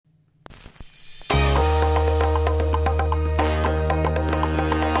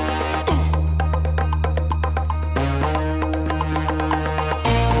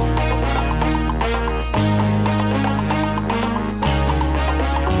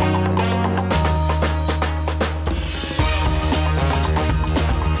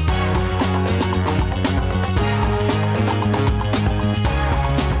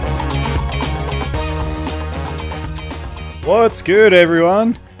What's good,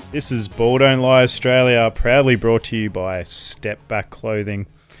 everyone? This is Ball Don't Lie Australia, proudly brought to you by Step Back Clothing.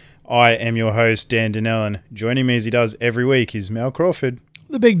 I am your host, Dan Donnellan. Joining me as he does every week is Mel Crawford.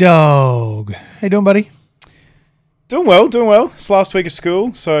 The big dog. How you doing, buddy? Doing well. It's last week of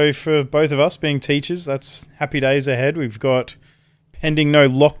school, so for both of us being teachers, that's happy days ahead. We've got pending no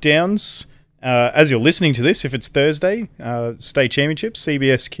lockdowns. As you're listening to this, if it's Thursday, State Championship,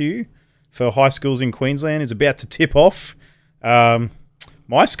 CBSQ, for high schools in Queensland is about to tip off.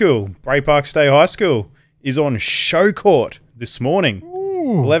 My school, Bray Park State High School, is on show court this morning,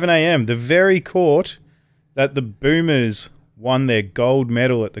 11 a.m. The very court that the Boomers won their gold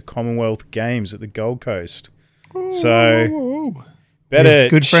medal at the Commonwealth Games at the Gold Coast. So, better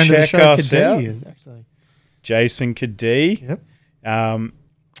good friend check of the show, us Kadee, out. actually. Jason Kadee. Yep.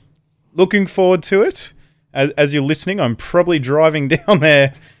 Looking forward to it. As you're listening, I'm probably driving down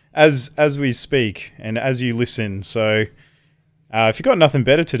there as we speak and as you listen. So if you've got nothing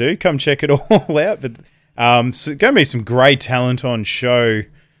better to do, come check it all out. But so going to be some great talent on show,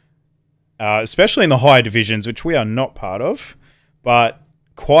 especially in the higher divisions, which we are not part of, but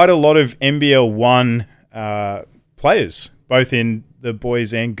quite a lot of NBL 1 players, both in the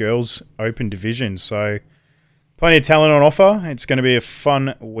boys and girls open division. So plenty of talent on offer. It's going to be a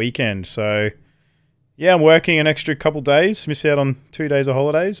fun weekend. So yeah, I'm working an extra couple days, miss out on 2 days of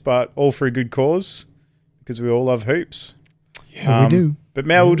holidays, but all for a good cause because we all love hoops. Yeah, we do. But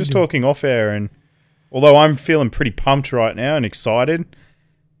Mel, we were just talking off air, and although I'm feeling pretty pumped right now and excited,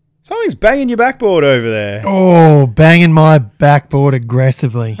 something's banging your backboard over there. Oh, banging my backboard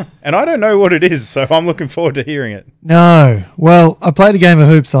aggressively. And I don't know what it is, so I'm looking forward to hearing it. No. Well, I played a game of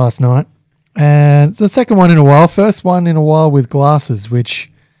hoops last night, and it's the second one in a while. First one in a while with glasses, which,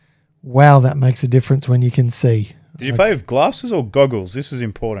 wow, that makes a difference when you can see. Did you play with glasses or goggles? This is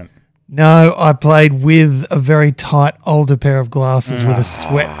important. No, I played with a very tight older pair of glasses with a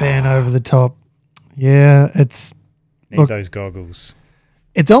sweatband over the top. Yeah, Need those goggles.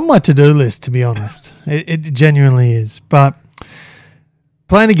 It's on my to-do list, to be honest. It genuinely is. But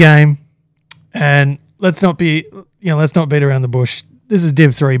playing a game, and let's not beat around the bush. This is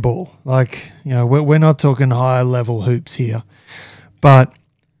Div 3 ball. We're not talking higher level hoops here. But,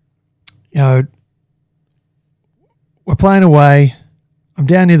 we're playing away. I'm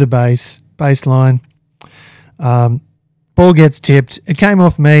down near the baseline. Ball gets tipped. It came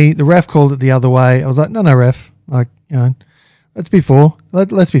off me. The ref called it the other way. I was like, no, ref. Let's be fair.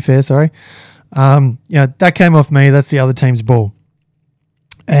 Let's be fair, sorry. That came off me. That's the other team's ball.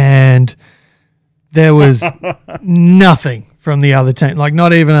 And there was nothing from the other team.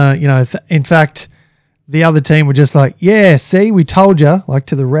 Not even in fact, the other team were just like, yeah, see, we told you,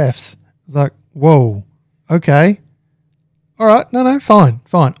 to the refs. I was like, whoa, okay. All right, no, fine.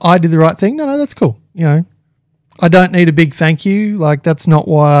 I did the right thing. No, that's cool. I don't need a big thank you. That's not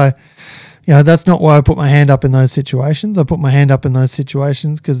why, that's not why I put my hand up in those situations. I put my hand up in those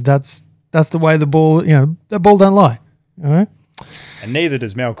situations because that's the way the ball, the ball don't lie. All right. And neither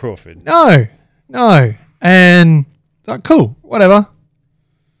does Mel Crawford. No. And cool, whatever.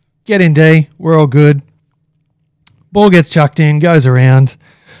 Get in D. We're all good. Ball gets chucked in, goes around.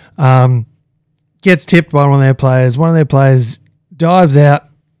 Gets tipped by one of their players. One of their players dives out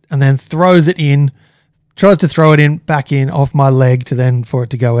and then throws it in, tries to throw it back in off my leg for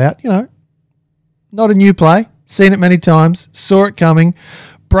it to go out. Not a new play. Seen it many times. Saw it coming.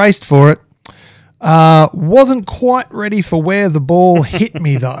 Braced for it. Wasn't quite ready for where the ball hit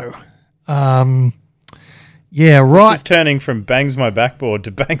me though. Yeah, right. This is turning from bangs my backboard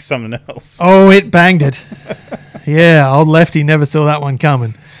to bang something else. Oh, it banged it. Yeah, old lefty never saw that one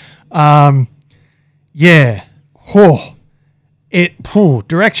coming. Yeah.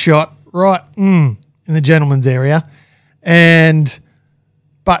 Direct shot right in the gentleman's area.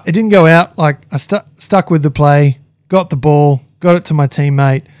 But it didn't go out. I stuck with the play, got the ball, got it to my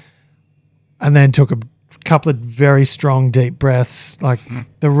teammate, and then took a couple of very strong deep breaths. The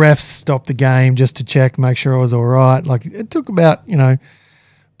refs stopped the game just to check, make sure I was all right. It took about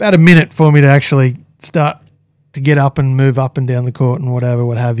a minute for me to actually start to get up and move up and down the court and whatever,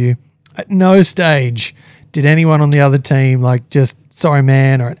 what have you. At no stage did anyone on the other team just sorry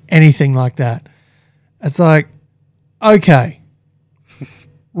man or anything like that. It's okay,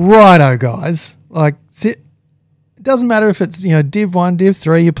 righto guys, sit. It doesn't matter if it's Div 1, Div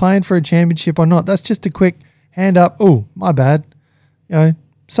 3, you're playing for a championship or not. That's just a quick hand up. Oh, my bad.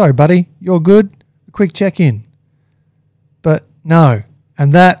 Sorry buddy, you're good. A quick check in. But no,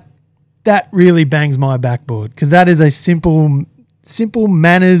 and that really bangs my backboard because that is a simple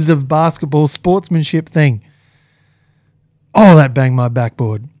manners of basketball sportsmanship thing. Oh, that banged my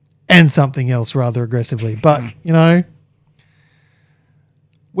backboard and something else rather aggressively. But,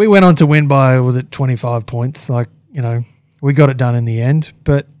 we went on to win by, was it 25 points? Like, we got it done in the end.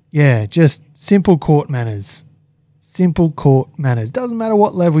 But yeah, just simple court manners. Simple court manners. Doesn't matter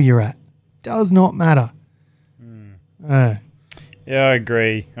what level you're at. Does not matter. Yeah, I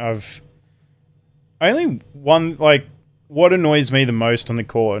agree. I've only one, like, what annoys me the most on the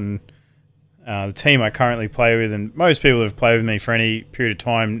court, and the team I currently play with, and most people who have played with me for any period of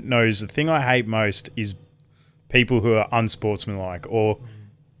time knows the thing I hate most is people who are unsportsmanlike, or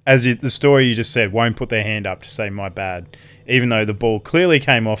the story you just said, won't put their hand up to say my bad, even though the ball clearly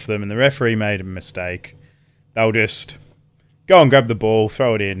came off them and the referee made a mistake. They'll just go and grab the ball,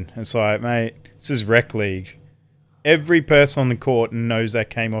 throw it in. It's like, mate, this is rec league. Every person on the court knows that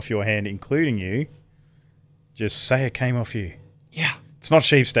came off your hand, including you. Just say it came off you. Yeah. It's not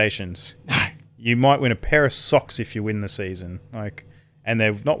sheep stations. No. You might win a pair of socks if you win the season, and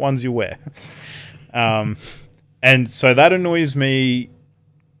they're not ones you wear. And so that annoys me,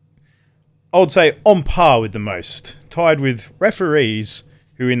 I would say, on par with the most, tied with referees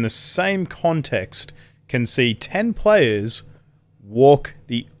who in the same context can see 10 players walk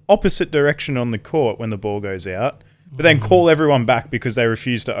the opposite direction on the court when the ball goes out, but then call everyone back because they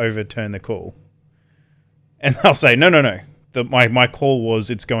refuse to overturn the call. And they'll say, no, my call was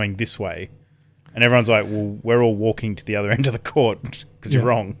it's going this way. And everyone's like, well, we're all walking to the other end of the court because you're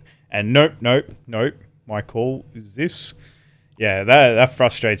wrong. And nope, my call is this. Yeah, that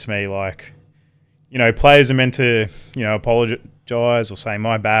frustrates me. Like, players are meant to, apologize or say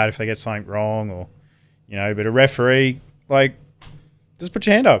my bad if they get something wrong, or, but a referee, like, just put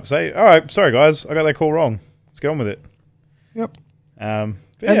your hand up. Say, all right, sorry, guys, I got that call wrong. Let's get on with it. Yep. And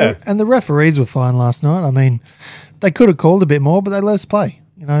the referees were fine last night. I mean, they could have called a bit more, but they let us play,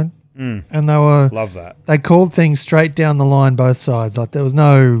 And they were... Love that. They called things straight down the line, both sides. Like, there was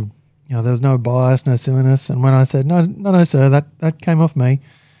no... there was no bias, no silliness. And when I said, no, sir, that came off me,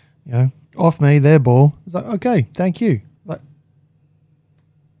 off me, their ball, I was like, okay, thank you. Like,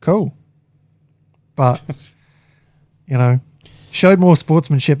 cool. But, showed more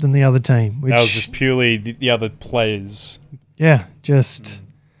sportsmanship than the other team. Which, that was just purely the other players. Yeah, just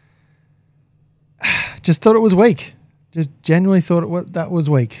thought it was weak. Just genuinely thought that was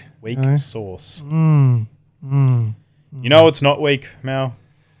weak. Weak sauce. You know what's not weak, Mal?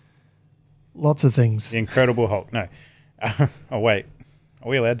 Lots of things. The Incredible Hulk. No. Oh, wait. Are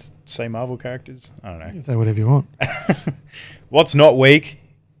we allowed to say Marvel characters? I don't know. You can say whatever you want. What's not weak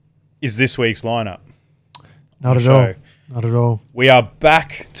is this week's lineup. Not at all. Not at all. We are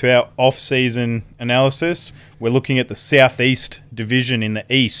back to our off-season analysis. We're looking at the Southeast Division in the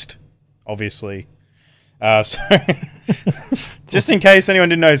East, obviously. So, just in case anyone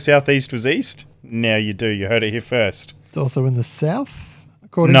didn't know Southeast was East, now you do. You heard it here first. It's also in the South,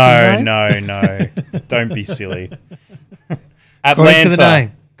 according to the name. No. Don't be silly. According to the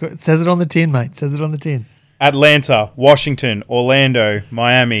name. It says it on the tin, mate. It says it on the tin. Atlanta, Washington, Orlando,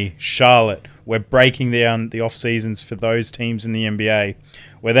 Miami, Charlotte. We're breaking down the off-seasons for those teams in the NBA.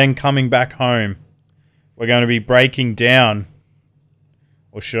 We're then coming back home. We're going to be breaking down,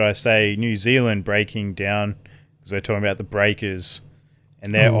 or should I say New Zealand breaking down, because we're talking about the Breakers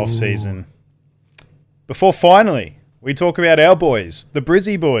and their off-season. Before finally, we talk about our boys, the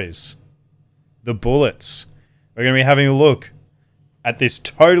Brizzy boys, the Bullets. We're going to be having a look at this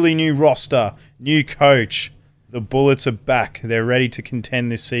totally new roster, new coach. The Bullets are back. They're ready to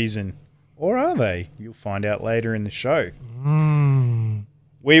contend this season. Or are they? You'll find out later in the show.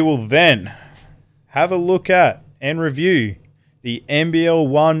 We will then have a look at and review the NBL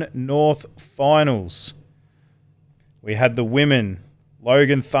 1 North Finals. We had the women,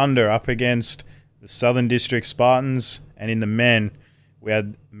 Logan Thunder, up against the Southern District Spartans. And in the men, we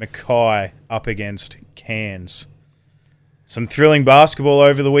had Mackay up against Cairns. Some thrilling basketball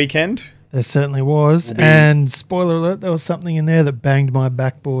over the weekend. There certainly was. And spoiler alert, there was something in there that banged my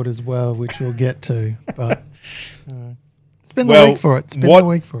backboard as well, which we'll get to. But it's been the week for it. It's been the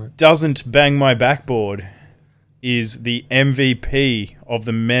week for it. Doesn't bang my backboard is the MVP of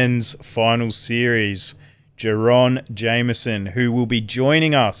the men's final series, Jerron Jameson, who will be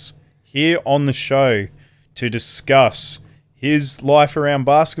joining us here on the show to discuss his life around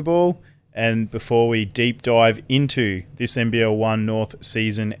basketball. And before we deep dive into this NBL 1 North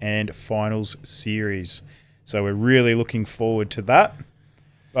season and finals series. So we're really looking forward to that.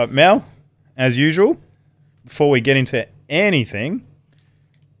 But Mel, as usual, before we get into anything,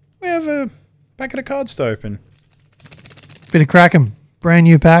 we have a packet of cards to open. Bit of cracking. Brand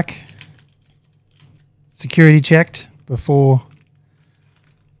new pack. Security checked before.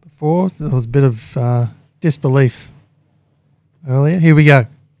 There was a bit of disbelief earlier. Here we go.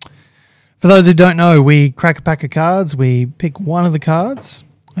 For those who don't know, we crack a pack of cards. We pick one of the cards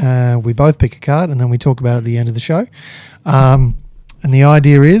We both pick a card and then we talk about it at the end of the show. And the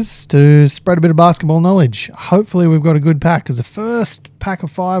idea is to spread a bit of basketball knowledge. Hopefully we've got a good pack because the first pack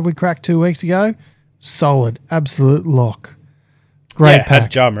of 5 we cracked 2 weeks ago, solid, absolute lock. Great pack.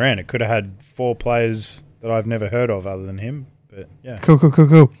 Had Ja Morant. It could have had 4 players that I've never heard of other than him. But yeah.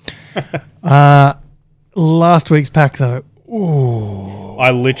 Cool. Last week's pack though. Ooh. I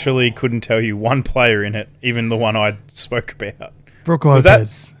literally couldn't tell you one player in it, even the one I spoke about. Brook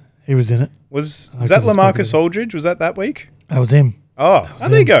Lopez. He was in it. Was that LaMarcus Aldridge? Was that week? That was him. Oh,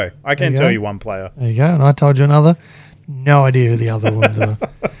 there you go. I can tell you one player. There you go. And I told you another. No idea who the other ones are.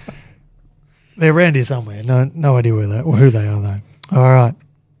 They're around here somewhere. No idea who they are though. All right.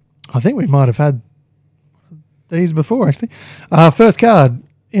 I think we might have had these before actually. First card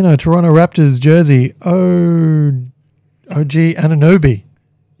in a Toronto Raptors jersey. OG Anunoby.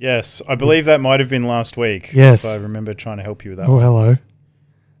 Yes, I believe that might have been last week. Yes. So I remember trying to help you with that. Oh, one. hello.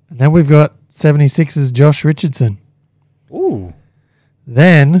 And then we've got 76ers Josh Richardson. Ooh.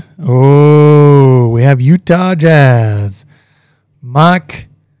 Then, we have Utah Jazz. Mark.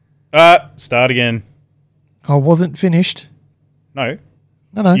 Start again. I wasn't finished. No.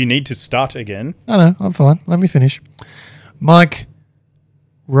 No. You need to start again. No, I'm fine. Let me finish. Mike,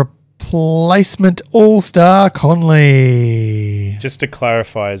 replacement All-Star Conley. Just to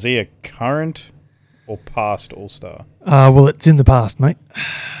clarify, is he a current or past All-Star? Well, it's in the past, mate.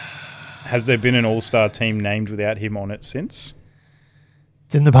 Has there been an All-Star team named without him on it since?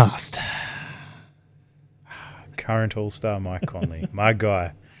 It's in the past. Current All-Star Mike Conley. My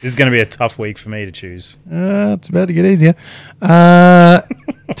guy. This is going to be a tough week for me to choose. It's about to get easier.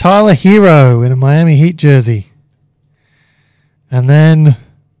 Tyler Hero in a Miami Heat jersey. And then...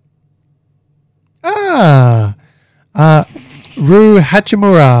 Rue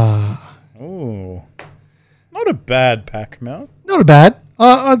Hachimura. Oh. Not a bad pack, Mel. Not a bad.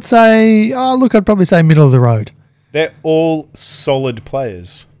 I'd say... I'd probably say middle of the road. They're all solid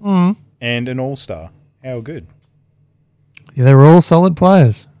players. And an All-Star. How good. Yeah, they were all solid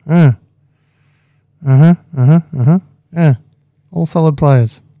players. Yeah. Yeah. All solid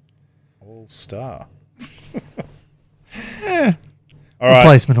players. All-Star. Yeah. All right.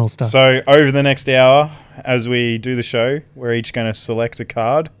 Replacement All-Star. So over the next hour, as we do the show, we're each going to select a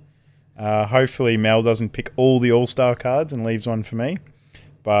card. Hopefully Mel doesn't pick all the All-Star cards and leaves one for me.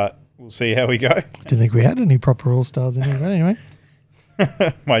 But we'll see how we go. I didn't think we had any proper All-Stars in here, but anyway.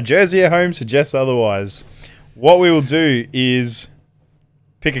 My jersey at home suggests otherwise. What we will do is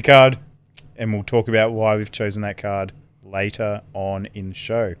pick a card and we'll talk about why we've chosen that card later on in the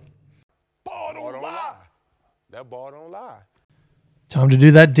show. Ball don't lie. That ball don't lie. Time to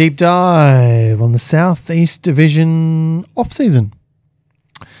do that deep dive on the Southeast Division off-season.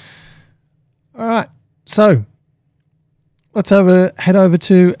 All right, so let's head over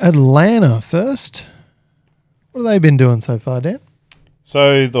to Atlanta first. What have they been doing so far, Dan?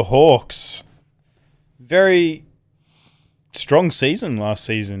 So the Hawks, very strong season last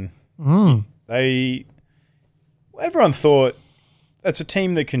season. Everyone thought that's a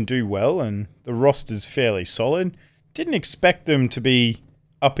team that can do well and the roster's fairly solid. Didn't expect them to be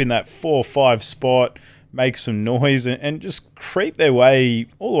up in that 4 or 5 spot, make some noise and just creep their way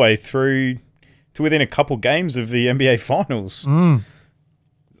all the way through to within a couple games of the NBA Finals.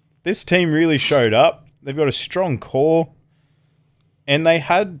 This team really showed up. They've got a strong core and they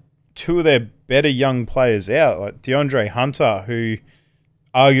had 2 of their better young players out, like DeAndre Hunter, who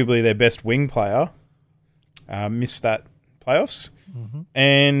arguably their best wing player, missed that playoffs,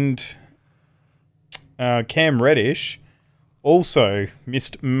 and Cam Reddish also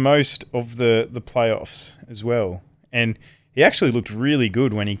missed most of the playoffs as well. And he actually looked really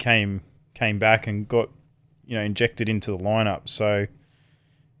good when he came back and got injected into the lineup. So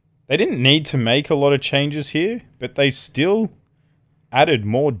they didn't need to make a lot of changes here, but they still added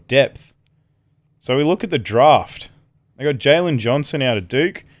more depth. So we look at the draft. They got Jalen Johnson out of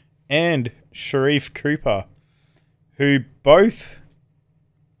Duke and Sharif Cooper, who both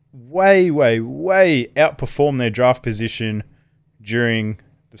way outperformed their draft position during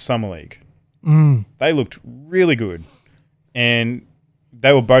the Summer League. They looked really good. And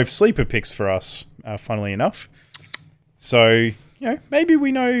they were both sleeper picks for us, funnily enough. So, maybe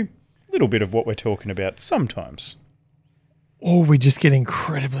we know a little bit of what we're talking about sometimes. Or we just get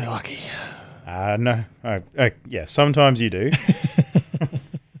incredibly lucky. No. Yeah, sometimes you do.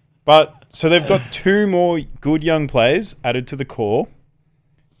 But, so they've got 2 more good young players added to the core.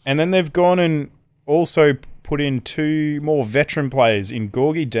 And then they've gone and also put in 2 more veteran players in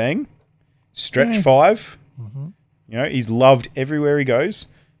Gorgie Deng, stretch 5. He's loved everywhere he goes.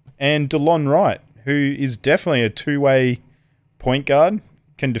 And DeLon Wright, who is definitely a 2-way point guard,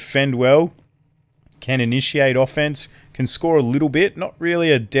 can defend well, can initiate offense, can score a little bit. Not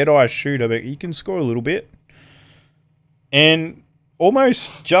really a dead-eye shooter, but he can score a little bit. And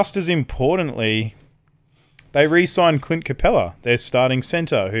almost just as importantly, they re-signed Clint Capella, their starting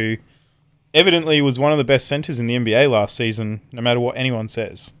centre, who evidently was one of the best centres in the NBA last season, no matter what anyone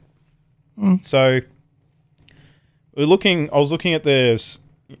says. So I was looking at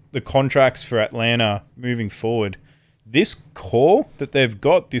the contracts for Atlanta moving forward. This core that they've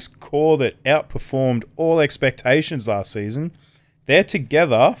got, this core that outperformed all expectations last season, they're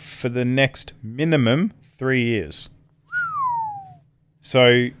together for the next minimum 3 years.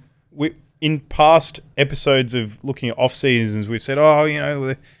 So in past episodes of looking at off seasons, we've said,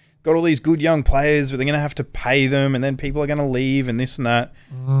 we've got all these good young players, but they're going to have to pay them, and then people are going to leave, and this and that.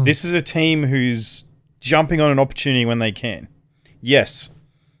 This is a team who's jumping on an opportunity when they can. Yes,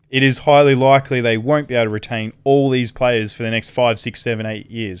 it is highly likely they won't be able to retain all these players for the next 5, 6, 7, 8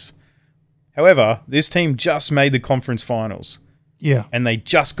 years. However, this team just made the conference finals. Yeah. And they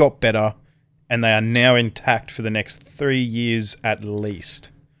just got better, and they are now intact for the next 3 years at least.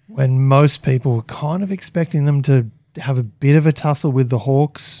 When most people were kind of expecting them to have a bit of a tussle with the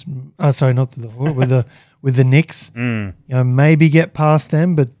Hawks. Sorry, not the Hawks, with the Knicks. Maybe get past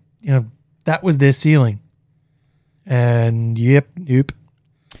them, but that was their ceiling. And nope.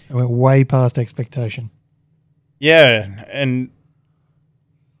 They went way past expectation. Yeah, and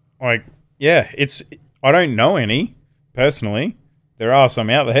I don't know any personally. There are some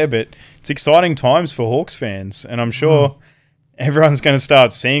out there, but it's exciting times for Hawks fans, and I'm sure everyone's going to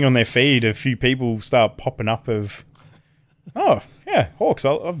start seeing on their feed a few people start popping up of, oh, yeah, Hawks,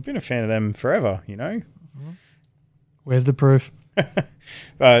 I've been a fan of them forever, Where's the proof?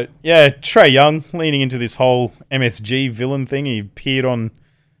 But, yeah, Trae Young leaning into this whole MSG villain thing. He appeared on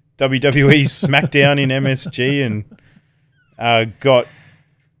WWE SmackDown in MSG and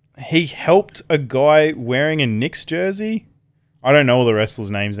he helped a guy wearing a Knicks jersey. I don't know all the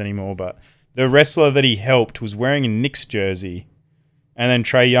wrestlers' names anymore, but the wrestler that he helped was wearing a Knicks jersey. And then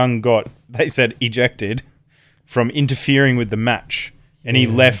Trae Young they said, ejected from interfering with the match. And he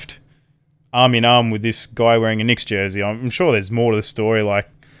left arm in arm with this guy wearing a Knicks jersey. I'm sure there's more to the story, like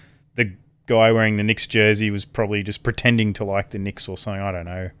the guy wearing the Knicks jersey was probably just pretending to like the Knicks or something. I don't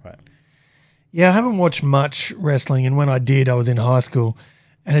know. But yeah, I haven't watched much wrestling, and when I did, I was in high school,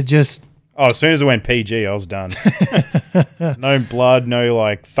 and it just... Oh, as soon as it went PG, I was done. No blood, no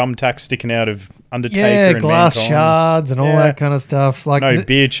like thumbtacks sticking out of Undertaker and glass Mankind. shards and all that kind of stuff. Like no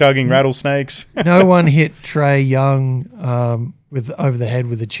beer chugging rattlesnakes. No one hit Trae Young with over the head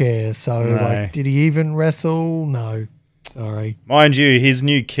with a chair. So, did he even wrestle? No. Sorry. Mind you, his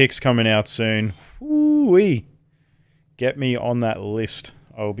new kick's coming out soon. Ooh-wee. Get me on that list.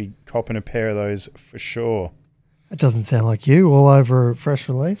 I'll be copping a pair of those for sure. That doesn't sound like you, all over a fresh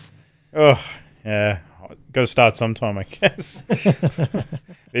release. Oh, yeah. Got to start sometime, I guess.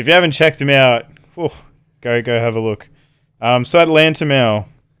 If you haven't checked him out, go have a look. So Atlanta Mal.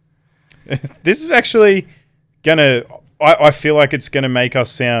 This is actually going to... I feel like it's going to make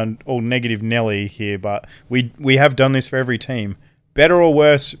us sound all negative Nelly here, but we have done this for every team. Better or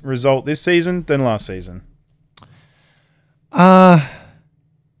worse result this season than last season?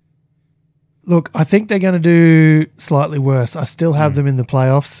 Look, I think they're going to do slightly worse. I still have them in the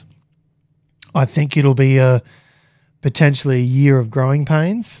playoffs. I think it'll be potentially a year of growing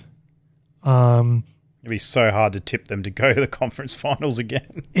pains. It'd be so hard to tip them to go to the conference finals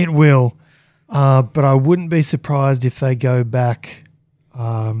again. It will. But I wouldn't be surprised if they go back,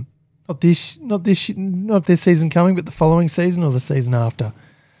 not this season coming, but the following season or the season after.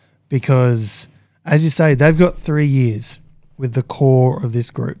 Because, as you say, they've got 3 years with the core of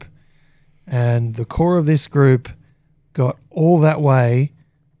this group. And the core of this group got all that way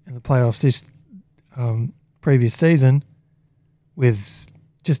in the playoffs this previous season with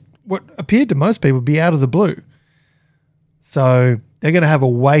just what appeared to most people be out of the blue. So they're going to have a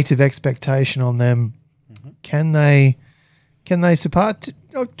weight of expectation on them. Can they surpass?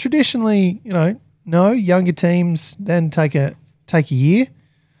 Traditionally, no, younger teams then take a year.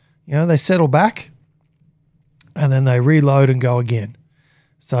 They settle back and then they reload and go again.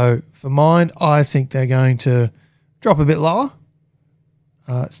 So for mine, I think they're going to drop a bit lower.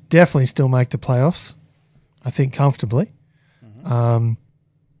 Definitely still make the playoffs, I think, comfortably. I'd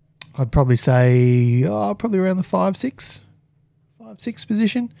probably say probably around the 5-6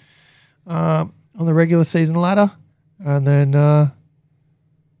 position on the regular season ladder. And then,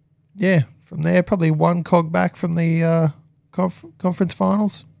 from there, probably one cog back from the conference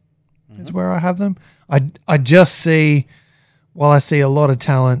finals is where I have them. I just see, while I see a lot of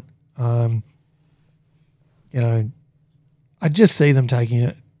talent, I just see them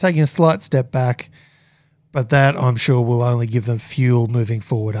taking a slight step back, but that I'm sure will only give them fuel moving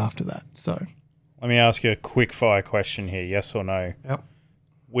forward after that. So, let me ask you a quick fire question here. Yes or no? yep.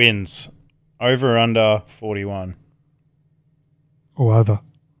 Wins. Over or under 41? Or over.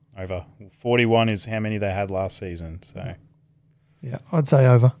 Over. 41 is how many they had last season. So, Yeah, I'd say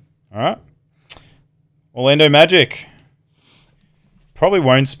over. all right. Orlando Magic. Probably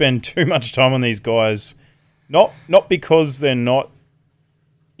won't spend too much time on these guys. Not because they're not,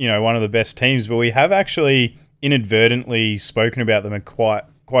 one of the best teams, but we have actually inadvertently spoken about them quite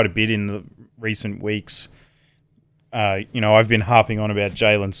a bit in the recent weeks. I've been harping on about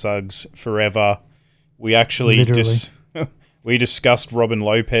Jalen Suggs forever. We actually we discussed Robin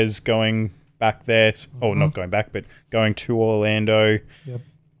Lopez going back there, or not going back, but going to Orlando. Yep.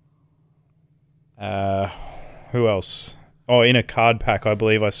 Who else? Oh, in a card pack, I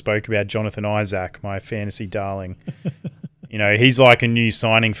believe I spoke about Jonathan Isaac, my fantasy darling. He's like a new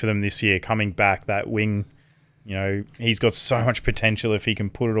signing for them this year, coming back, that wing. He's got so much potential if he can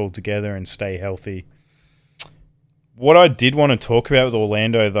put it all together and stay healthy. What I did want to talk about with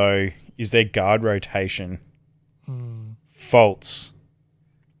Orlando, though, is their guard rotation. Faults.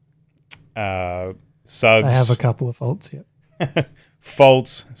 Suggs. They have a couple of faults, yep.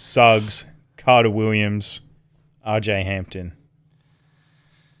 Faults, Suggs, Carter Williams, RJ Hampton.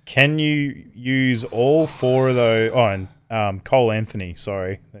 Can you use all four of those? Oh, and Cole Anthony,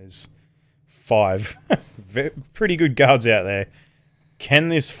 sorry. There's 5. Pretty good guards out there. Can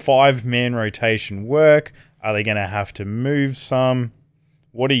this 5-man rotation work? Are they going to have to move some?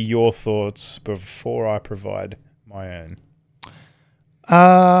 What are your thoughts before I provide my own?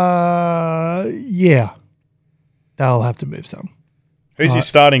 Yeah. They'll have to move some. Who's your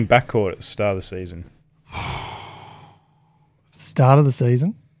starting backcourt at the start of the season? Start of the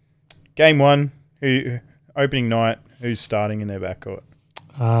season? Game 1, opening night, who's starting in their backcourt?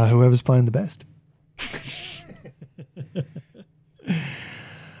 Whoever's playing the best.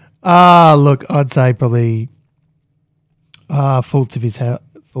 Look, I'd say probably Fultz if he's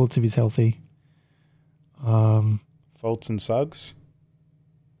healthy. Fultz and Suggs?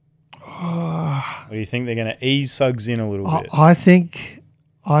 Or do you think they're going to ease Suggs in a little bit? I think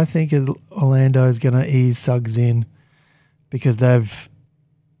Orlando is going to ease Suggs in because they're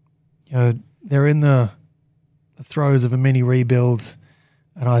in the throes of a mini rebuild,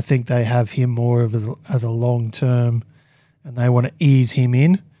 and I think they have him more as a long term, and they want to ease him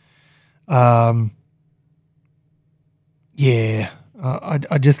in. I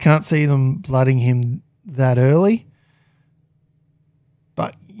just can't see them blooding him that early.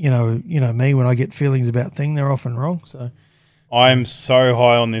 But you know me, when I get feelings about things, they're often wrong. So I'm so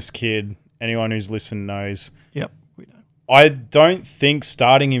high on this kid. Anyone who's listened knows. Yep, we know. I don't think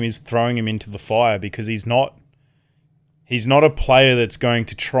starting him is throwing him into the fire because he's not a player that's going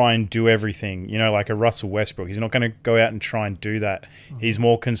to try and do everything, like a Russell Westbrook. He's not going to go out and try and do that. Mm-hmm. He's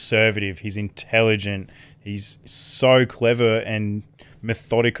more conservative. He's intelligent. He's so clever and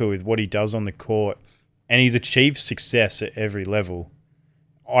methodical with what he does on the court. And he's achieved success at every level.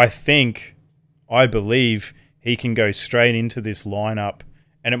 I believe he can go straight into this lineup,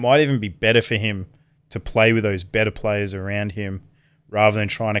 and it might even be better for him to play with those better players around him rather than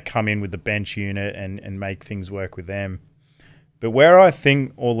trying to come in with the bench unit and make things work with them. But where I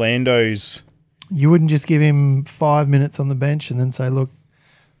think Orlando's... You wouldn't just give him 5 minutes on the bench and then say, look,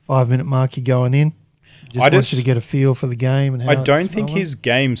 5-minute mark, you're going in? I want you to get a feel for the game. And how I don't think his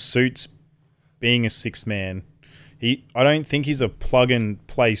game suits being a sixth man. I don't think he's a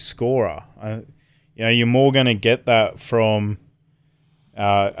plug-and-play scorer. You're more going to get that from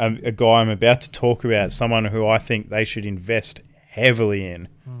a guy I'm about to talk about, someone who I think they should invest heavily in,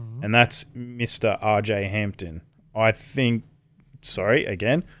 and that's Mr. RJ Hampton. I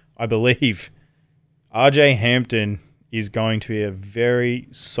believe RJ Hampton is going to be a very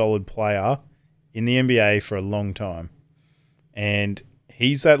solid player in the NBA for a long time. And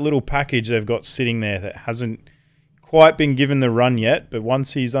he's that little package they've got sitting there that hasn't quite been given the run yet, but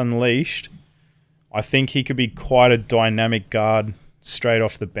once he's unleashed, I think he could be quite a dynamic guard straight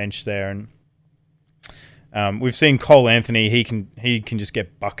off the bench there. And we've seen Cole Anthony; he can just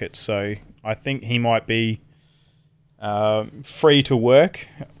get buckets. So I think he might be free to work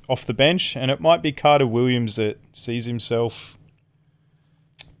off the bench, and it might be Carter Williams that sees himself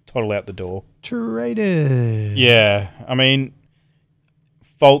toddle out the door. Traded. Yeah, I mean,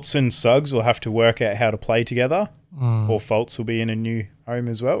 Fultz and Suggs will have to work out how to play together, or Fultz will be in a new home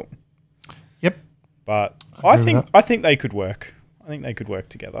as well. Yep. But I think they could work. I think they could work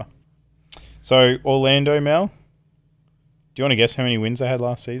together. So Orlando, Mel, do you want to guess how many wins they had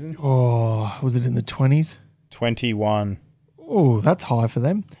last season? Oh, was it in the 20s? 21. Oh, that's high for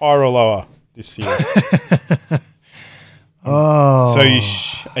them. Higher or lower this year? Oh. So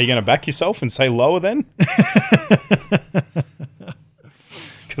are you going to back yourself and say lower then?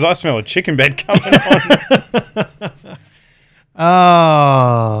 Because I smell a chicken bed coming on.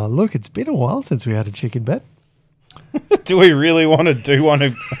 Oh, look, it's been a while since we had a chicken bet. Do we really want to do one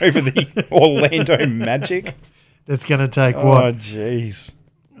over the Orlando Magic? That's going to take Oh, what? jeez.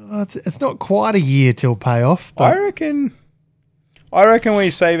 Oh, it's not quite a year till payoff, but I reckon we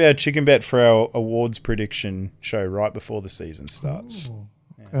save our chicken bet for our awards prediction show right before the season starts.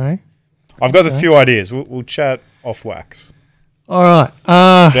 okay. I've got a few ideas. We'll chat off wax. All right.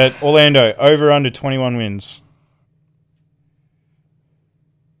 But Orlando, over under 21 wins.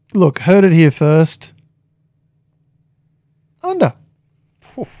 Look, heard it here first. Under.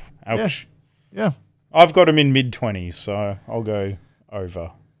 Ouch. Yeah. I've got them in mid-20s, so I'll go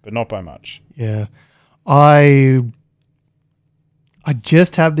over, but not by much. Yeah. I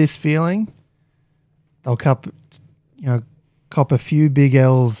just have this feeling they'll cop a few big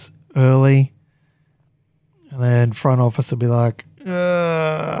L's early, and then front office will be like,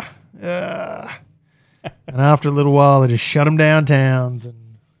 and after a little while they just shut them down towns,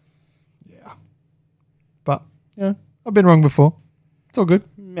 and yeah. But I've been wrong before. It's all good.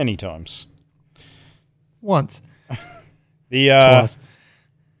 Many times. Once. Twice.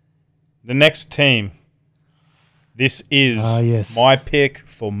 The next team. This is yes. my pick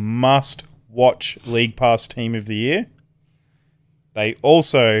for must-watch League Pass Team of the Year. They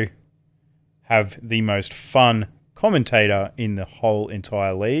also have the most fun commentator in the whole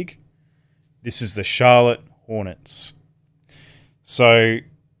entire league. This is the Charlotte Hornets. So,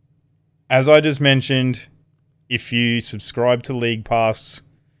 as I just mentioned, if you subscribe to League Pass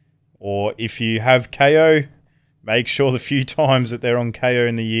or if you have KO, make sure the few times that they're on KO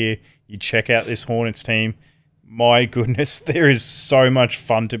in the year, you check out this Hornets team. My goodness, there is so much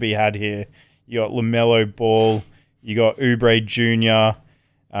fun to be had here. You got LaMelo Ball, you got Oubre Jr.,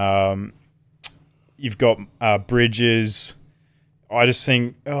 you've got Bridges. I just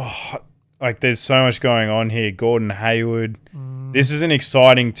think, there's so much going on here. Gordon Hayward. This is an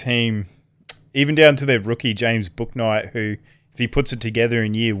exciting team, even down to their rookie, James Bouknight, who, if he puts it together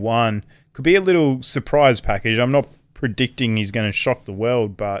in year one, could be a little surprise package. I'm not predicting he's going to shock the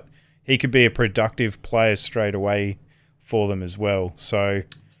world, but he could be a productive player straight away for them as well. So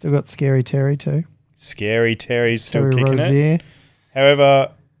Still got Scary Terry too. Scary Terry's still Terry kicking Rozier. it.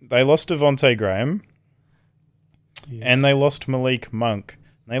 However, they lost Devontae Graham Yes. and they lost Malik Monk.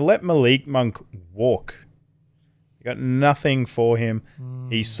 They let Malik Monk walk. They got nothing for him.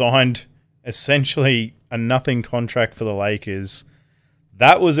 He signed essentially a nothing contract for the Lakers.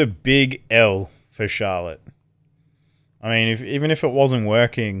 That was a big L for Charlotte. I mean, even if it wasn't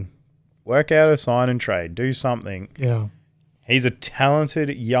working, work out a sign and trade. Do something. Yeah. He's a talented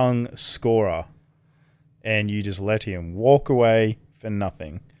young scorer, and you just let him walk away for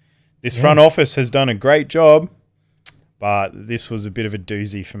nothing. This front office has done a great job, but this was a bit of a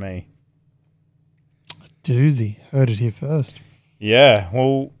doozy for me. Doozy. Heard it here first. Yeah,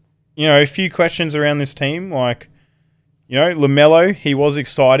 well, a few questions around this team. Like, LaMelo, he was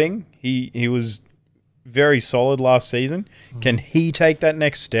exciting. He was very solid last season. Can he take that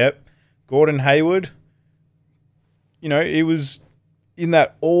next step? Gordon Hayward, he was in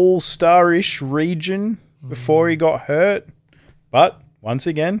that all-star-ish region before he got hurt. But, once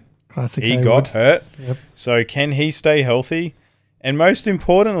again, Classic he Hayward. got hurt. Yep. So, can he stay healthy? And most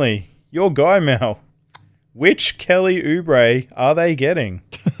importantly, your guy, Mel, which Kelly Oubre are they getting?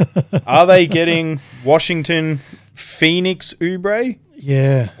 Are they getting Washington Phoenix Oubre?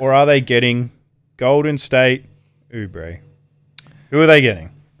 Yeah. Or are they getting Golden State Oubre? Who are they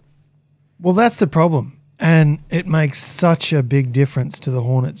getting? Well, that's the problem. And it makes such a big difference to the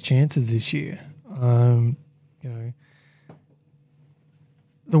Hornets' chances this year.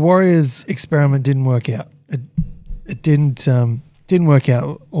 The Warriors experiment didn't work out. It didn't work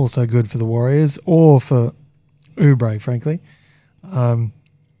out also good for the Warriors or for Oubre, frankly.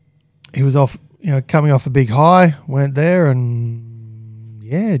 He was off, coming off a big high, went there and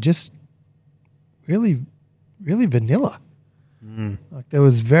just really, really vanilla. Like there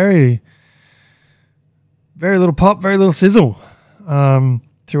was very, very little pop, very little sizzle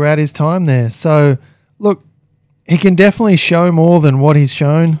throughout his time there. So, look, he can definitely show more than what he's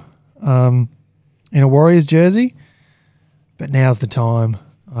shown in a Warriors jersey, but now's the time.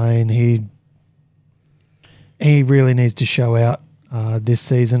 I mean, he really needs to show out this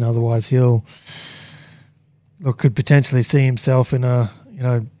season. Otherwise, could potentially see himself in a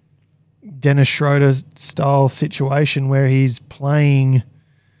Dennis Schroeder style situation where he's playing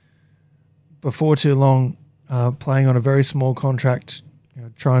before too long playing on a very small contract,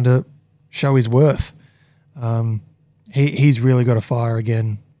 trying to show his worth. He's really got to fire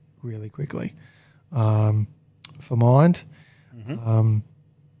again really quickly. For Mind,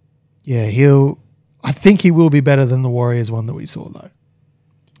 I think he will be better than the Warriors one that we saw, though.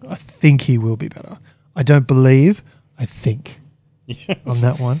 I think he will be better. I don't believe. I think on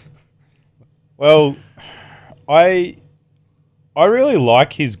that one. Well, I really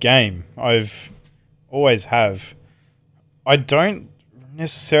like his game. I've always have. I don't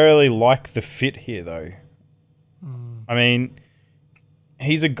necessarily like the fit here, though. I mean,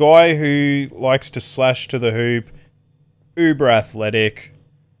 he's a guy who likes to slash to the hoop, uber athletic,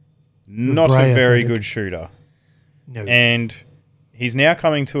 not a very good shooter. No. And he's now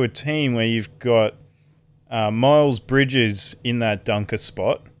coming to a team where you've got Miles Bridges in that dunker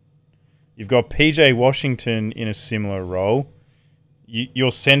spot. You've got PJ Washington in a similar role.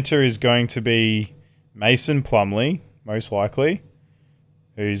 Your center is going to be Mason Plumlee, most likely,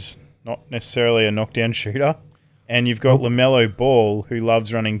 who's not necessarily a knockdown shooter. And you've got LaMelo Ball, who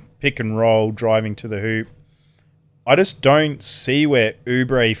loves running pick and roll, driving to the hoop. I just don't see where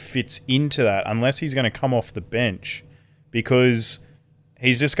Oubre fits into that unless he's going to come off the bench, because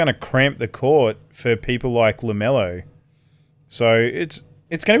he's just going to cramp the court for people like LaMelo. So it's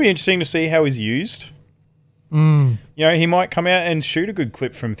going to be interesting to see how he's used. He might come out and shoot a good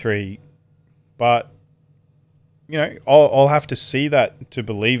clip from three, but I'll have to see that to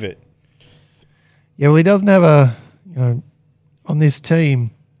believe it. Yeah, well, he doesn't have on this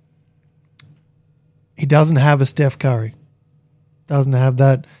team, he doesn't have a Steph Curry. Doesn't have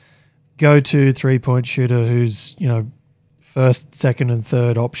that go-to three-point shooter who's, first, second, and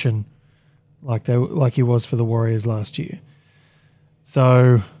third option like he was for the Warriors last year.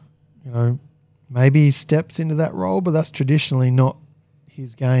 So, maybe he steps into that role, but that's traditionally not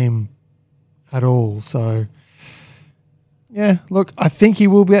his game at all. So, yeah, look, I think he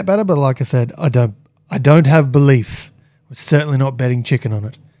will get better, but like I said, I don't have belief. We're certainly not betting chicken on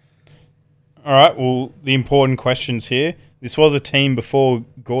it. All right, well, the important questions here. This was a team before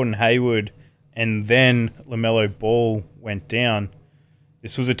Gordon Hayward and then LaMelo Ball went down.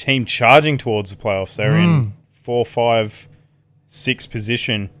 This was a team charging towards the playoffs. They were in 4, 5, 6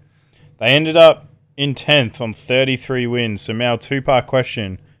 position. They ended up in 10th on 33 wins. So, Mal, two-part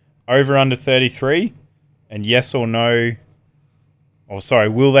question. Over under 33? And yes or no...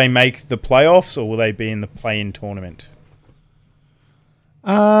 will they make the playoffs or will they be in the play-in tournament?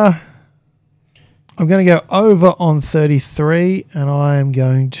 I'm going to go over on 33, and I am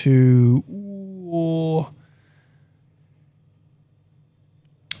going to...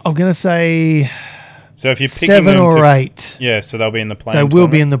 I'm going to say... So if you're picking 7 them or 8. Yeah, so they'll be in the play-in They will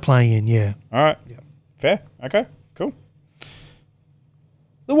tournament? be in the play-in, yeah. All right. Yep. Fair. Okay, cool.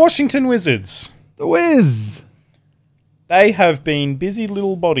 The Washington Wizards. The Wiz. They have been busy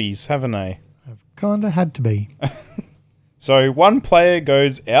little bodies, haven't they? I've kind of had to be. So one player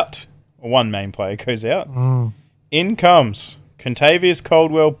goes out, or one main player goes out. In comes Kentavious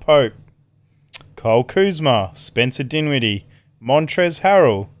Caldwell-Pope, Kyle Kuzma, Spencer Dinwiddie, Montrezl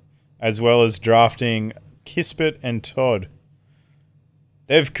Harrell, as well as drafting Kispert and Todd.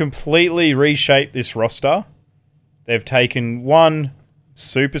 They've completely reshaped this roster. They've taken one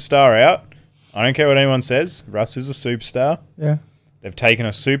superstar out. I don't care what anyone says. Russ is a superstar. Yeah. They've taken a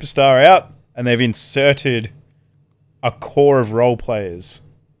superstar out and they've inserted a core of role players.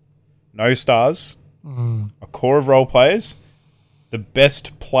 No stars. A core of role players. The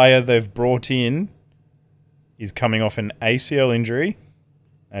best player they've brought in is coming off an ACL injury.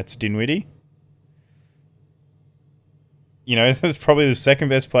 That's Dinwiddie. That's probably the second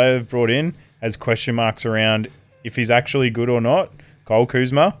best player they've brought in. Has question marks around if he's actually good or not. Kyle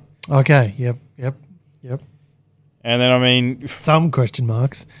Kuzma. Okay, yep. And then, Some question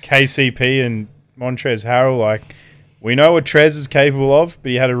marks. KCP and Montrezl Harrell, we know what Trez is capable of, but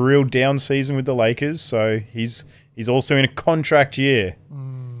he had a real down season with the Lakers, so he's also in a contract year.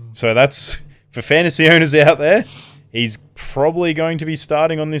 So that's, for fantasy owners out there, he's probably going to be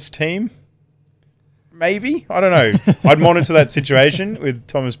starting on this team. Maybe? I don't know. I'd monitor that situation with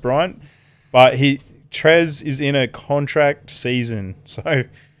Thomas Bryant, but Trez is in a contract season, so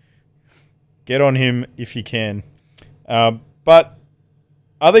get on him if you can. But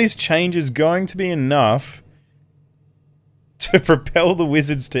are these changes going to be enough to propel the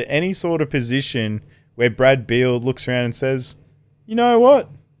Wizards to any sort of position where Brad Beal looks around and says, you know what?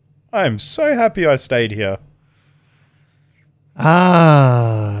 I am so happy I stayed here.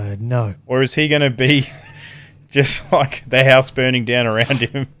 No. Or is he going to be just like the house burning down around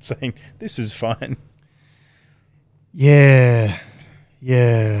him saying, this is fine? Yeah.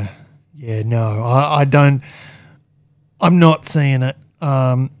 Yeah, no, I don't. I'm not seeing it.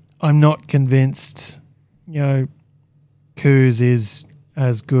 I'm not convinced. Kuz is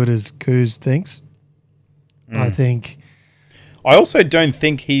as good as Kuz thinks. I think. I also don't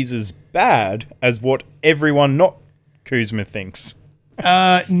think he's as bad as what everyone not Kuzma thinks.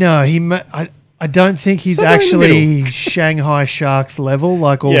 No, I don't think he's Somewhere in the actually Shanghai Sharks level,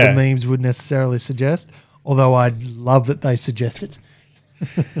 like all Yeah. the memes would necessarily suggest. Although I'd love that they suggest it.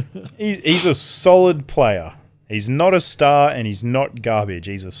 He's a solid player. He's not a star and he's not garbage.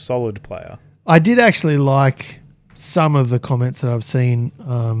 He's a solid player. I did actually like some of the comments that I've seen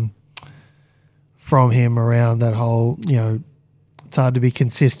from him around that whole, it's hard to be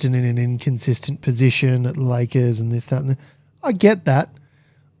consistent in an inconsistent position at the Lakers and this, that, and that. I get that.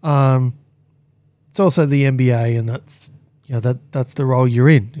 It's also the NBA, and that's the role you're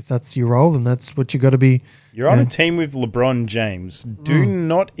in. If that's your role, then that's what you got to be. You're on a team with LeBron James. Do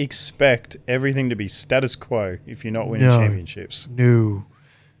not expect everything to be status quo if you're not winning championships. No.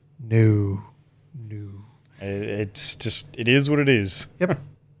 It is what it is. Yep.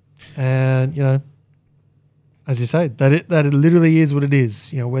 And, as you say, that it literally is what it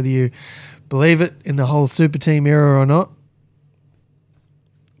is. Whether you believe it in the whole super team era or not,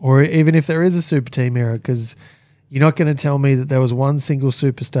 or even if there is a super team era, because you're not going to tell me that there was one single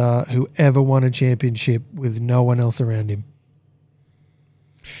superstar who ever won a championship with no one else around him.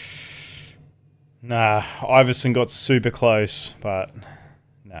 Nah, Iverson got super close, but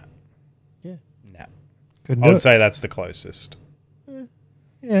nah. Yeah. Nah. Couldn't I do would it. say that's the closest.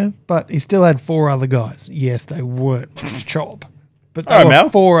 Yeah, but he still had 4 other guys. Yes, they weren't chop. But All there right, were Mel.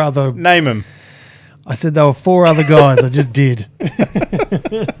 4 other... Name him. I said there were 4 other guys. I just did.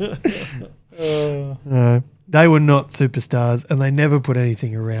 No, they were not superstars, and they never put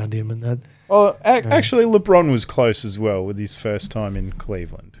anything around him. And that, Well, actually, LeBron was close as well with his first time in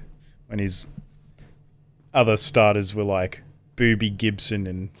Cleveland, when his other starters were like Boobie Gibson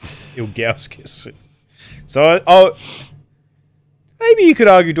and Ilgauskas. So maybe you could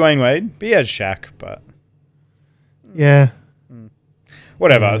argue Dwayne Wade, but he had Shaq, but yeah,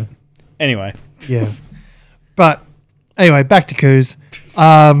 whatever. Anyway, yeah. But anyway, back to Kuz.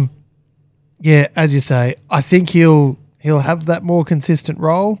 Yeah, as you say, I think he'll have that more consistent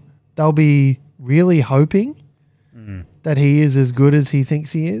role. They'll be really hoping that he is as good as he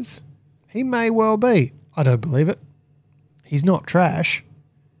thinks he is. He may well be. I don't believe it. He's not trash,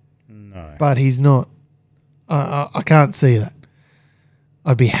 no. but he's not. I can't see that.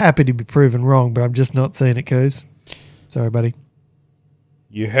 I'd be happy to be proven wrong, but I'm just not seeing it, Kuz. Sorry, buddy.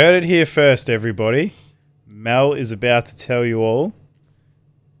 You heard it here first, everybody. Mel is about to tell you all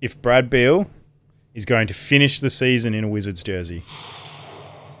if Brad Beal is going to finish the season in a Wizards jersey.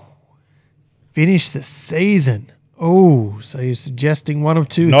 Finish the season. Oh, so you're suggesting one of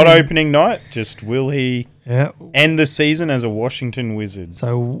two Not things. opening night, just will he Yeah. end the season as a Washington Wizard?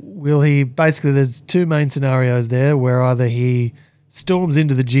 So will he, basically there's 2 main scenarios there where either he storms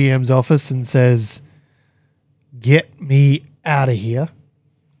into the GM's office and says, "Get me out of here,"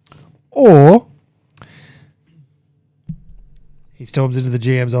 or he storms into the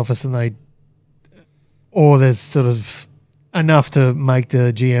GM's office and there's sort of enough to make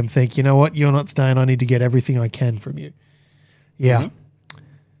the GM think, you know what, you're not staying, I need to get everything I can from you. Yeah.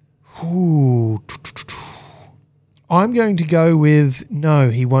 Ooh. I'm going to go with no,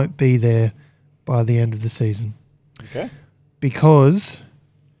 he won't be there by the end of the season. Okay. Because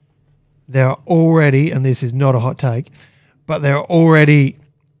there are already, and this is not a hot take, but there are already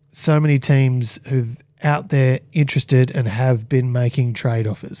so many teams who've out there interested and have been making trade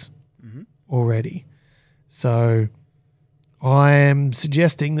offers already. So I am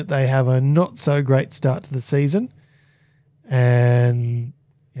suggesting that they have a not so great start to the season, and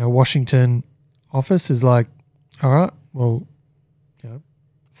Washington office is like, all right, well,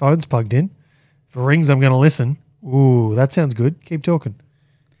 phone's plugged in. If it rings, I'm going to listen. Ooh, that sounds good. Keep talking.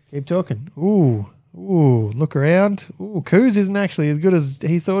 Ooh, look around. Ooh, Kuz isn't actually as good as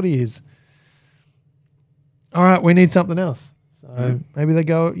he thought he is. All right, we need something else. So maybe they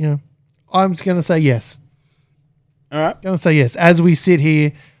go, I'm just going to say yes. All right. Going to say yes. As we sit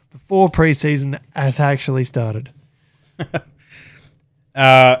here before preseason has actually started. What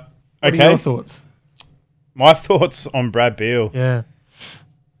are your thoughts? My thoughts on Brad Beal. Yeah.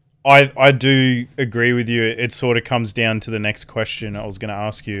 I do agree with you. It sort of comes down to the next question I was going to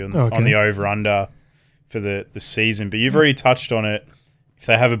ask you on the over-under for the season. But you've already touched on it. If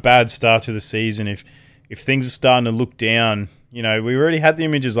they have a bad start to the season, if things are starting to look down, we already had the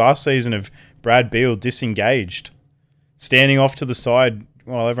images last season of Brad Beal disengaged, standing off to the side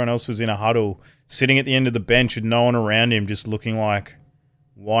while everyone else was in a huddle, sitting at the end of the bench with no one around him, just looking like,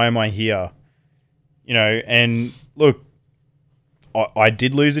 why am I here? You know, and look, I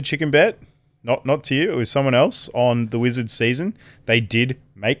did lose a chicken bet. Not to you. It was someone else on the Wizards season. They did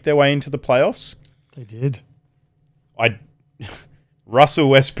make their way into the playoffs. They did. Russell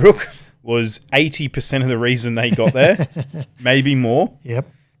Westbrook was 80% of the reason they got there. Maybe more. Yep.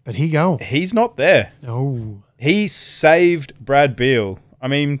 But he's not there. No. He saved Brad Beal. I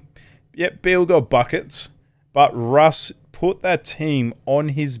mean, Beal got buckets, but Russ put that team on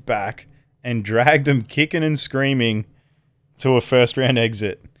his back and dragged them kicking and screaming to a first-round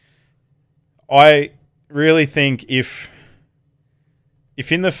exit. I really think if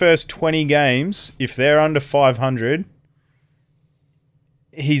in the first 20 games, if they're under 500,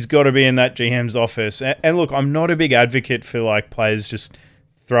 he's got to be in that GM's office. And look, I'm not a big advocate for like players just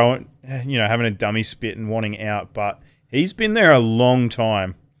having a dummy spit and wanting out, but he's been there a long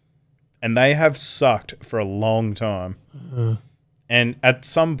time, and they have sucked for a long time. And at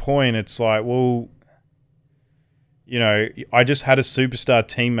some point, it's like, well, I just had a superstar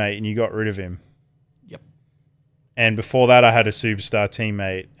teammate and you got rid of him. Yep. And before that, I had a superstar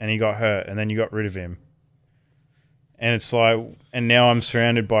teammate and he got hurt and then you got rid of him. And it's like, and now I'm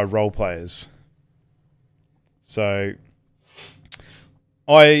surrounded by role players. So,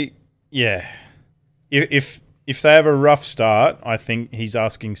 if they have a rough start, I think he's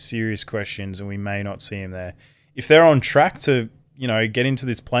asking serious questions and we may not see him there. If they're on track to, get into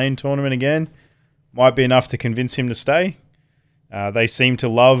this play-in tournament again, might be enough to convince him to stay. They seem to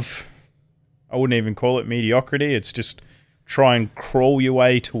love, I wouldn't even call it mediocrity. It's just try and crawl your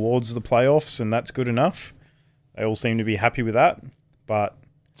way towards the playoffs, and that's good enough. They all seem to be happy with that. But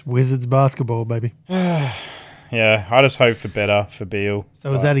it's Wizards basketball, baby. Yeah, I just hope for better for Beal.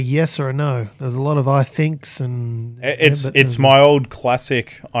 So is that a yes or a no? There's a lot of I thinks and... It's my old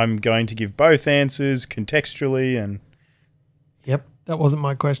classic. I'm going to give both answers contextually and... Yep, that wasn't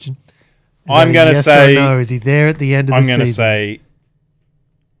my question. I'm going to say... no, is he there at the end of the season?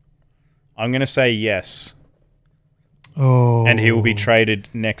 I'm going to say yes. Oh. And he will be traded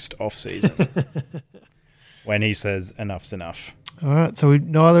next off-season when he says enough's enough. All right, so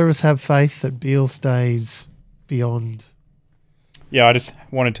neither of us have faith that Beal stays beyond. Yeah, I just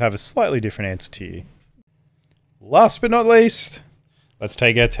wanted to have a slightly different answer to you. Last but not least, let's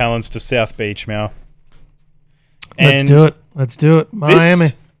take our talents to South Beach, Mal. Let's do it. Miami.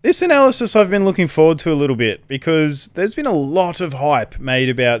 This analysis I've been looking forward to a little bit because there's been a lot of hype made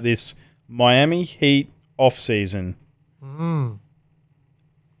about this Miami Heat off-season. And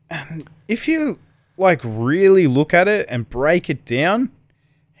if you really look at it and break it down,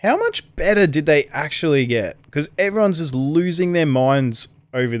 how much better did they actually get? Because everyone's just losing their minds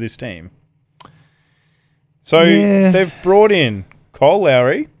over this team. So they've brought in Kyle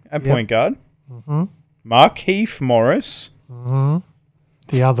Lowry at point guard, Markieff Morris,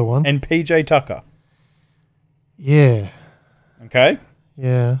 the other one, and PJ Tucker. Yeah. Okay.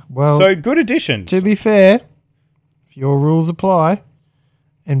 Yeah. Well, so good additions. To be fair, if your rules apply,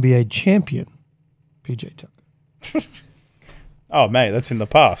 NBA champion PJ Tucker. Oh, mate, that's in the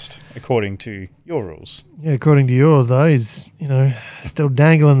past, according to your rules. Yeah, according to yours, though, he's, still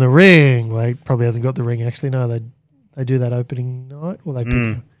dangling the ring. Like, probably hasn't got the ring, actually. No, they do that opening night, or they pick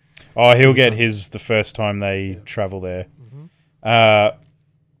him. Oh, he'll get his the first time they travel there.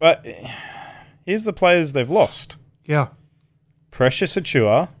 But here's the players they've lost. Yeah. Precious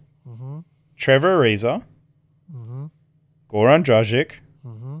Achua, Trevor Ariza, Goran Dragic,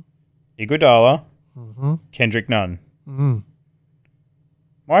 Iguodala, Kendrick Nunn.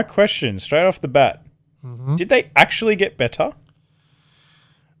 My question, straight off the bat, did they actually get better?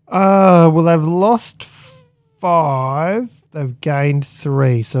 Well, they've lost 5. They've gained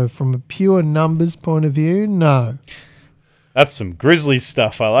 3. So from a pure numbers point of view, no. That's some Grizzlies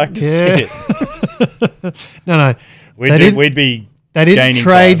stuff. I like to see it. No. We'd be. They didn't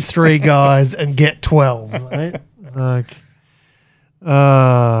trade 3 guys and get 12, right?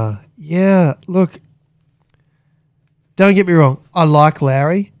 Yeah. Look, don't get me wrong. I like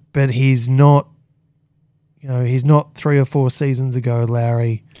Lowry, but he's not. He's not 3 or 4 seasons ago.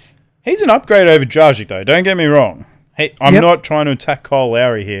 Lowry. He's an upgrade over Dragic, though. Don't get me wrong. Hey, I'm not trying to attack Kyle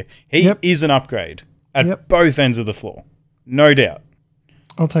Lowry here. He is an upgrade at both ends of the floor, no doubt.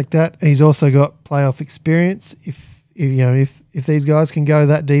 I'll take that. He's also got playoff experience. If these guys can go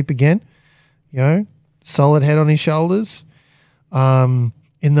that deep again, solid head on his shoulders, in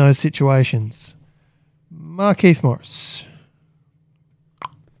those situations. Markieff Morris.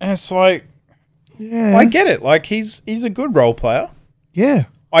 And it's like, I get it. Like he's a good role player. Yeah.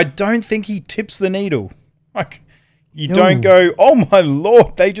 I don't think he tips the needle. Don't go, oh my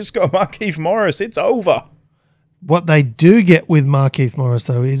Lord, they just got Markieff Morris. It's over. What they do get with Markieff Morris,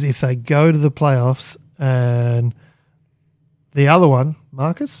 though, is if they go to the playoffs and the other one,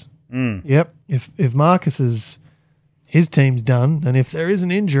 Marcus, yep, if Marcus his team's done, and if there is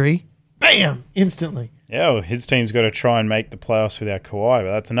an injury, bam, instantly. Yeah, well, his team's got to try and make the playoffs without Kawhi,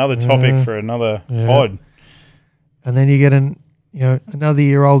 but that's another topic for another pod. And then you get another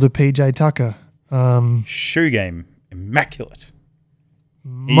year older PJ Tucker. Shoe game, immaculate.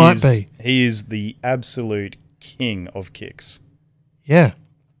 He is the absolute king of kicks. Yeah,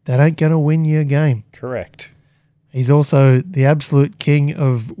 that ain't going to win you a game. Correct. He's also the absolute king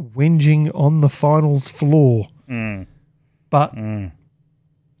of whinging on the finals floor. But,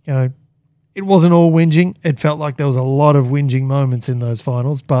 it wasn't all whinging. It felt like there was a lot of whinging moments in those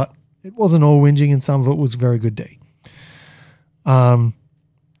finals, but it wasn't all whinging, and some of it was very good D.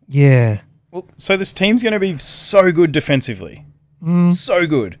 Yeah. Well, so this team's going to be so good defensively. So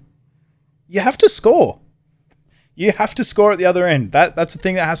good. You have to score. You have to score at the other end. That's the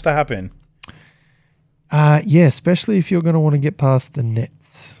thing that has to happen. Yeah, especially if you're going to want to get past the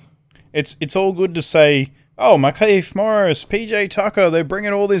Nets. It's all good to say, oh, Markieff Morris, PJ Tucker, they're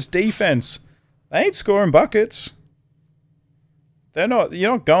bringing all this defense. They ain't scoring buckets. You're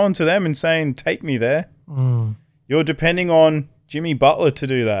not going to them and saying, take me there. You're depending on Jimmy Butler to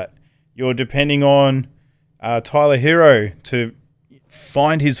do that. You're depending on Tyler Hero to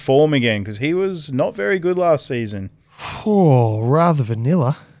find his form again, because he was not very good last season. Oh, rather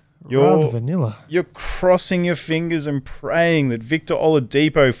vanilla. You're crossing your fingers and praying that Victor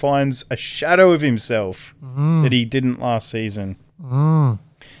Oladipo finds a shadow of himself that he didn't last season.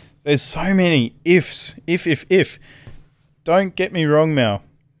 There's so many ifs. If. Don't get me wrong, Mel.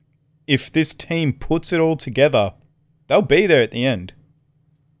 If this team puts it all together, they'll be there at the end.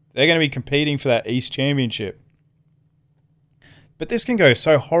 They're going to be competing for that East Championship. But this can go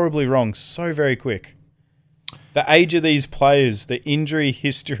so horribly wrong so very quick. The age of these players, the injury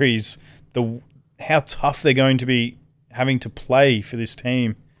histories, how tough they're going to be having to play for this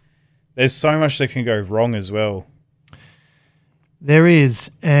team. There's so much that can go wrong as well. There is,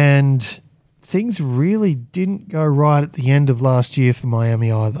 and things really didn't go right at the end of last year for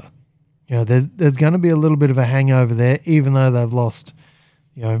Miami either. There's going to be a little bit of a hangover there, even though they've lost,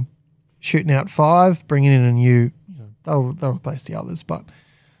 shooting out 5, bringing in a new, they'll replace the others, but,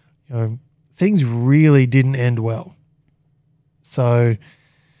 things really didn't end well. So,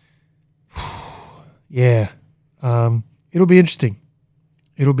 yeah, it'll be interesting.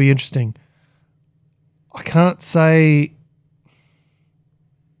 I can't say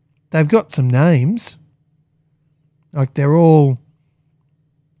they've got some names. Like, they're all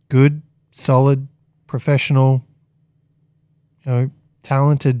good, solid, professional,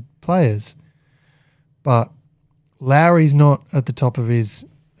 talented players. But Lowry's not at the top of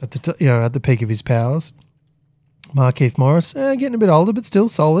at the peak of his powers. Markieff Morris, getting a bit older, but still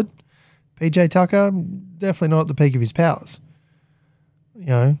solid. PJ Tucker, definitely not at the peak of his powers.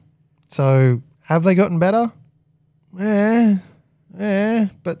 So have they gotten better? But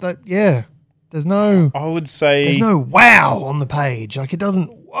there's no. I would say there's no wow on the page. Like, it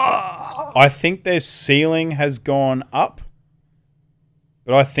doesn't. Wow. I think their ceiling has gone up,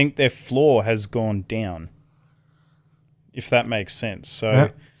 but I think their floor has gone down. If that makes sense.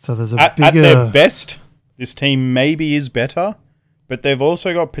 So there's at their best, this team maybe is better, but they've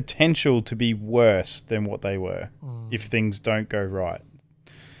also got potential to be worse than what they were if things don't go right.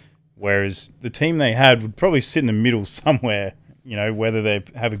 Whereas the team they had would probably sit in the middle somewhere, whether they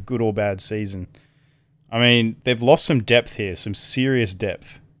have a good or bad season. I mean, they've lost some depth here, some serious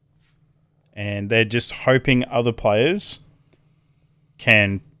depth. And they're just hoping other players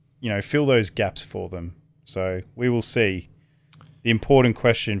can, fill those gaps for them. So we will see. The important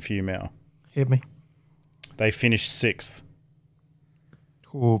question for you, Mel. Hit me. They finished 6th.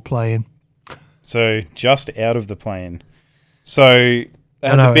 Oh, play-in. So just out of the play-in. So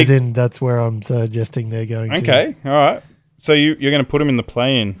as in that's where I'm suggesting they're going to. Okay, all right. So you're going to put them in the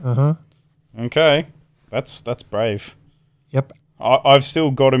play-in. Uh-huh. Okay, that's brave. Yep. I've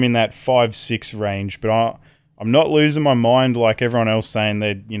still got them in that 5-6 range, but I'm not losing my mind like everyone else saying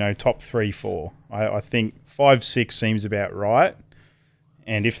they're top 3-4. I think 5-6 seems about right,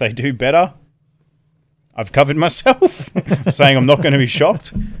 and if they do better, I've covered myself. I'm saying I'm not going to be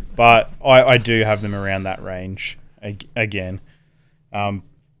shocked, but I do have them around that range again.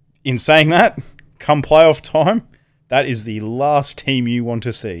 In saying that, come playoff time, that is the last team you want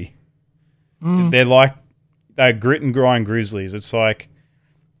to see. They're grit and grind Grizzlies. It's like,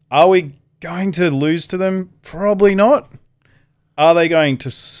 are we going to lose to them? Probably not. Are they going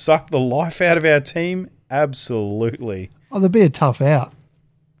to suck the life out of our team? Absolutely. Oh, there'll be a tough out.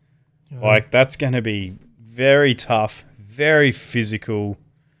 Like, that's going to be very tough, very physical.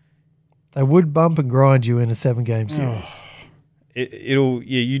 They would bump and grind you in a 7-game series.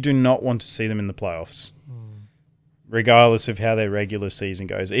 You do not want to see them in the playoffs, regardless of how their regular season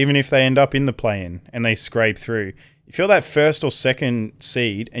goes. Even if they end up in the play-in and they scrape through, if you're that first or second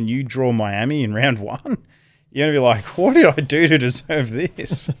seed and you draw Miami in round 1, you're going to be like, what did I do to deserve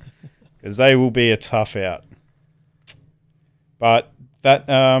this? Because they will be a tough out. But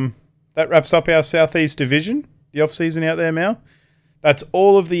that wraps up our Southeast Division, the off-season out there, Mal. That's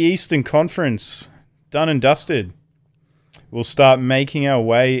all of the Eastern Conference done and dusted. We'll start making our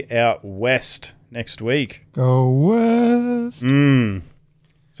way out west next week. Go West. So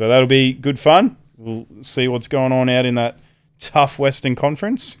that'll be good fun. We'll see what's going on out in that tough Western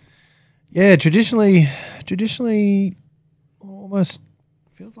Conference. Yeah, traditionally, almost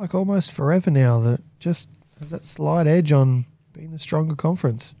feels like almost forever now that just has that slight edge on being the stronger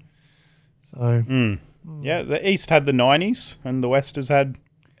conference. So Yeah, the East had the 90s and the West has had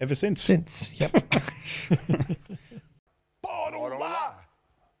ever since. Yep. Ball don't lie.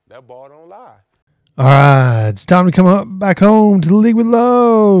 That ball don't lie. All right, it's time to come back home to the League with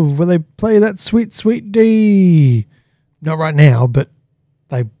Love, where they play that sweet, sweet D. Not right now, but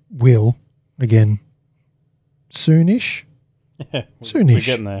they will again soonish. Yeah, Soonish. we're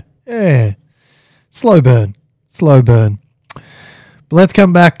getting there. Yeah, slow burn. But let's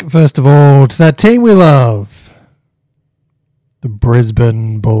come back first of all to that team we love, the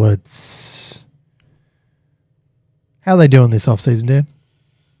Brisbane Bullets. How are they doing this offseason, Dan?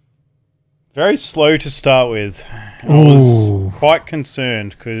 Very slow to start with. I was Ooh. quite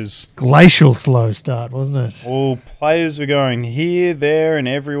concerned because Glacial slow start, wasn't it? all players were going here, there, and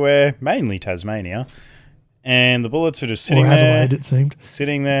everywhere, mainly Tasmania. And the Bullets were just sitting Or Adelaide, there, it seemed.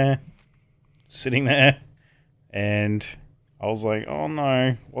 sitting there. And I was like, oh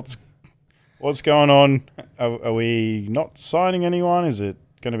no, what's going on? Are we not signing anyone? Is it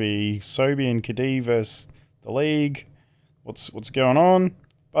going to be Sobey and Kadee versus the league? What's going on?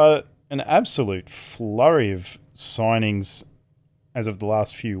 But an absolute flurry of signings as of the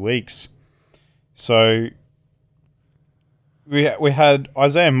last few weeks. So we had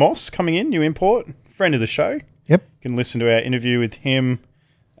Isaiah Moss coming in, new import, friend of the show. Yep. You can listen to our interview with him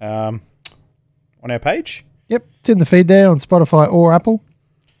on our page. Yep. It's in the feed there on Spotify or Apple.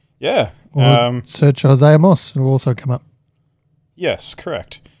 Yeah. Or search Isaiah Moss. It'll also come up. Yes,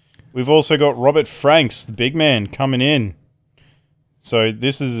 correct. We've also got Robert Franks, the big man, coming in. So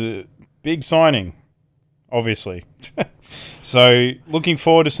this is a big signing, obviously. So looking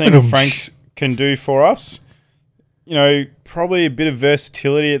forward to seeing what Franks can do for us. You know, probably a bit of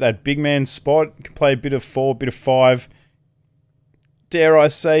versatility at that big man spot. Can play a bit of 4, bit of 5. Dare I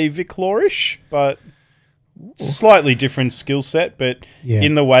say Vic Lorish, but slightly different skill set. But Yeah.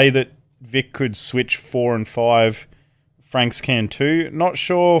 in the way that Vic could switch 4 and 5, Franks can too. Not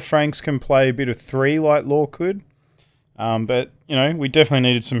sure Franks can play a bit of 3 like Law could. But, you know, we definitely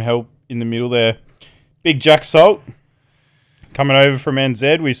needed some help in the middle there. Big Jack Salt coming over from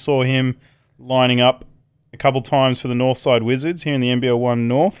NZ. We saw him lining up a couple times for the Northside Wizards here in the NBL 1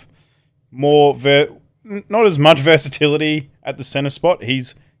 North. Not as much versatility at the centre spot.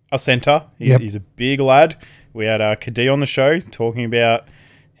 He's a centre. He's a big lad. We had Kadee on the show talking about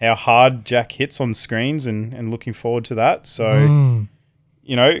how hard Jack hits on screens and looking forward to that. So,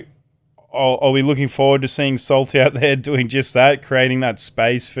 you know, I'll be looking forward to seeing Salt out there doing just that, creating that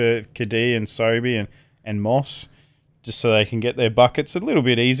space for Kadee and Sobey and Moss, just so they can get their buckets a little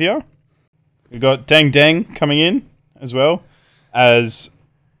bit easier. We've got Dang Dang coming in as well as...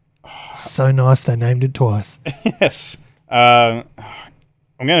 So nice they named it twice. Yes. I'm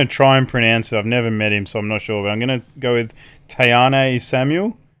going to try and pronounce it. I've never met him, so I'm not sure. But I'm going to go with Tayane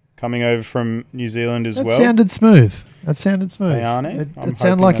Samuel coming over from New Zealand as well. That sounded smooth. Tayane? It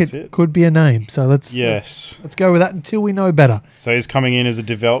sounded like it could be a name. So let's go with that until we know better. So he's coming in as a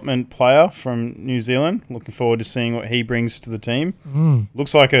development player from New Zealand. Looking forward to seeing what he brings to the team.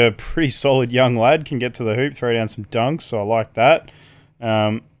 Looks like a pretty solid young lad. Can get to the hoop, throw down some dunks. So I like that.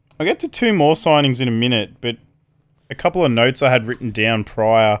 I'll get to 2 more signings in a minute, but a couple of notes I had written down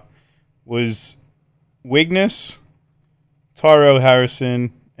prior was Wigness, Tyrell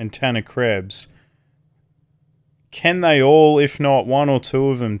Harrison, and Tanner Krebs. Can they all, if not one or two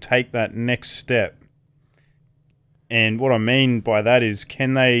of them, take that next step? And what I mean by that is,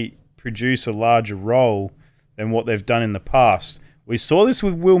 can they produce a larger role than what they've done in the past? We saw this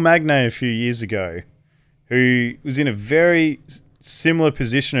with Will Magnay a few years ago, who was in a very similar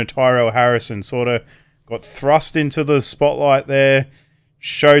position to Tyrell Harrison, sort of got thrust into the spotlight there,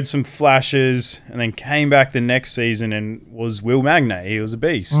 showed some flashes, and then came back the next season and was Will Magnay. He was a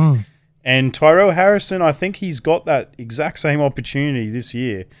beast. And Tyrell Harrison, I think he's got that exact same opportunity this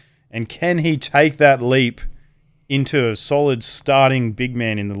year. And can he take that leap into a solid starting big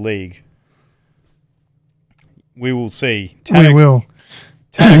man in the league? We will see. We will.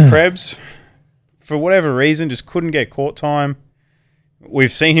 Tanner Krebs, for whatever reason, just couldn't get court time.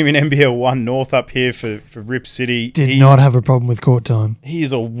 We've seen him in NBL 1 North up here for Rip City. Did not have a problem with court time. He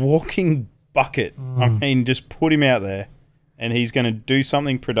is a walking bucket. I mean, just put him out there and he's going to do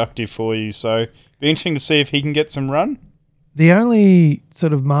something productive for you. So, be interesting to see if he can get some run. The only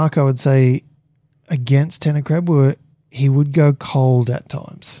sort of mark I would say against Tanner Krebs were he would go cold at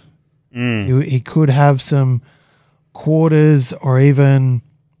times. He could have some quarters or even,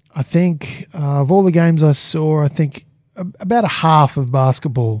 I think, of all the games I saw, I think about a half of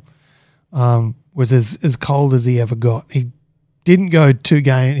basketball was as cold as he ever got. He didn't go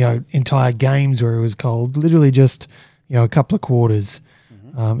entire games where it was cold. Literally just a couple of quarters.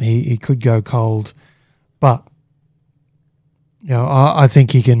 He could go cold, but I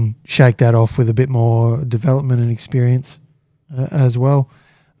think he can shake that off with a bit more development and experience as well.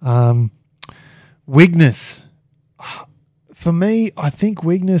 Wigness, for me, I think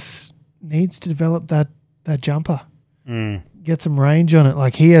Wigness needs to develop that jumper. Get some range on it.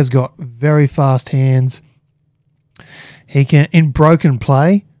 Like, he has got very fast hands. He can, in broken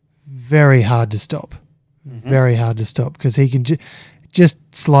play, very hard to stop. Very hard to stop because he can just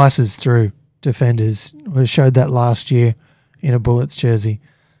slices through defenders. We showed that last year in a Bullets jersey.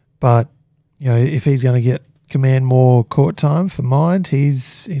 But, if he's going to command more court time for Mind,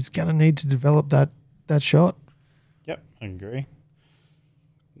 he's going to need to develop that shot. Yep, I agree.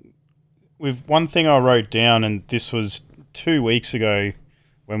 With one thing I wrote down, and this was 2 weeks ago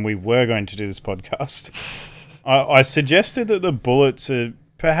when we were going to do this podcast, I suggested that the Bullets are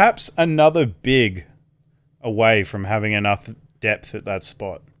perhaps another big away from having enough depth at that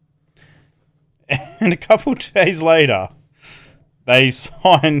spot. And a couple of days later, they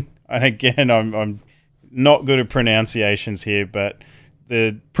sign, and again, I'm not good at pronunciations here, but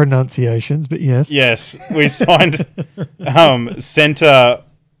the pronunciations, but yes. Yes, we signed centre.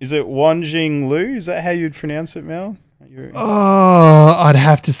 Is it Wanjing Lu? Is that how you'd pronounce it, Mel? I'd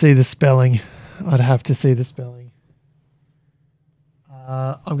have to see the spelling.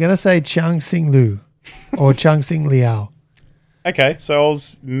 I'm going to say Chang Sing Lu or Chang Sing Liao. Okay, so I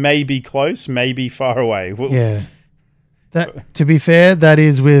was maybe close, maybe far away. Yeah. That, to be fair, that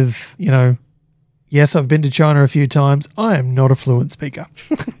is with, yes, I've been to China a few times. I am not a fluent speaker.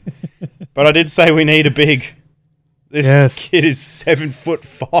 But I did say we need a big. This kid is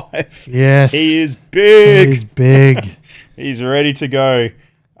 7'5". Yes. He is big. He's big. He's ready to go.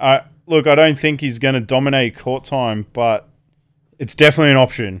 Look, I don't think he's going to dominate court time, but it's definitely an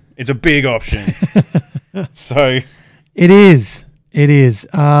option. It's a big option. So it is.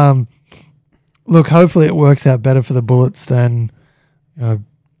 Look, hopefully it works out better for the Bullets than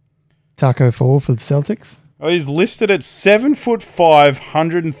Taco Fall for the Celtics. Oh, he's listed at 7'5",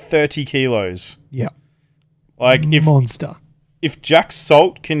 130 kilos. Yeah. Like monster. If Jack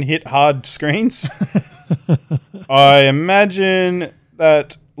Salt can hit hard screens, I imagine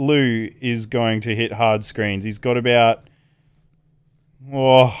that Lou is going to hit hard screens. He's got about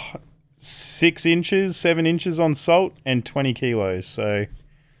 6 inches, 7 inches on Salt and 20 kilos. So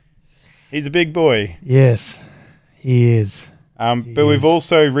he's a big boy. Yes, he is. But we've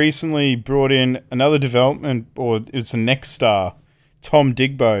also recently brought in another development, or it's a next star, Tom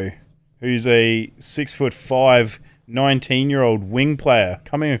Digbo, who's a 6'5", 19-year-old wing player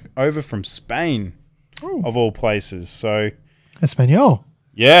coming over from Spain, of all places. So, Espanol.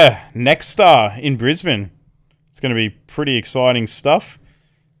 Yeah, next star in Brisbane. It's going to be pretty exciting stuff.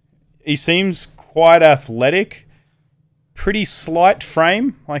 He seems quite athletic, pretty slight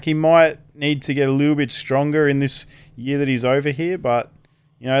frame. Like, he might need to get a little bit stronger in this year that he's over here, but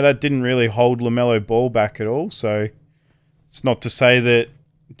that didn't really hold LaMelo Ball back at all. So it's not to say that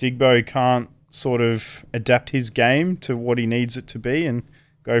Digbo can't sort of adapt his game to what he needs it to be and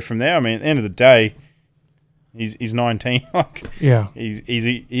go from there. I mean, at the end of the day, he's 19.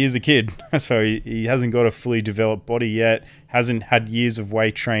 He is a kid, so he hasn't got a fully developed body yet. Hasn't had years of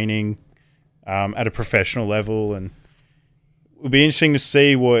weight training at a professional level, and it'll be interesting to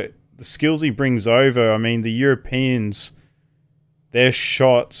see what the skills he brings over. I mean, the Europeans, their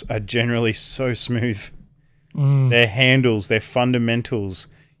shots are generally so smooth. Their handles, their fundamentals,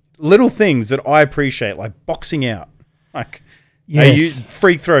 little things that I appreciate, like boxing out. Like, they use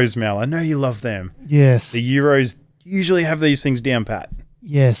free throws, Mel. I know you love them. Yes. The Euros usually have these things down pat.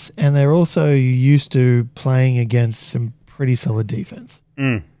 Yes, and they're also used to playing against some pretty solid defense.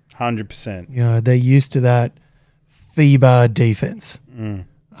 100%. They're used to that FIBA defense.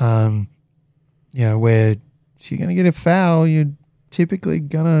 Where if you're going to get a foul, you're typically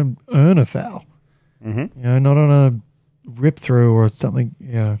going to earn a foul. Mm-hmm. Not on a rip through or something.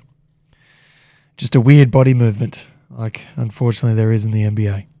 Just a weird body movement, like unfortunately there is in the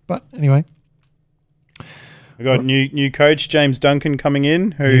NBA. But anyway, We got new coach James Duncan coming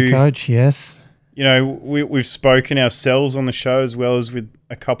in. Who new coach, yes. We've spoken ourselves on the show as well as with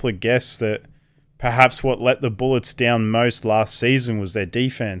a couple of guests that perhaps what let the Bullets down most last season was their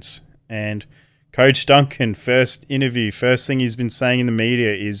defense. And Coach Duncan, first thing he's been saying in the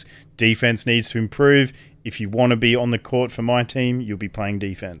media is defense needs to improve. If you want to be on the court for my team, you'll be playing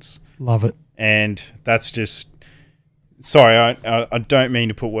defense. Love it. And that's just... Sorry, I don't mean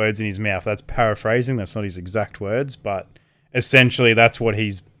to put words in his mouth. That's paraphrasing. That's not his exact words. But essentially, that's what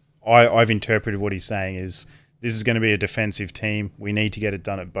I've interpreted what he's saying is this is going to be a defensive team. We need to get it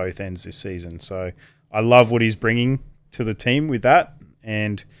done at both ends this season. So I love what he's bringing to the team with that.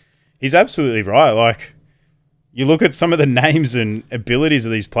 And he's absolutely right. Like, you look at some of the names and abilities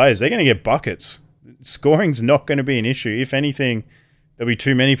of these players, they're going to get buckets. Scoring's not going to be an issue. If anything, there'll be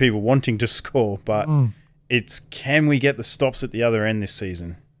too many people wanting to score. But it's can we get the stops at the other end this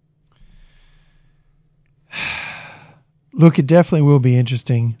season? Look, it definitely will be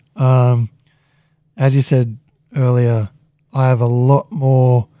interesting. As you said earlier, I have a lot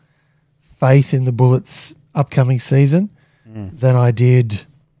more faith in the Bullets' upcoming season than I did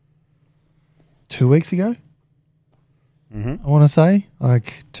 2 weeks ago. I want to say,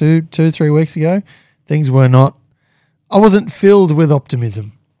 like 3 weeks ago, things were not. I wasn't filled with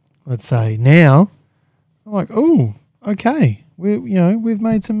optimism. Let's say now, I'm like, oh, okay, we've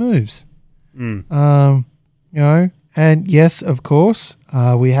made some moves. And yes, of course,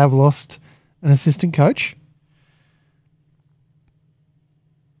 we have lost an assistant coach.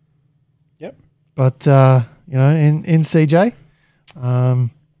 Yep. But in CJ,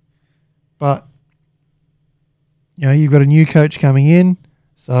 but you've got a new coach coming in,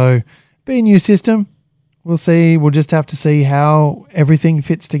 so be a new system. We'll see. We'll just have to see how everything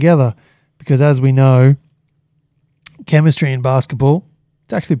fits together, because as we know, chemistry in basketball,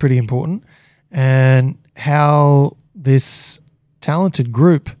 it's actually pretty important, and how this talented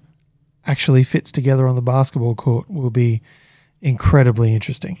group actually fits together on the basketball court will be incredibly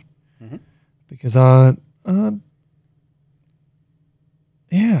interesting. Because I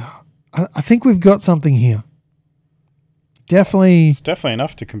think we've got something here. Definitely, It's definitely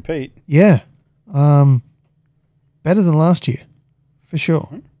enough to compete. yeah. Better than last year, for sure.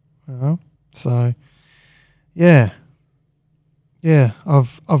 So, yeah.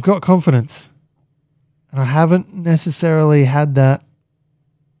 I've got confidence, and I haven't necessarily had that,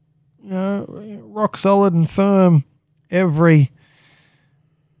 rock solid and firm every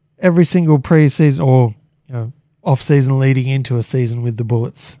single preseason or off season leading into a season with the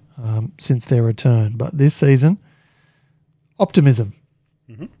Bullets since their return. But this season, optimism,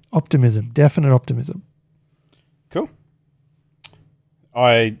 definite optimism. Cool.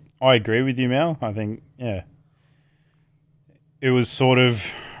 I agree with you, Mel. I think, it was sort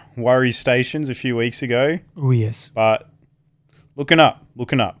of worry stations a few weeks ago. Oh, yes. But looking up.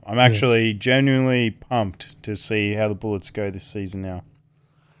 I'm actually genuinely pumped to see how the Bullets go this season now.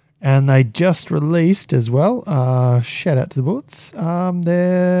 And they just released as well, shout out to the Bullets,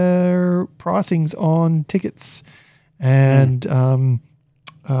 their pricings on tickets and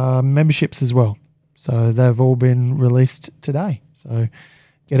memberships as well. So they've all been released today. So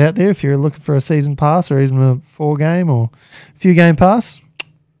get out there if you're looking for a season pass or even a 4-game or few game pass.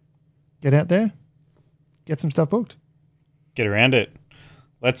 Get out there, get some stuff booked. Get around it.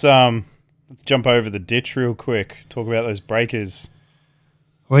 Let's jump over the ditch real quick. Talk about those Breakers.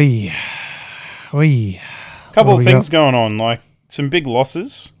 Oi. Couple of things going on, like some big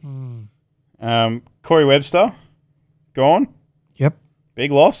losses. Corey Webster, gone. Yep. Big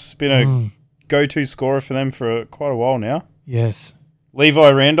loss. Been a go-to scorer for them for quite a while now. Yes. Levi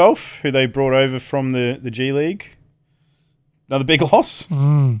Randolph, who they brought over from the G League. Another big loss.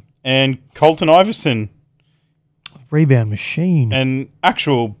 And Colton Iverson. Rebound machine. An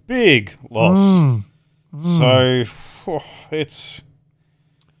actual big loss. So it's...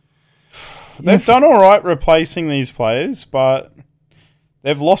 They've done all right replacing these players, but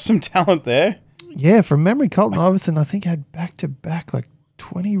they've lost some talent there. Yeah, from memory, Colton Iverson, I think, had back-to-back,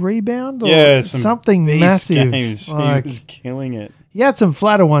 20 rebound or something massive. Games. He was killing it. He had some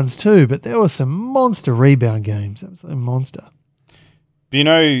flatter ones too, but there were some monster rebound games. Absolutely monster. But you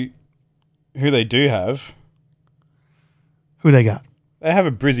know who they do have? Who they got? They have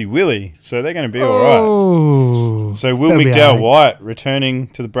a Brizzy Willie, so they're going to be all right. So Will McDowell White returning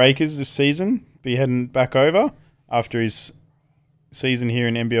to the Breakers this season, be heading back over after his season here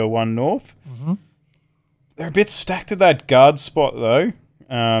in NBL 1 North. They're a bit stacked at that guard spot, though.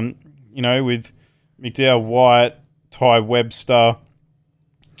 With McDowell White, Ty Webster,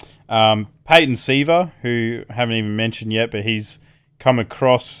 Peyton Seaver, who I haven't even mentioned yet, but he's come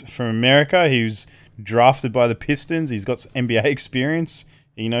across from America. He was drafted by the Pistons. He's got some NBA experience.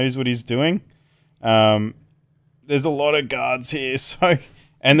 He knows what he's doing. There's a lot of guards here, so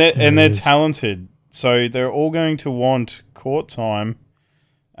they're talented. So they're all going to want court time,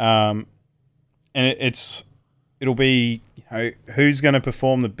 and it'll be who's going to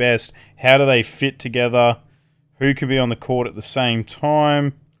perform the best. How do they fit together? Who can be on the court at the same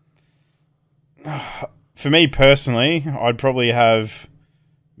time? For me personally, I'd probably have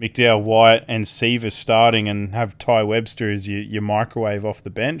McDowell White and Seaver starting and have Ty Webster as your microwave off the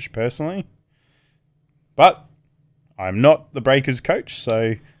bench, personally. But I'm not the Breakers coach,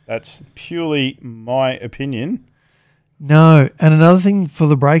 so that's purely my opinion. No, and another thing for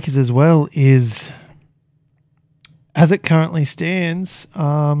the Breakers as well is, as it currently stands,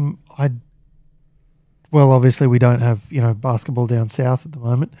 obviously we don't have basketball down south at the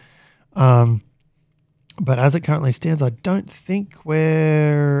moment. But as it currently stands, I don't think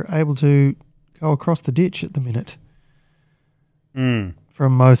we're able to go across the ditch at the minute. From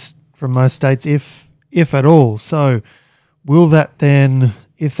most states, if at all. So will that then,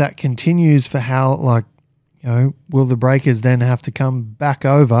 if that continues for how, will the Breakers then have to come back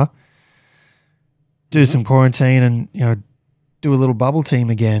over, do some quarantine and, do a little bubble team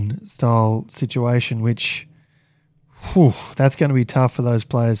again style situation, which that's going to be tough for those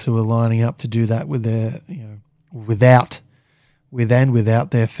players who are lining up to do that with their, without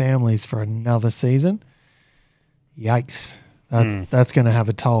their families for another season. Yikes! That's going to have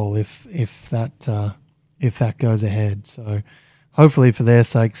a toll if that goes ahead. So hopefully for their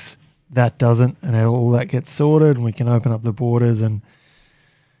sakes that doesn't, and all that gets sorted, and we can open up the borders and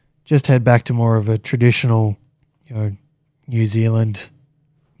just head back to more of a traditional, New Zealand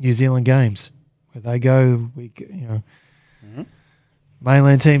games where they go.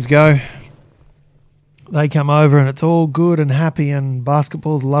 Mainland teams go. They come over and it's all good and happy and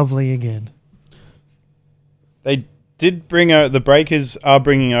basketball's lovely again. They did the Breakers are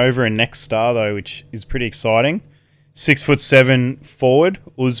bringing over a next star though, which is pretty exciting. 6'7" forward,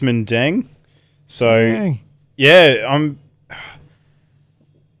 Usman Deng. So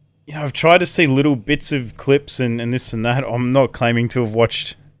I've tried to see little bits of clips and this and that. I'm not claiming to have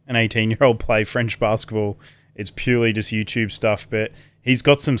watched an 18-year-old play French basketball. It's purely just YouTube stuff, but he's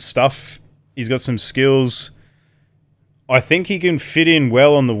got some stuff. He's got some skills. I think he can fit in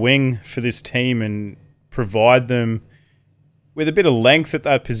well on the wing for this team and provide them with a bit of length at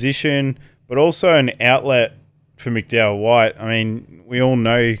that position, but also an outlet for McDowell White. I mean, we all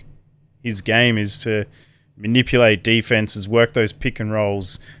know his game is to manipulate defenses, work those pick and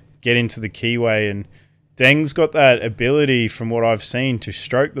rolls, get into the keyway, and Deng's got that ability from what I've seen to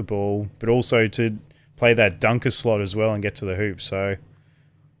stroke the ball, but also to play that dunker slot as well and get to the hoop. So,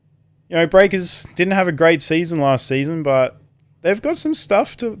 Breakers didn't have a great season last season, but they've got some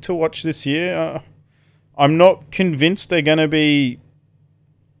stuff to watch this year. I'm not convinced they're going to be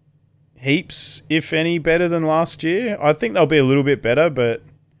heaps, if any, better than last year. I think they'll be a little bit better, but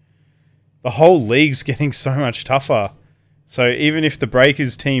the whole league's getting so much tougher. So even if the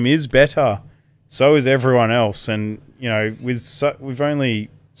Breakers team is better, so is everyone else. And, with only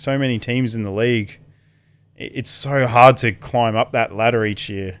so many teams in the league, it's so hard to climb up that ladder each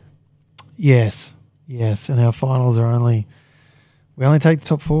year. Yes. And our finals are we only take the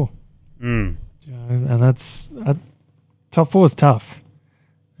top four. And that's, top four is tough.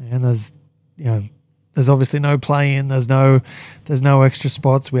 And there's obviously no play in. There's no extra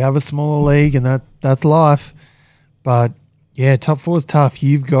spots. We have a smaller league and that's life. But yeah, top four is tough.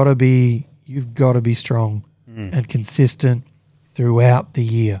 You've got to be strong and consistent throughout the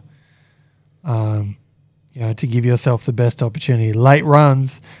year. To give yourself the best opportunity. Late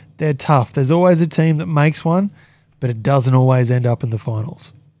runs, they're tough. There's always a team that makes one, but it doesn't always end up in the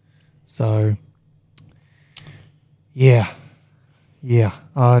finals. So, yeah.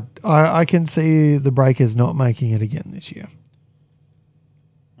 I can see the Breakers not making it again this year.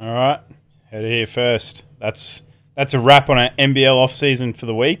 All right, heard it here first. That's a wrap on our NBL off-season for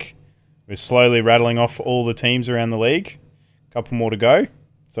the week. We're slowly rattling off all the teams around the league. A couple more to go,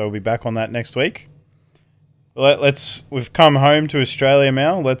 so we'll be back on that next week. We've come home to Australia,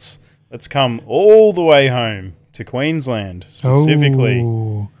 Mal. Let's come all the way home to Queensland, specifically.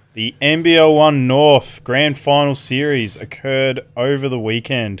 Oh. The NBL 1 North Grand Final Series occurred over the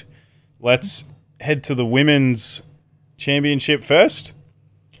weekend. Let's head to the Women's Championship first.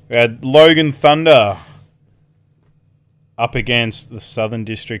 We had Logan Thunder up against the Southern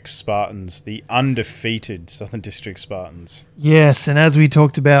District Spartans, the undefeated Southern District Spartans. Yes, and as we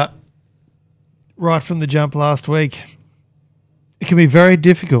talked about right from the jump last week, it can be very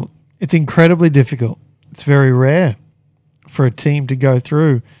difficult. It's incredibly difficult. It's very rare for a team to go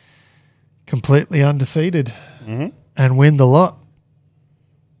through completely undefeated and win the lot.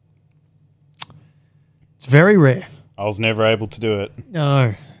 It's very rare. I was never able to do it.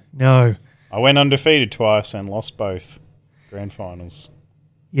 No. I went undefeated twice and lost both grand finals.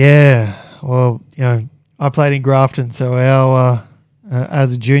 Yeah, well, I played in Grafton, so our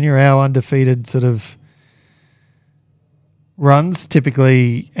as a junior, our undefeated sort of runs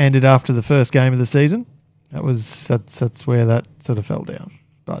typically ended after the first game of the season. That's where that sort of fell down.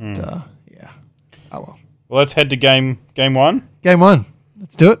 But yeah, oh well. Well, let's head to game one. Game one,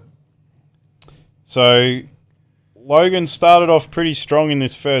 let's do it. So Logan started off pretty strong in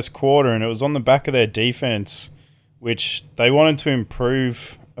this first quarter, and it was on the back of their defense, which they wanted to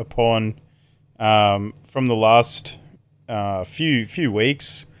improve upon from the last few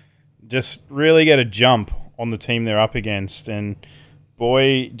weeks. Just really get a jump on the team they're up against, and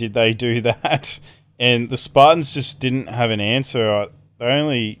boy, did they do that. And the Spartans just didn't have an answer. They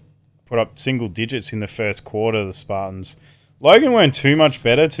only put up single digits in the first quarter, the Spartans. Logan weren't too much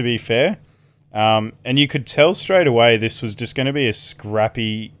better, to be fair. And you could tell straight away this was just going to be a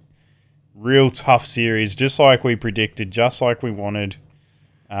scrappy, real tough series, just like we predicted, just like we wanted.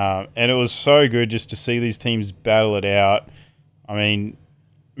 And it was so good just to see these teams battle it out. I mean,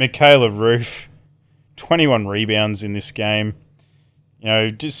 Michaela Roof, 21 rebounds in this game.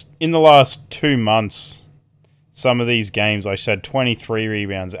 Just in the last 2 months, some of these games, she had 23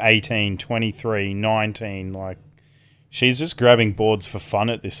 rebounds, 18, 23, 19. Like, she's just grabbing boards for fun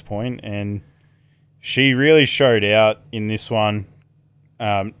at this point, and she really showed out in this one.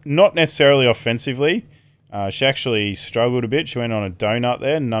 Not necessarily offensively. She actually struggled a bit. She went on a donut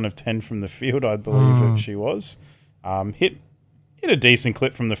there, none of 10 from the field, I believe that she was. Hit a decent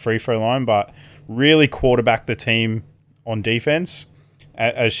clip from the free throw line, but really quarterbacked the team on defense,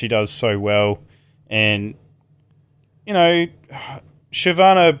 as she does so well. And,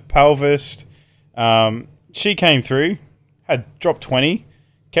 Shavana Palvist, she came through, had dropped 20,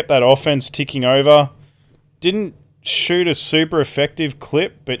 kept that offense ticking over, didn't shoot a super effective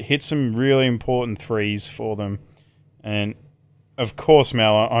clip, but hit some really important threes for them. And, of course,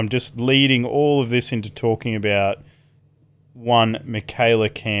 Mal, I'm just leading all of this into talking about one Michaela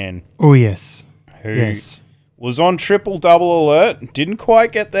Can. Oh, yes. Who was on triple-double alert, didn't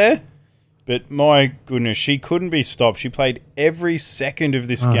quite get there, but my goodness, she couldn't be stopped. She played every second of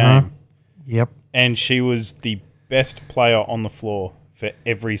this game. Yep. And she was the best player on the floor for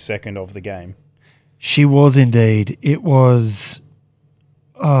every second of the game. She was indeed. It was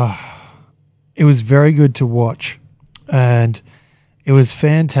very good to watch, and it was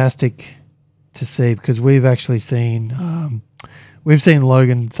fantastic to see because we've actually seen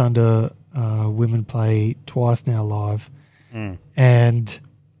Logan Thunder women play twice now live, and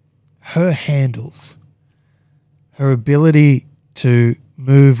her handles, her ability to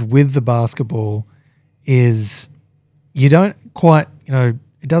move with the basketball is you don't quite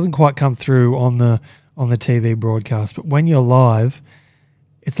it doesn't quite come through on the TV broadcast, but when you're live,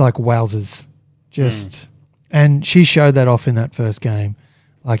 it's like wowzers. And she showed that off in that first game.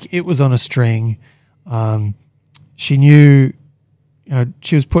 Like, it was on a string. She knew,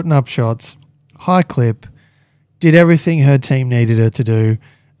 she was putting up shots, high clip, did everything her team needed her to do,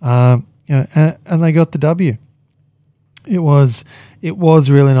 and they got the W. It was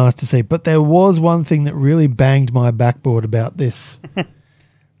really nice to see. But there was one thing that really banged my backboard about this.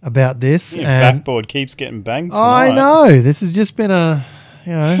 And backboard keeps getting banged tonight. I know. This has just been a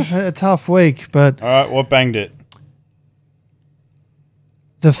tough week. But all right, what banged it?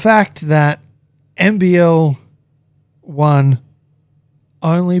 The fact that NBL 1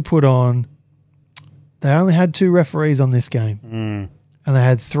 only they only had 2 referees on this game, and they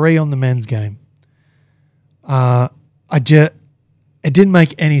had 3 on the men's game. It didn't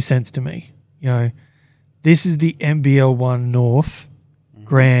make any sense to me. This is the NBL 1 North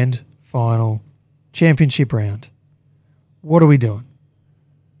Grand Final Championship round. What are we doing?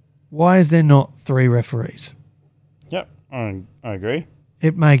 Why is there not 3 referees? Yep, I agree.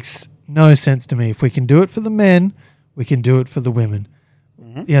 It makes no sense to me. If we can do it for the men, we can do it for the women.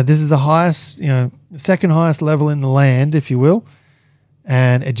 Yeah, this is the highest, the second highest level in the land, if you will.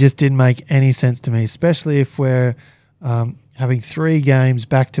 And it just didn't make any sense to me, especially if we're having 3 games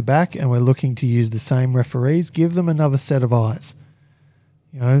back to back and we're looking to use the same referees. Give them another set of eyes.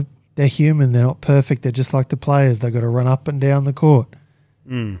 They're human. They're not perfect. They're just like the players. They've got to run up and down the court.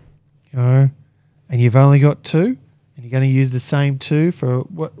 And you've only got 2, and and you're going to use the same two for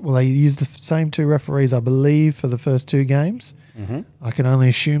what? Well, they use the same two referees, I believe, for the first two games. Mm-hmm. I can only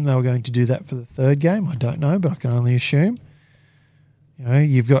assume they were going to do that for the third game. I don't know, but I can only assume. You know,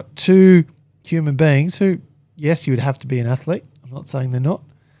 you've got two human beings who, yes, you would have to be an athlete. I'm not saying they're not,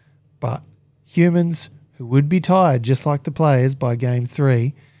 but humans who would be tired, just like the players, by game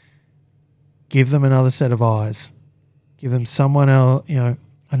 3. Give them another set of eyes. Give them someone else, you know,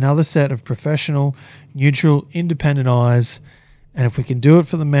 another set of professional, neutral, independent eyes. And if we can do it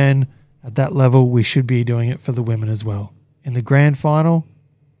for the men at that level, we should be doing it for the women as well. In the grand final,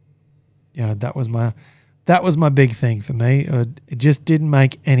 you know, that was my big thing for me. It just didn't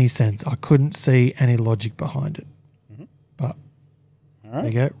make any sense. I couldn't see any logic behind it. Mm-hmm. But All right.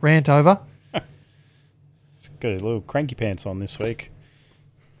 there you go. Rant over. Got a little cranky pants on this week.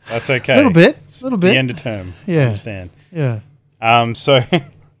 That's okay. A little bit. It's A little bit. the end of term. Yeah. I understand. Yeah. So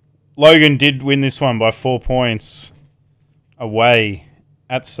Logan did win this one by 4 points away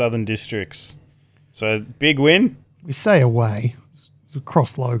at Southern Districts. So big win. We say away. It's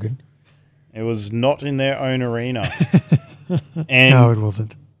across Logan. It was not in their own arena. And No, it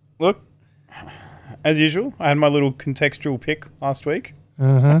wasn't. look, as usual, I had my little contextual pick last week.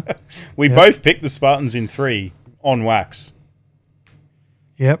 Uh-huh. We both picked the Spartans in 3 on wax.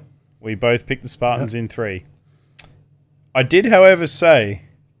 Yep. We both picked the Spartans in 3. I did, however, say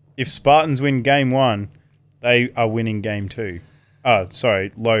if Spartans win game 1, they are winning game 2.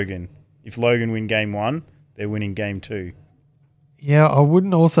 Logan. If Logan win game 1, they're winning game 2. Yeah, I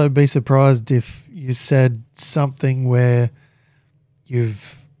wouldn't also be surprised if you said something where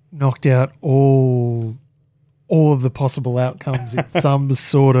you've knocked out all of the possible outcomes in some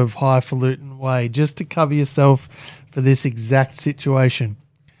sort of highfalutin way just to cover yourself for this exact situation.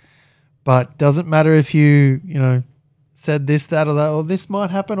 But doesn't matter if you said this, that, or that, or this might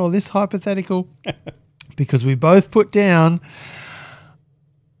happen, or this hypothetical, because we both put down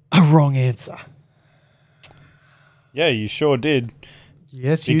a wrong answer. Yeah, you sure did.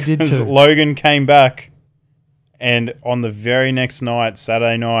 Yes, you did Because too. Logan came back, and on the very next night,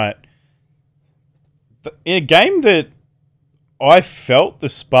 Saturday night, in a game that I felt the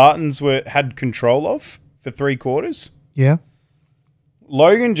Spartans had control of for 3 quarters, Yeah.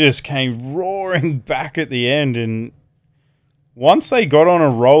 Logan just came roaring back at the end, and once they got on a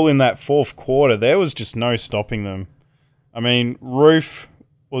roll in that 4th quarter, there was just no stopping them. I mean, Roof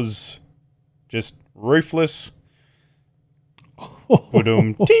was just ruthless.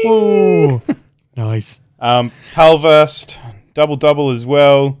 Ba-dum, ting. Oh, nice. Palvast, double-double as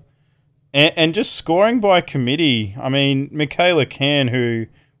well. And just scoring by committee. I mean, Michaela Can, who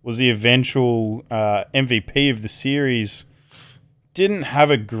was the eventual MVP of the series, didn't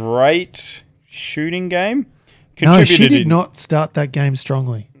have a great shooting game. No, she did not start that game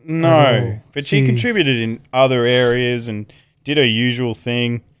strongly. No, but she She- contributed in other areas and did her usual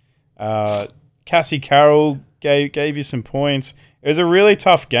thing. Cassie Carroll gave you some points. It was a really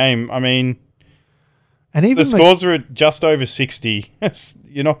tough game. I mean, And even the scores were at just over 60.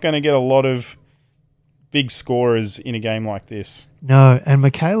 You're not going to get a lot of big scorers in a game like this. No, and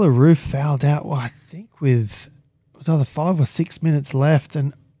Michaela Roof fouled out, I think with, it was either 5 or 6 minutes left.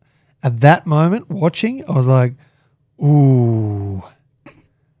 And at that moment, watching, I was like, ooh,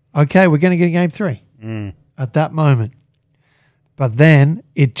 okay, we're going to get a game 3 at that moment. But then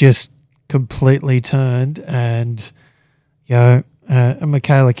it just completely turned, and,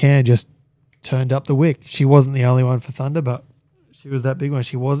 Michaela Can just turned up the wick. She wasn't the only one for Thunder, but she was that big one.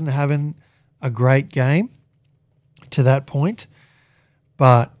 She wasn't having a great game to that point,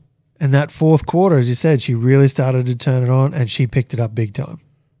 but in that 4th quarter, as you said, she really started to turn it on, and she picked it up big time.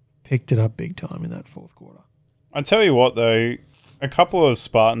 Picked it up big time in that 4th quarter. I tell you what, though, a couple of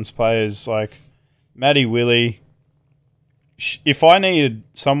Spartans players like Maddie Willie, if I needed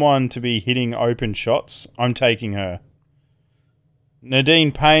someone to be hitting open shots, I'm taking her.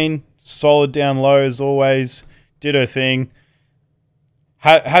 Nadine Payne, solid down low as always, did her thing.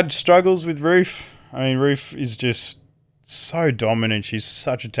 Had struggles with Roof. I mean, Roof is just so dominant. She's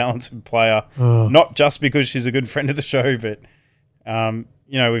such a talented player. Not just because she's a good friend of the show, but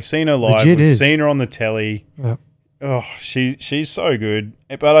we've seen her live. Legit We've is. seen her on the telly. Yep. Oh, she's so good.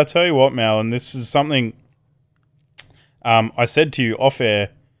 But I tell you what, Mal, and this is something I said to you off air.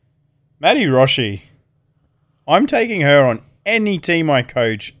 Maddie Roshi, I'm taking her on any team I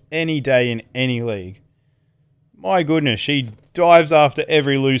coach any day in any league. My goodness, she dives after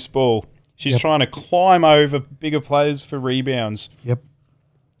every loose ball. She's trying to climb over bigger players for rebounds. Yep.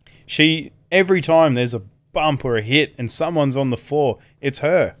 Every time there's a bump or a hit and someone's on the floor, it's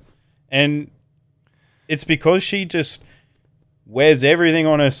her. And it's because she just wears everything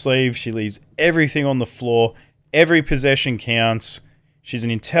on her sleeve. She leaves everything on the floor. every possession counts. She's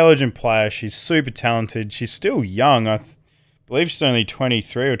an intelligent player. She's super talented. She's still young. I believe she's only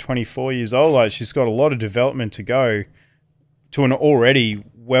 23 or 24 years old. Like, she's got a lot of development to go to an already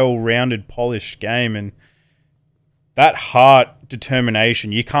well-rounded, polished game. And that heart,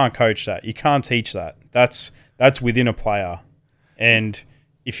 determination, you can't coach that. You can't teach that. That's within a player. And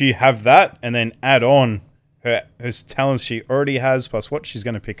if you have that and then add on her talents she already has plus what she's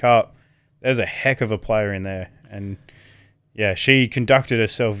going to pick up, there's a heck of a player in there. And yeah, she conducted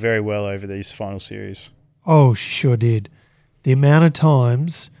herself very well over these final series. Oh, she sure did. The amount of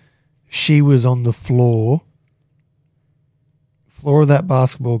times she was on the floor of that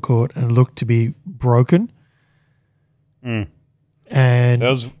basketball court and looked to be broken. Mm. And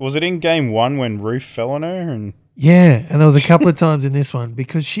was it in game 1 when Ruth fell on her? And yeah, and there was a couple of times in this one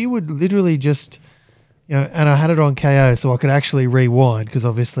because she would literally just, and I had it on KO so I could actually rewind because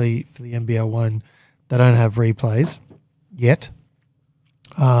obviously for the NBL 1 they don't have replays yet.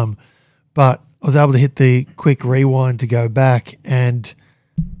 But I was able to hit the quick rewind to go back, and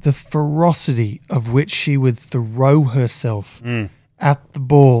the ferocity of which she would throw herself at the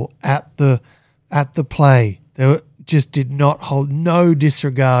ball, at the play. There just did not hold no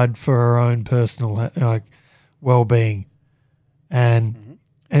disregard for her own personal well-being. And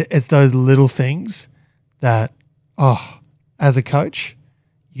it's those little things that, as a coach,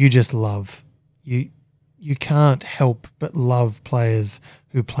 you just love. You can't help but love players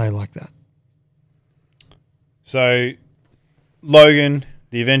who play like that. So, Logan,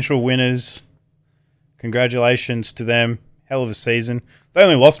 the eventual winners, congratulations to them. Hell of a season. They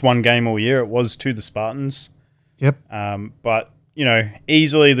only lost one game all year. It was to the Spartans. Yep. But,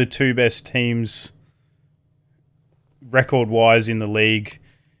 easily the two best teams record-wise in the league.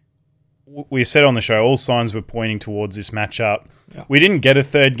 We said on the show, all signs were pointing towards this matchup. Yeah. We didn't get a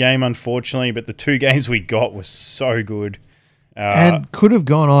third game, unfortunately, but the two games we got were so good. And could have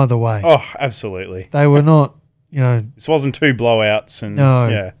gone either way. Oh, absolutely. They were not, This wasn't two blowouts. And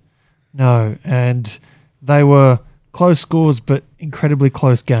No, and they were close scores, but incredibly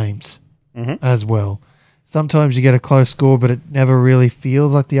close games as well. Sometimes you get a close score, but it never really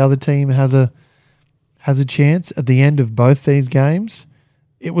feels like the other team has a chance. At the end of both these games,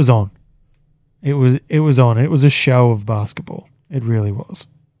 it was on. It was on. It was a show of basketball. It really was.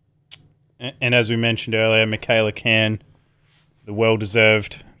 And as we mentioned earlier, Michaela Can, the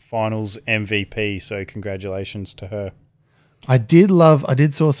well-deserved finals MVP. So congratulations to her. I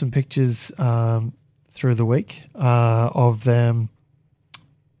saw some pictures through the week of them.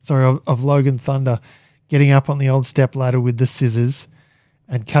 Of Logan Thunder getting up on the old step ladder with the scissors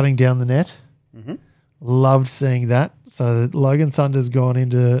and cutting down the net. Mm-hmm. Loved seeing that. So Logan Thunder's gone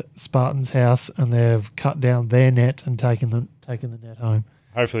into Spartan's house and they've cut down their net and taken the net home.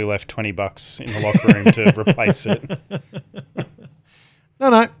 Hopefully left $20 in the locker room to replace it.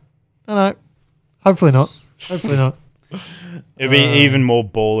 No. Hopefully not. It'd be even more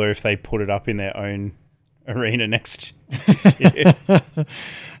baller if they put it up in their own arena next year.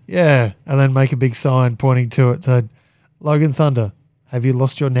 Yeah, and then make a big sign pointing to it. So, Logan Thunder, have you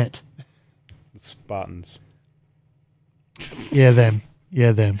lost your net? Spartans. Yeah, them.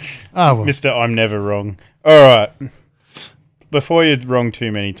 Oh, well. Mr. I'm never wrong. All right. Before you're wrong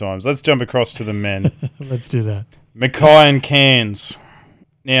too many times, let's jump across to the men. Let's do that. Mackay and Cairns.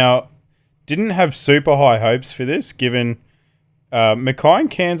 Now, didn't have super high hopes for this, given Mackay and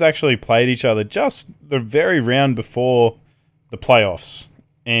Cairns actually played each other just the very round before the playoffs,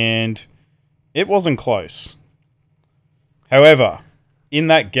 and it wasn't close. However, in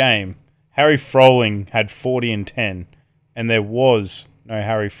that game, Harry Froling had 40 and 10, and there was no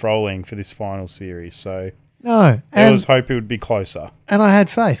Harry Froling for this final series, so no, there was hope it would be closer. And I had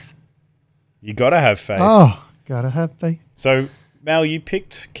faith. You got to have faith. Oh, got to have faith. So, Mal, you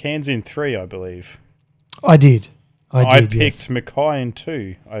picked Cairns in 3, I believe. I did. I picked yes. Mackay in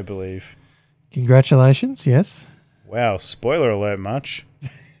 2, I believe. Congratulations, yes. Wow, spoiler alert much.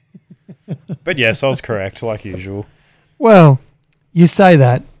 But yes, I was correct, like usual. Well, you say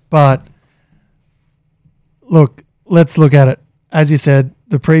that, but look, let's look at it. As you said,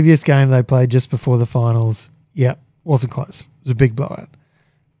 the previous game they played just before the finals, wasn't close. It was a big blowout.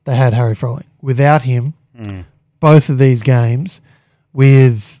 They had Harry Froling. Without him, both of these games,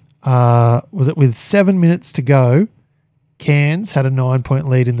 with 7 minutes to go, Cairns had a 9-point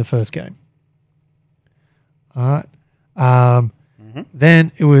lead in the first game. All right.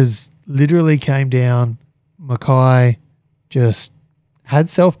 Then it was literally came down. Mackay just had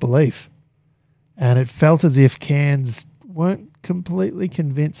self-belief, and it felt as if Cairns weren't completely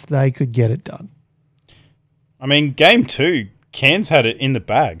convinced they could get it done. I mean, game 2, Cairns had it in the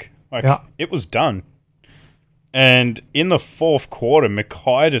bag. It was done. And in the fourth quarter,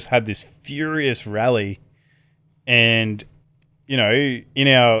 Mackay just had this furious rally. And, you know, in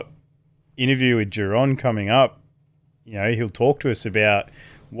our interview with Giron coming up, you know, he'll talk to us about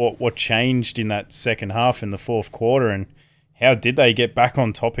what changed in that second half in the fourth quarter and how did they get back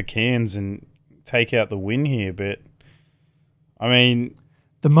on top of Cairns and take out the win here. But, I mean...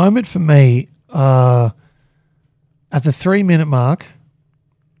 The moment for me, at the 3-minute mark,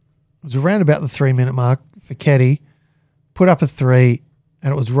 it was around about the 3-minute mark, for Keddy, put up a 3,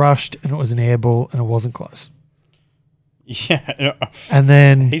 and it was rushed, and it was an air ball, and it wasn't close. Yeah. And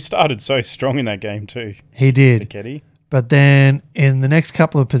then... He started so strong in that game too. He did. Keddy. But then in the next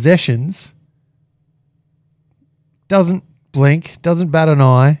couple of possessions, doesn't blink, doesn't bat an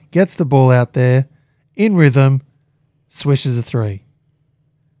eye, gets the ball out there, in rhythm, swishes a 3.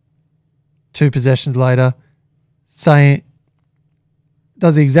 2 possessions later,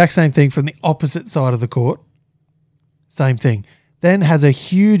 does the exact same thing from the opposite side of the court. Same thing. Then has a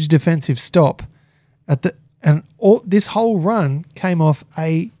huge defensive stop this whole run came off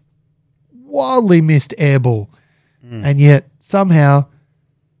a wildly missed air ball. And yet somehow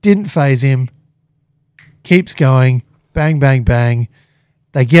didn't phase him. Keeps going. Bang, bang, bang.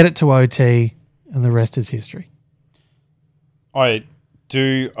 They get it to OT and the rest is history. I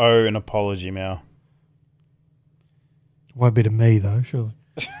do owe an apology, Mal. Won't be to me, though, surely.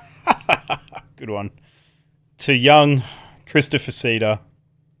 Good one. To young Christopher Cedar.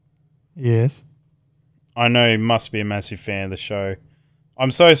 Yes. I know he must be a massive fan of the show.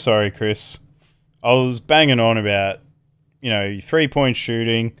 I'm so sorry, Chris. I was banging on about, you know, 3-point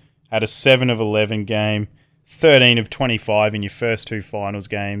shooting, had a 7 of 11 game, 13 of 25 in your first 2 finals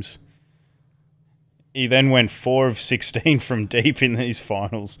games. He then went 4 of 16 from deep in these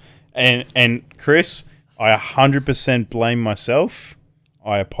finals. And Chris, I 100% blame myself.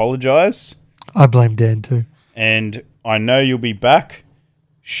 I apologise. I blame Dan too. And I know you'll be back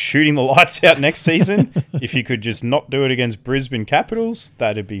shooting the lights out next season. If you could just not do it against Brisbane Capitals,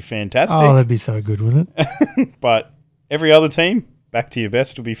 that'd be fantastic. Oh, that'd be so good, wouldn't it? But every other team, back to your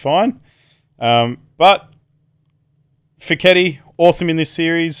best will be fine. But Fiketti, awesome in this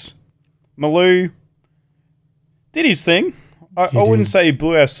series. Malou did his thing. I wouldn't say he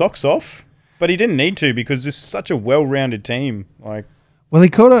blew our socks off, but he didn't need to because this is such a well-rounded team. Well, he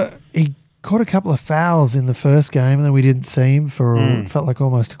caught a couple of fouls in the first game, and then we didn't see him for felt like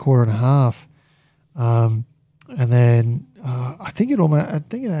almost a quarter and a half. And then I think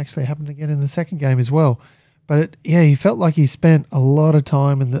it actually happened again in the second game as well. But he felt like he spent a lot of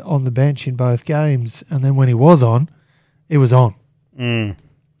time on the bench in both games, and then when he was on, it was on.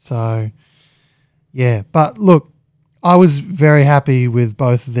 So, yeah. But look, I was very happy with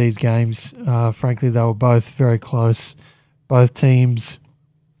both of these games. Frankly, they were both very close. Both teams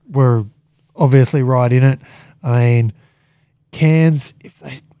were obviously right in it. I mean, Cairns,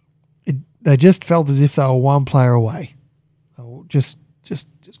 they just felt as if they were one player away. Just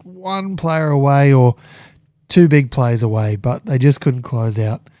one player away or 2 big plays away, but they just couldn't close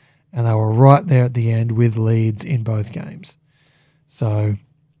out. And they were right there at the end with leads in both games. So,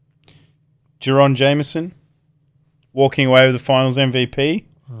 Giron Jameson walking away with the finals MVP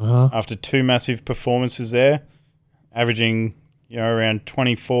after 2 massive performances there, averaging around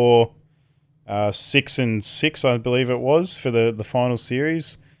 24, 6 and 6, I believe it was for the final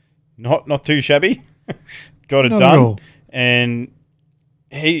series. Not too shabby. Got it Not done, at all. and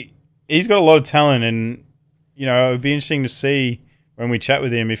he's got a lot of talent, and it would be interesting to see when we chat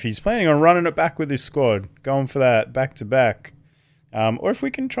with him if he's planning on running it back with his squad, going for that back to back, or if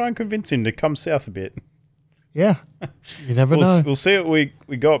we can try and convince him to come south a bit. Yeah, you never know. We'll see what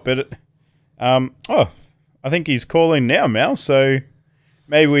we got, but I think he's calling now, Mal, so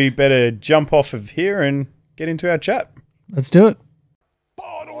maybe we better jump off of here and get into our chat. Let's do it.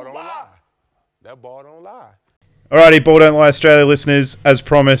 Ball don't lie. That ball don't lie. Alrighty, Ball Don't Lie Australia listeners, as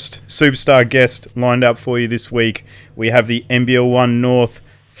promised, superstar guest lined up for you this week. We have the NBL 1 North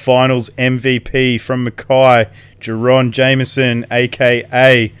Finals MVP from Mackay, Giron Jameson,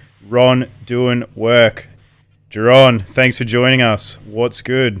 a.k.a. Ron Doing Work. Giron, thanks for joining us. What's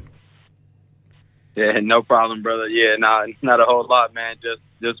good? Yeah, no problem, brother. Yeah, not a whole lot, man.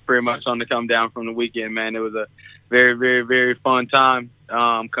 Just pretty much on the come down from the weekend, man. It was a very, very, very fun time,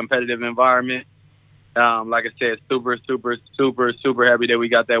 competitive environment. Like I said, super, super, super, super happy that we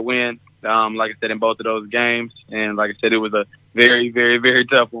got that win. Like I said, in both of those games. And like I said, it was a very, very, very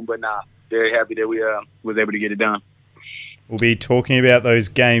tough one, but very happy that we was able to get it done. We'll be talking about those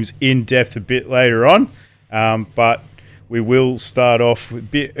games in depth a bit later on, but we will start off a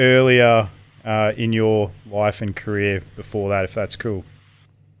bit earlier in your life and career before that, if that's cool.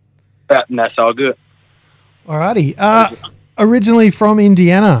 That's all good. Alrighty. Originally from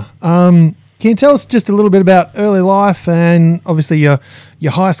Indiana. Can you tell us just a little bit about early life and obviously your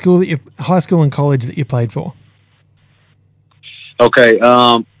high school and college that you played for? Okay.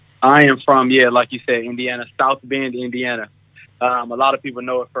 I am from, like you said, Indiana, South Bend, Indiana. A lot of people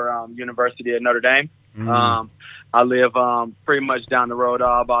know it for University of Notre Dame. I live pretty much down the road.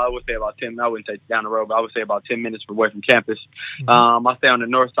 I would say about 10. I wouldn't say down the road, but I would say about 10 minutes away from campus. I stay on the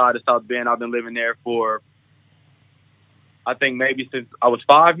north side of South Bend. I've been living there for, I think, maybe since I was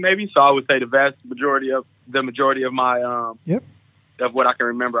 5, maybe. So I would say the majority of my of what I can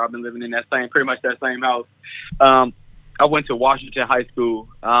remember, I've been living in pretty much that same house. I went to Washington High School,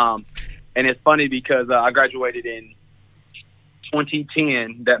 and it's funny because I graduated in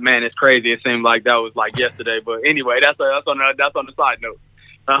 2010. That, man, it's crazy. It seemed like that was like yesterday, but anyway, that's on the side note.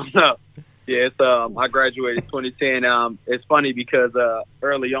 I graduated 2010. It's funny because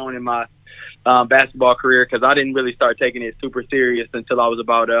early on in my basketball career, because I didn't really start taking it super serious until I was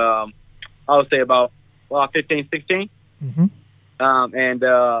about I would say about 15, 16. And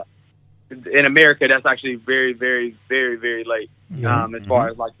in America, that's actually very, very, very, very late. As far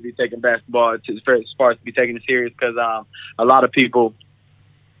as like to be taking basketball, as far as to be taking it serious, because a lot of people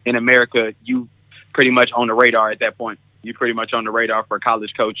in America, you pretty much on the radar at that point. You pretty much on the radar for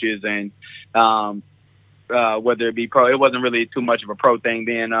college coaches, and whether it be pro, it wasn't really too much of a pro thing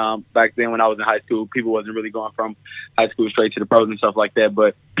then. Back then when I was in high school, people wasn't really going from high school straight to the pros and stuff like that.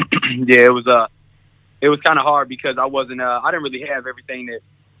 But yeah, it was kind of hard because I didn't really have everything that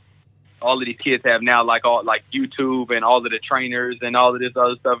all of these kids have now, like YouTube and all of the trainers and all of this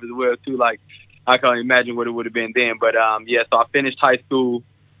other stuff as well too. Like, I can't imagine what it would have been then. But so I finished high school.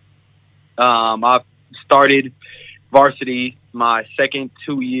 I started varsity my last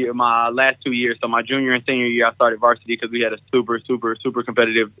 2 years. So my junior and senior year, I started varsity because we had a super, super, super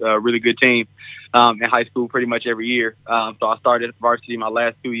competitive, really good team in high school pretty much every year. So I started varsity my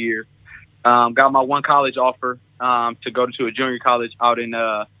last 2 years. Got my one college offer to go to a junior college out in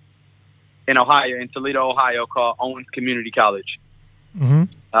Ohio, in Toledo, Ohio, called Owens Community College.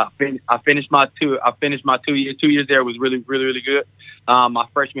 I finished my 2 years. 2 years there was really, really, really good. My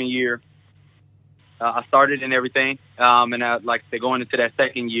freshman year, I started and everything, and like they're going into that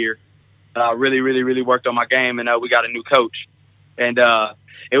second year, really, really, really worked on my game, and we got a new coach, and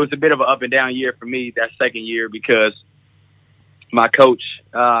it was a bit of an up and down year for me that second year because my coach,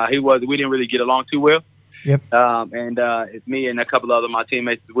 we didn't really get along too well. And it's me and a couple of my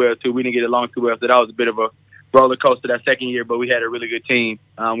teammates as well too. We didn't get along too well, so that was a bit of a roller coaster that second year. But we had a really good team.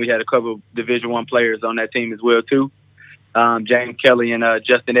 We had a couple of Division I players on that team as well too. James Kelly and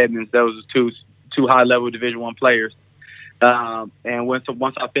Justin Edmonds. Those were two high level Division I players. And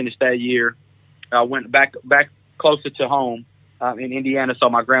once I finished that year, I went back closer to home in Indiana, so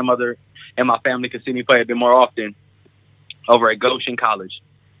my grandmother and my family could see me play a bit more often over at Goshen College.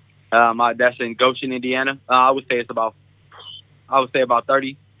 That's in Goshen, Indiana. I would say about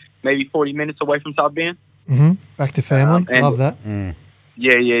 30, maybe 40 minutes away from South Bend. Back to family. Love that.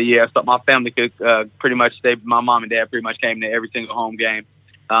 Yeah. So my family could pretty much stay. My mom and dad pretty much came to every single home game.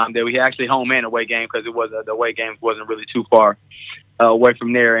 That we had actually home and away game because it was the away games wasn't really too far away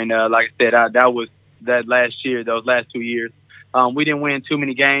from there. And like I said, that was that last year. Those last 2 years, we didn't win too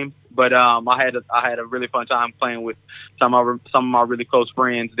many games. But I had a really fun time playing with some of my really close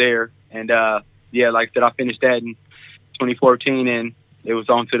friends there, and like I said, I finished that in 2014, and it was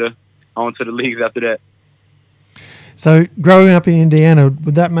on to the leagues after that. So, growing up in Indiana,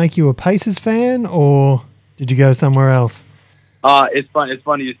 would that make you a Pacers fan, or did you go somewhere else? It's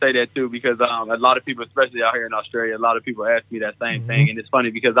funny you say that too, because a lot of people, especially out here in Australia, a lot of people ask me that same thing, and it's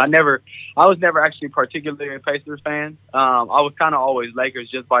funny because I was never actually particularly a Pacers fan. I was kind of always Lakers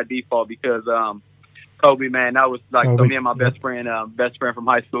just by default because Kobe, man, that was like so me and my best friend from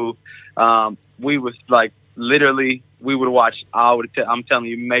high school. We was like literally we would watch. I'm telling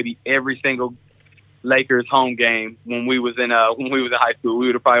you, maybe every single Lakers home game when we was in high school. We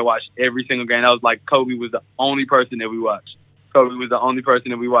would have probably watched every single game. That was like Kobe was the only person that we watched. Kobe was the only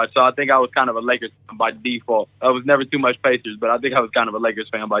person that we watched. So I think I was kind of a Lakers fan by default. I was never too much Pacers, but I think I was kind of a Lakers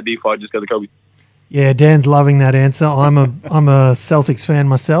fan by default just because of Kobe. Yeah, Dan's loving that answer. I'm a Celtics fan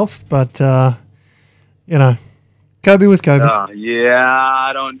myself, but Kobe was Kobe.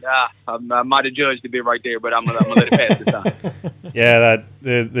 I don't. I might have judged a bit right there, but I'm gonna let it pass this time. Yeah,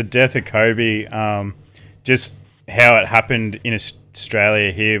 the death of Kobe, just how it happened in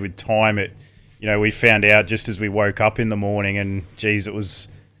Australia here with time. We found out just as we woke up in the morning, and geez,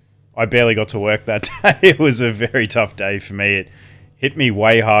 I barely got to work that day. It was a very tough day for me. It hit me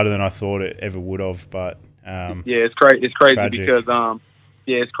way harder than I thought it ever would have. But it's crazy tragic. because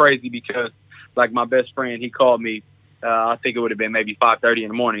it's crazy because like my best friend, he called me. I think it would have been maybe 5:30 in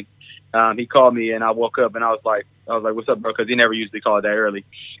the morning. He called me, and I woke up, and I was like, "What's up, bro?" Because he never usually called that early.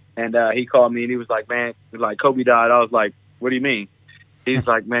 And he called me, and he was like, "Man, like Kobe died." I was like, "What do you mean?" He's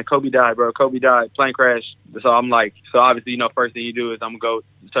like, "Man, Kobe died, bro. Kobe died, plane crash." So I'm like, so obviously, first thing you do is I'm gonna go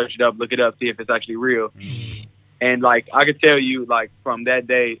search it up, look it up, see if it's actually real. Mm. And like I could tell you, like from that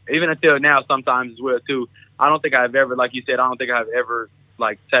day, even until now, sometimes as well too. I don't think I've ever, like you said, I don't think I've ever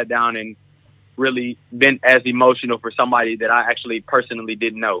like sat down and really been as emotional for somebody that I actually personally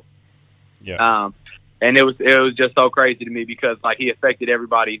didn't know. Yeah. And it was just so crazy to me because like he affected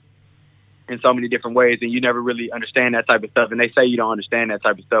everybody in so many different ways, and you never really understand that type of stuff. And they say you don't understand that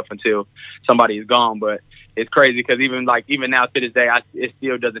type of stuff until somebody is gone. But it's crazy because even now to this day, it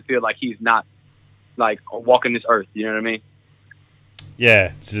still doesn't feel like he's not like walking this earth. You know what I mean?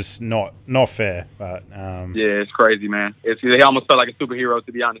 Yeah, it's just not fair. But yeah, it's crazy, man. He almost felt like a superhero,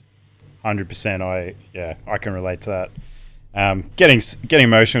 to be honest. 100%. I can relate to that. Getting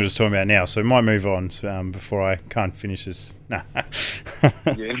emotional just talking about it now, so we might move on before I can't finish this. Nah.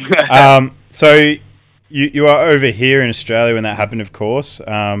 So you are over here in Australia when that happened, of course.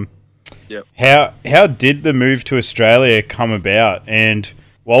 Yep. How did the move to Australia come about, and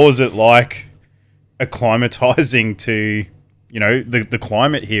what was it like acclimatizing to the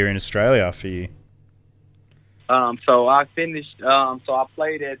climate here in Australia for you? So I finished. So I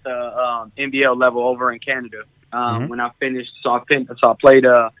played at the NBL level over in Canada. When I finished, I played.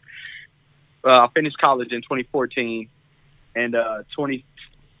 I finished college in 2014, and into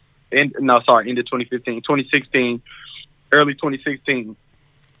 2015, 2016, early 2016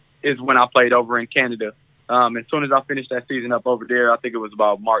 is when I played over in Canada. As soon as I finished that season up over there, I think it was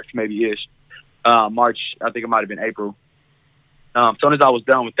about March, maybe ish. March, I think it might have been April. As soon as I was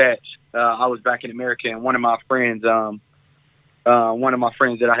done with that, I was back in America, and one of my friends that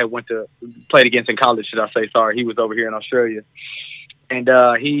I had played against in college, should I say, sorry, he was over here in Australia. And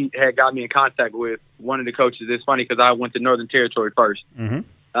he had got me in contact with one of the coaches. It's funny because I went to Northern Territory first.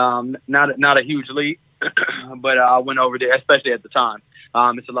 Mm-hmm. Not a huge league, but I went over there, especially at the time.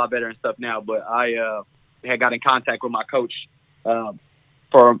 It's a lot better and stuff now, but I had got in contact with my coach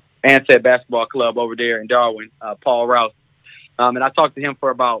for Ansett Basketball Club over there in Darwin, Paul Rouse. And I talked to him for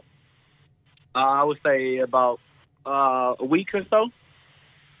about, I would say about a week or so.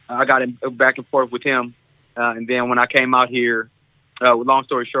 I got him back and forth with him. And then when I came out here, long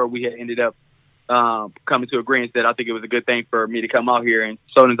story short, we had ended up coming to agreement that I think it was a good thing for me to come out here. And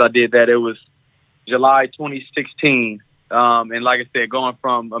as soon as I did that, it was July 2016. And like I said, going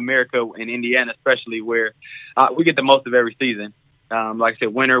from America and Indiana, especially where we get the most of every season. Like I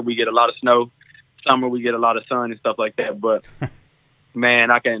said, winter, we get a lot of snow. Summer, we get a lot of sun and stuff like that. But, man,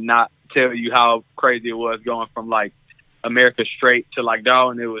 I cannot tell you how crazy it was going from, like, America straight to, like,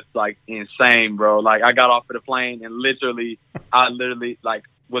 Darwin. It was, like, insane, bro. Like, I got off of the plane and I literally, like,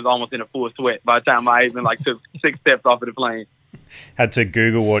 was almost in a full sweat by the time I even, like, took 6 steps off of the plane. Had to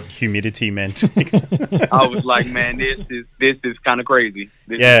Google what humidity meant. I was like, man, this is kind of crazy.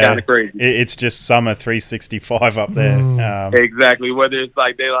 This is kind of crazy. It's just summer 365 up there. Exactly. Whether it's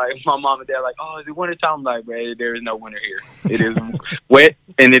like they're like my mom and dad like, oh, is it winter time? I'm like, man, there is no winter here. It is wet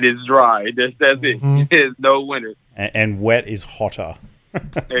and it is dry. That's it. Mm-hmm. There is no winter. And wet is hotter.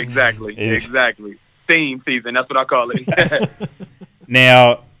 Exactly. Exactly. Theme season. That's what I call it.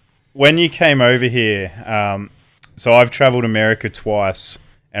 Now, when you came over here. So I've traveled America twice,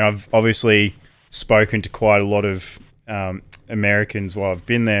 and I've obviously spoken to quite a lot of Americans while I've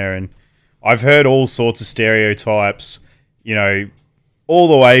been there, and I've heard all sorts of stereotypes, all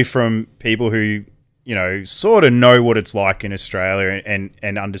the way from people who, sort of know what it's like in Australia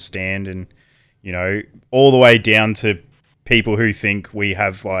and understand, and, all the way down to people who think we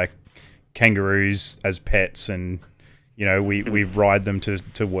have, like, kangaroos as pets and... we ride them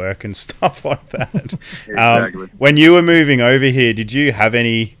to work and stuff like that. Exactly. When you were moving over here, did you have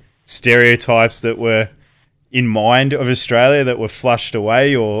any stereotypes that were in mind of Australia that were flushed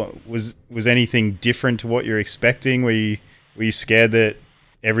away, or was anything different to what you're expecting? Were you scared that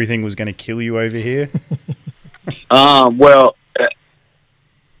everything was going to kill you over here? Well,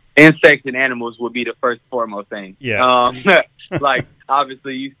 insects and animals would be the first foremost thing. Yeah. Like,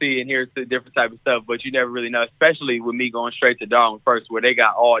 obviously, you see and hear different type of stuff, but you never really know, especially with me going straight to Darwin first, where they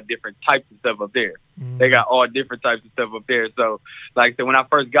got all different types of stuff up there. They got all different types of stuff up there. So, like I said, when I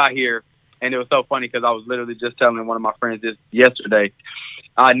first got here, and it was so funny because I was literally just telling one of my friends this yesterday,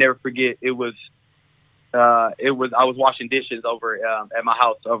 I never forget, I was washing dishes over at my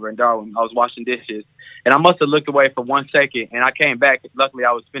house over in Darwin. I was washing dishes, and I must have looked away for 1 second, and I came back. Luckily,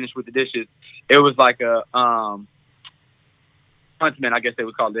 I was finished with the dishes. It was like huntsman, I guess they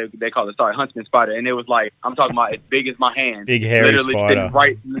would call it. They call it, sorry, huntsman spider. And it was like, I'm talking about as big as my hand. Big hairy literally spider.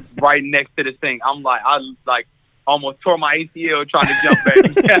 sitting right next to this thing. I'm like, I like almost tore my ACL trying to jump back.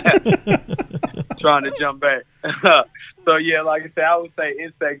 Trying to jump back. So yeah, like I said, I would say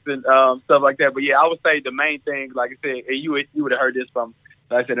insects and stuff like that. But yeah, I would say the main thing, like I said, and you would have heard this from,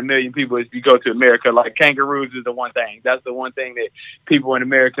 like I said, a million people, is you go to America, like kangaroos is the one thing. That's the one thing that people in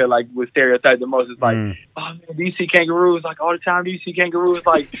America like would stereotype the most. It's like, oh man, do you see kangaroos like all the time? Do you see kangaroos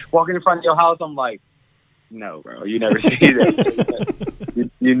like walking in front of your house? I'm like, no, bro, you never see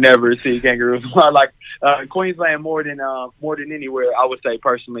that. you never see kangaroos. Like Queensland more than anywhere, I would say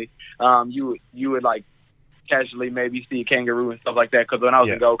personally. You would like casually maybe see a kangaroo and stuff like that. Because when I was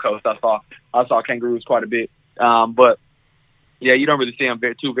in Gold Coast, I saw kangaroos quite a bit. But yeah, you don't really see them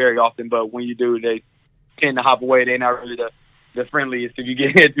very often. But when you do, they tend to hop away. They're not really the friendliest if you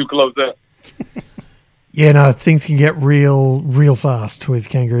get too close up. Yeah, no, things can get real fast with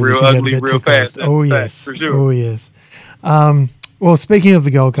kangaroos. Real if you ugly, get a bit real too close. fast. Oh, That's yes. for sure. Oh, yes. Well, speaking of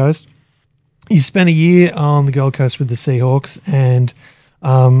the Gold Coast, you spent a year on the Gold Coast with the Seahawks and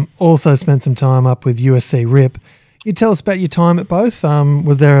also spent some time up with USC Rip. You tell us about your time at both.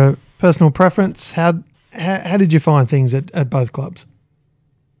 Was there a personal preference? How did you find things at both clubs?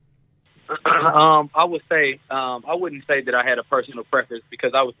 I would say I wouldn't say that I had a personal preference,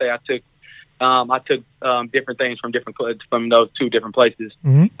 because I would say I took different things from those two different places.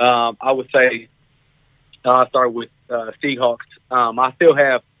 Mm-hmm. I would say I'll start with Seahawks. I still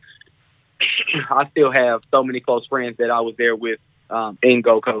have so many close friends that I was there with in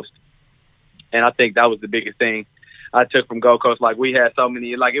Gold Coast, and I think that was the biggest thing I took from Gold Coast. Like, we had so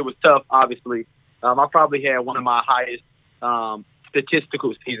many, like, it was tough. Obviously, I probably had one of my highest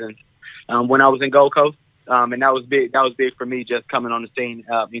statistical seasons when I was in Gold Coast. And that was big. That was big for me, just coming on the scene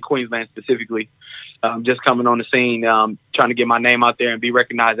in Queensland specifically. Just coming on the scene, trying to get my name out there and be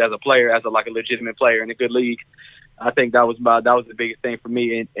recognized as a player, as a legitimate player in a good league. I think that was the biggest thing for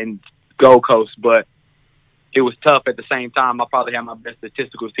me in Gold Coast. But it was tough at the same time. I probably had my best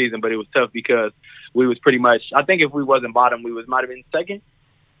statistical season, but it was tough because we was pretty much, I think if we wasn't bottom, we might have been second.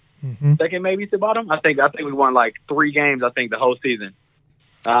 Mm-hmm. Second maybe to bottom. I think we won like 3 games, I think, the whole season.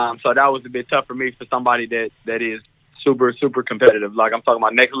 So that was a bit tough for me, for somebody that is super, super competitive. Like, I'm talking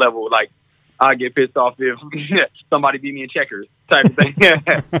about next level. Like, I get pissed off if somebody beat me in checkers type of thing.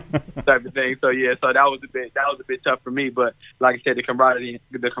 Type of thing. So yeah, so that was a bit tough for me. But like I said, the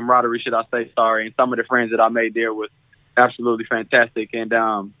camaraderie, should I say, and some of the friends that I made there was absolutely fantastic. And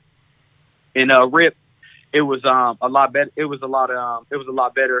in Rip, it was a lot better. It was a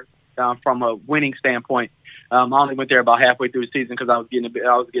lot better from a winning standpoint. I only went there about halfway through the season because I was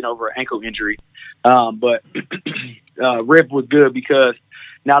getting over an ankle injury. But Rip was good because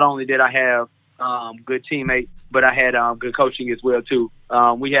not only did I have good teammates, but I had good coaching as well too.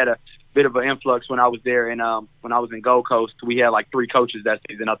 We had a bit of an influx when I was there, and when I was in Gold Coast, we had like 3 coaches that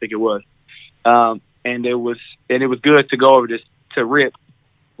season, I think it was. And it was good to go over to Rip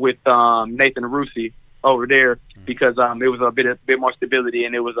with Nathan Arusi over there, because it was a bit more stability,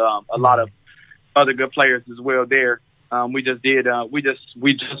 and it was a lot of other good players as well there. We just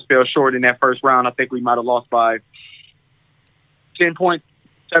fell short in that first round. I think we might have lost by 10 points,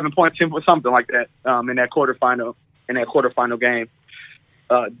 7 points, 10 points, something like that, in that quarterfinal game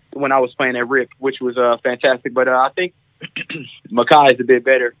when I was playing at Rip, which was fantastic. But I think Mackay is a bit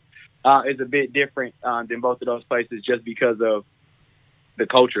better, is a bit different than both of those places, just because of the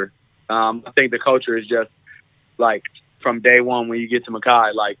culture. I think the culture is just like from day one when you get to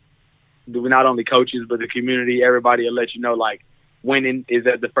Mackay, like, not only coaches but the community, everybody will let you know, like, winning is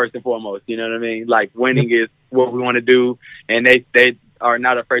at the first and foremost. You know what I mean? Like, winning is what we want to do, and they are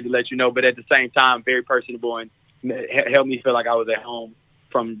not afraid to let you know. But at the same time, very personable and helped me feel like I was at home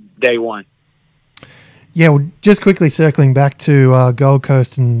from day one. Yeah, well, just quickly circling back to Gold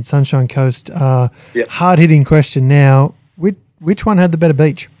Coast and Sunshine Coast, hard-hitting question now. Which one had the better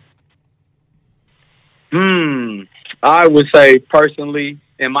beach? I would say personally,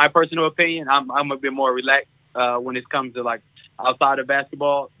 in my personal opinion, I'm a bit more relaxed when it comes to like outside of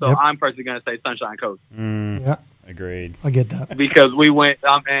basketball. So I'm personally going to say Sunshine Coast. Yeah, agreed. I get that, because we went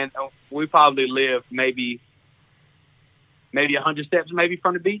and we probably lived maybe 100 steps maybe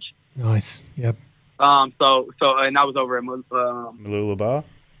from the beach. Nice. Yep. So and I was over at Mooloolaba.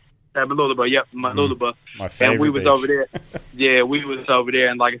 At Mooloolaba, yep, Mooloolaba. My favorite. And we was beach. over there. Yeah, we was over there,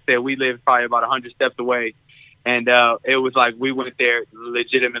 and like I said, we lived probably about 100 steps away. And it was like we went there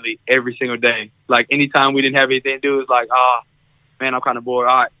legitimately every single day. Like, anytime we didn't have anything to do, it was like, man, I'm kind of bored.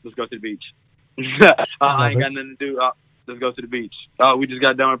 All right, let's go to the beach. I ain't got nothing to do. Let's go to the beach. We just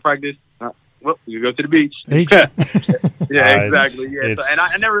got done with practice. well, you go to the beach. Beach. Yeah, It's- exactly. Yeah, so,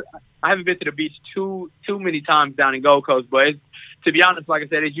 it's- and I haven't been to the beach too many times down in Gold Coast, but to be honest, like I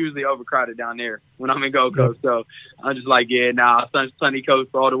said, it's usually overcrowded down there when I'm in Gold Coast. So I'm just like, sunny coast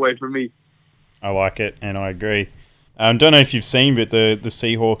all the way for me. I like it, and I agree. Don't know if you've seen, but the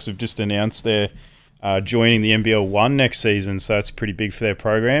Seahawks have just announced they're joining the NBL 1 next season, so that's pretty big for their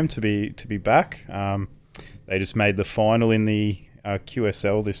program to be back. They just made the final in the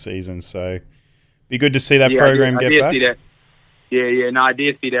QSL this season, so be good to see that program get back. I did see that. No, I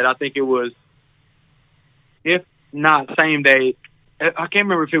did see that. I think it was, if not same day, I can't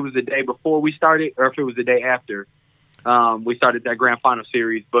remember if it was the day before we started or if it was the day after we started that grand final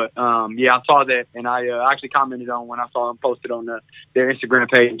series. But I saw that, and I actually commented on when I saw them posted on their Instagram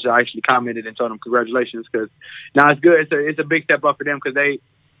page. I actually commented and told them congratulations, because now it's good. It's a big step up for them, because they,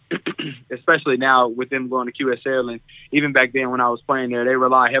 especially now with them going to QSL, and even back then when I was playing there, they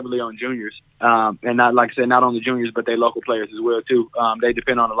rely heavily on juniors. And not, like I said, not only juniors, but they local players as well too. They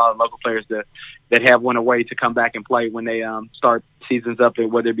depend on a lot of local players that have went away to come back and play when they start seasons up,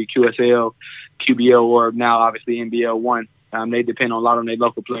 whether it be QSL, QBL, or now obviously NBL 1. They depend a lot on their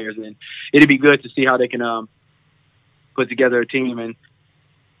local players, and it'd be good to see how they can put together a team and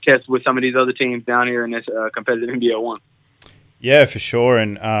test with some of these other teams down here in this competitive NBL 1. Yeah, for sure.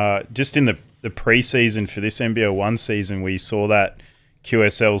 And just in the preseason for this NBL 1 season, we saw that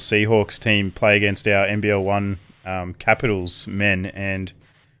QSL Seahawks team play against our NBL 1 Capitals men, and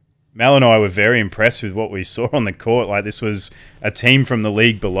Mel and I were very impressed with what we saw on the court. Like, this was a team from the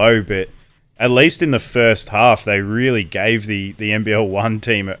league below, but at least in the first half, they really gave the NBL 1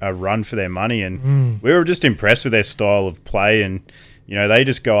 team a run for their money, and we were just impressed with their style of play, and they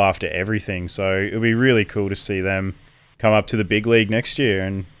just go after everything. So it'll be really cool to see them come up to the big league next year,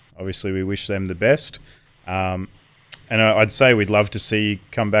 and obviously we wish them the best. And I'd say we'd love to see you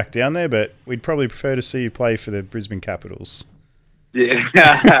come back down there, but we'd probably prefer to see you play for the Brisbane Capitals. Yeah.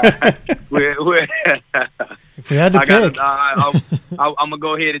 If we had to pick. I'm going to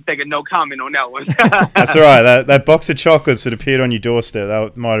go ahead and take a no comment on that one. That's all right. That box of chocolates that appeared on your doorstep,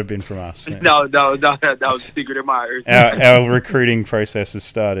 that might have been from us. Yeah. No, that was secret admirers. Our recruiting process has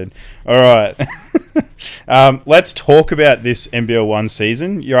started. All right. Let's talk about this NBL 1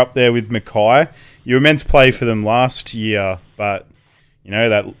 season. You're up there with Mackay. You were meant to play for them last year, but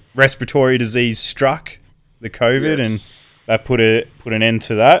that respiratory disease struck, the COVID, and that put an end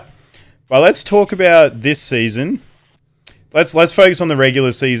to that. But let's talk about this season. Let's focus on the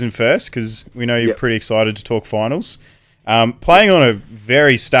regular season first, because we know you're pretty excited to talk finals. Playing on a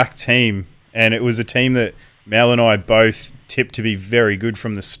very stacked team, and it was a team that Mel and I both tipped to be very good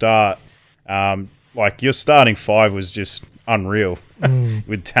from the start. Like, your starting five was just unreal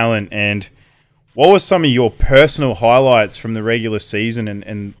with talent. And what were some of your personal highlights from the regular season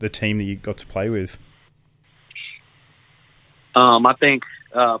and the team that you got to play with? I think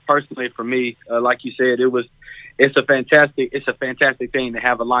personally for me, like you said, it's a fantastic thing to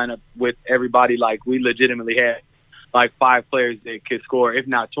have a lineup with everybody. Like, we legitimately had like 5 players that could score, if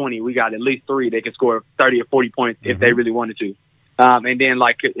not 20. We got at least 3 that could score 30 or 40 points if they really wanted to. And then,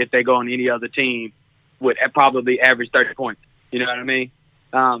 like, if they go on any other team, would probably average 30 points. You know what I mean?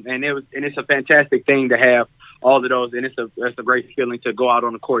 And it's a fantastic thing to have all of those, and it's a great feeling to go out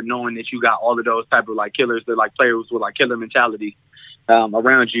on the court knowing that you got all of those type of like killers, that like players with like killer mentality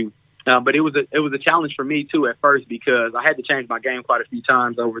around you. But it was a challenge for me too at first, because I had to change my game quite a few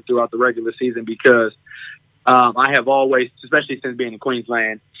times throughout the regular season, because I have always, especially since being in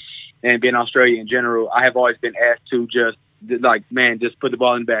Queensland and being Australia in general, I have always been asked to just put the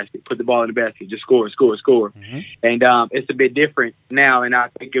ball in the basket, just score. Mm-hmm. And it's a bit different now, and I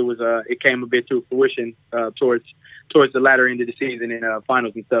think it came a bit to fruition towards the latter end of the season and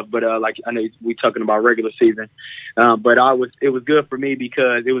finals and stuff. But like, I know we talking about regular season, but it was good for me,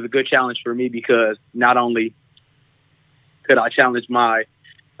 because it was a good challenge for me, because not only could I challenge I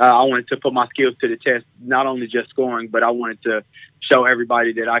wanted to put my skills to the test, not only just scoring, but I wanted to show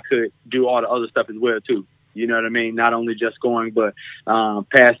everybody that I could do all the other stuff as well too. You know what I mean? Not only just scoring, but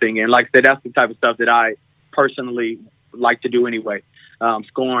passing. And like I said, that's the type of stuff that I personally like to do anyway.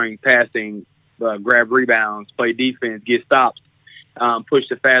 Scoring, passing, grab rebounds, play defense, get stops, push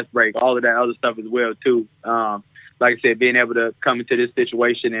the fast break, all of that other stuff as well too. Like I said, being able to come into this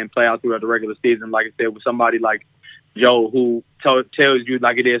situation and play out throughout the regular season, like I said, with somebody like Joe, who tells you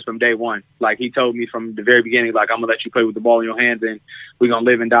like it is from day one. Like, he told me from the very beginning, like, I'm going to let you play with the ball in your hands, and we're going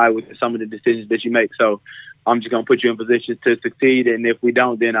to live and die with some of the decisions that you make. So I'm just going to put you in positions to succeed. And if we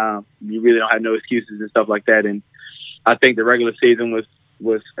don't, then you really don't have no excuses and stuff like that. And I think the regular season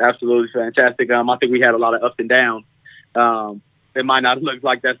was absolutely fantastic. I think we had a lot of ups and downs. it might not look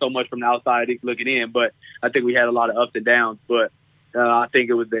like that so much from the outside looking in, but I think we had a lot of ups and downs. But I think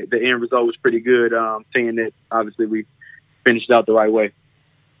it was the end result was pretty good. Seeing that obviously we finished out the right way.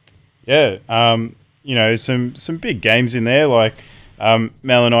 Yeah, some big games in there. Like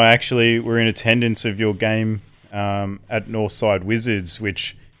Mel and I actually were in attendance of your game at Northside Wizards,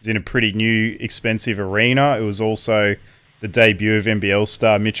 which is in a pretty new, expensive arena. It was also the debut of NBL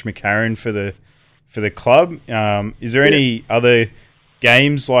star Mitch McCarron for the club. Is there any other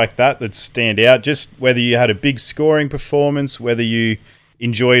games like that stand out? Just whether you had a big scoring performance, whether you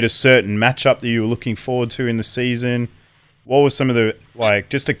enjoyed a certain matchup that you were looking forward to in the season. What were some of the,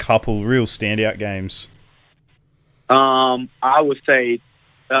 just a couple real standout games? I would say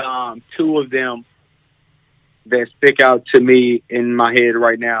two of them that stick out to me in my head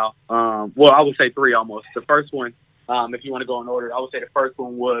right now. I would say three almost. The first one, if you want to go in order, I would say the first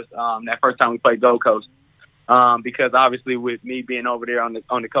one was that first time we played Gold Coast. Because obviously with me being over there on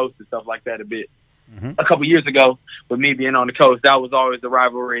the coast and stuff like that a couple years ago, with me being on the coast, that was always the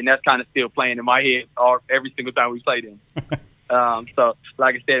rivalry, and that's kind of still playing in my head every single time we played them. So,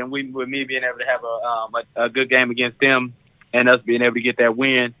 like I said, and with me being able to have a good game against them and us being able to get that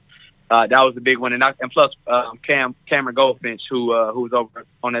win, that was a big one. And plus Cameron Goldfinch, who's over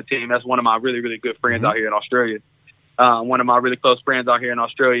on that team, that's one of my really, really good friends out here in Australia. One of my really close friends out here in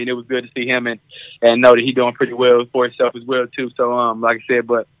Australia, and it was good to see him and know that he's doing pretty well for himself as well too. So, like I said,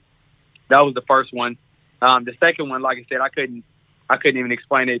 but that was the first one. The second one, like I said, I couldn't even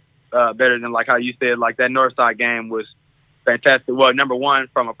explain it better than like how you said. Like that Northside game was fantastic. Well, number one,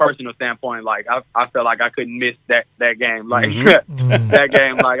 from a personal standpoint, like I felt like I couldn't miss that game. Like that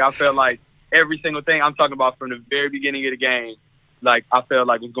game, like I felt like every single thing I'm talking about from the very beginning of the game, like I felt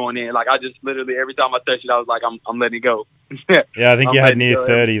like was going in. Like I just literally every time I touched it, I was like, I'm letting it go. Yeah, I think you had near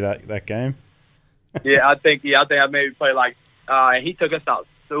 30 that game. I think I maybe played like he took us out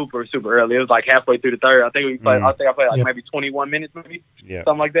super early. It was like halfway through the third. I think I played like maybe 21 minutes, maybe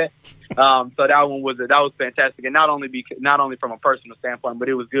something like that. So that one was fantastic, and not only from a personal standpoint, but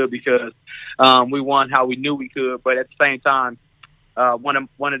it was good because we won how we knew we could. But at the same time, one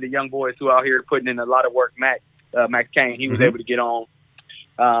of the young boys who out here putting in a lot of work, Max Kane, he was able to get on,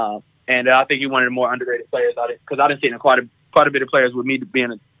 and I think he one of the more underrated players out because I didn't see quite a bit of players with me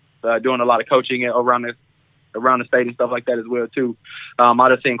being doing a lot of coaching around the state and stuff like that as well too.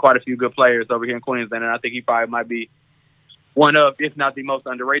 I've seen quite a few good players over here in Queensland, and I think he probably might be one of, if not the most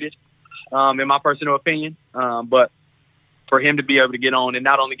underrated, in my personal opinion. But for him to be able to get on, and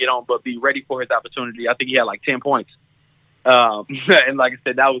not only get on, but be ready for his opportunity, I think he had like 10 points. And like I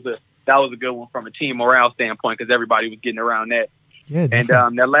said, that was a good one from a team morale standpoint because everybody was getting around that. Yeah,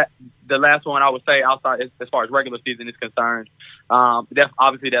 definitely. And the last one I would say outside as far as regular season is concerned, that's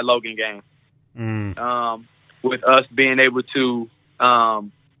obviously that Logan game. With us being able to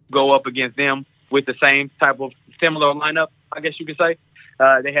go up against them with the same type of similar lineup, I guess you could say.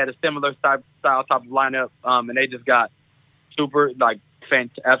 They had a similar style type of lineup, and they just got super,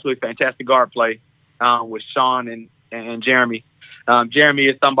 absolutely fantastic guard play with Sean and Jeremy. Jeremy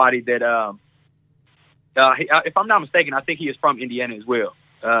is somebody that, if I'm not mistaken, I think he is from Indiana as well.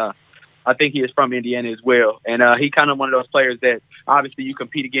 And he kind of one of those players that obviously you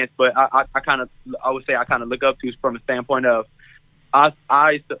compete against, but I would say I kind of look up to from a standpoint of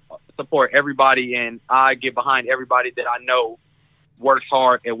I support everybody and I get behind everybody that I know works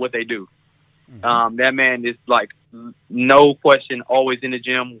hard at what they do. That man is like no question always in the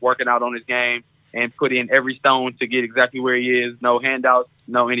gym working out on his game and put in every stone to get exactly where he is. No handouts,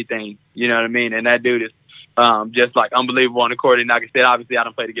 no anything. You know what I mean? And that dude is just like unbelievable on the court. And like I said, obviously I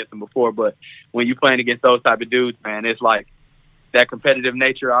done played against him before, but when you're playing against those type of dudes, man, it's like that competitive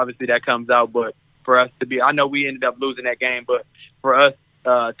nature, obviously that comes out. But for us to be, I know we ended up losing that game, but for us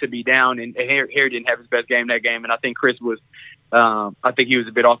to be down, and Harry didn't have his best game that game, and I think Chris was, I think he was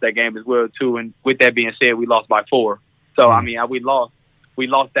a bit off that game as well too. And with that being said, we lost by 4. So I mean, we lost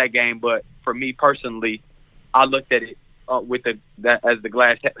that game, but for me personally, I looked at it with that as the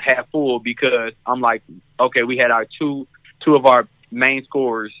glass half full because I'm like, okay, we had our two of our main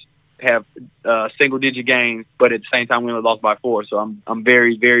scorers have single digit games, but at the same time we only lost by 4. So I'm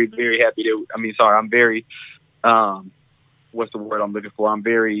very, very, very happy to. I'm very what's the word I'm looking for? I'm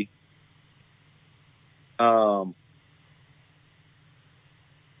very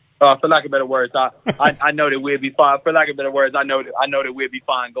for lack of better words, I know that we'll be fine. For lack of better words, I know that we'll be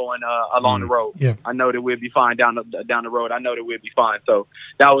fine going along the road. Yeah. I know that we'll be fine down the road. I know that we'll be fine. So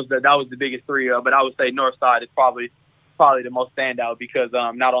that was the biggest three. But I would say Northside is probably the most standout because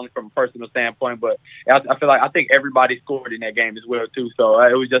not only from a personal standpoint, but I think everybody scored in that game as well too. So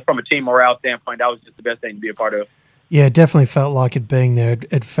it was just from a team morale standpoint, that was just the best thing to be a part of. Yeah, it definitely felt like it being there.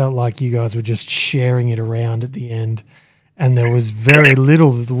 It felt like you guys were just sharing it around at the end, and there was very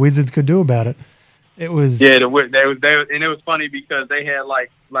little that the Wizards could do about it. It was and it was funny because they had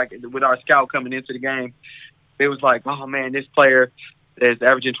like with our scout coming into the game, it was like, oh man, this player is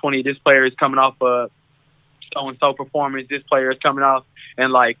averaging 20. This player is coming off a so and so performance. This player is coming off,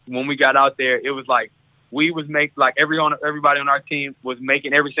 and like when we got out there, it was like we was everybody on our team was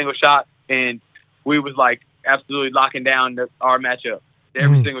making every single shot, and we was like absolutely locking down our matchup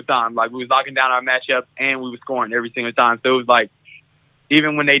every single time. Like we was locking down our matchup and we was scoring every single time. So it was like,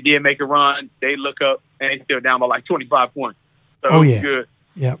 even when they did make a run, they look up and they still down by like 25 points. So it was good.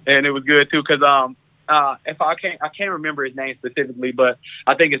 Yeah. And it was good too. Cause, if I can't remember his name specifically, but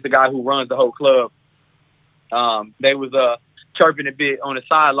I think it's the guy who runs the whole club. They was, chirping a bit on the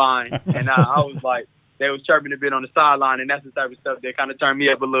sideline and I was like, they was chirping a bit on the sideline, and that's the type of stuff that kind of turned me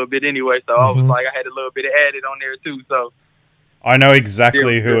up a little bit anyway. So I was like, I had a little bit of added on there too. So I know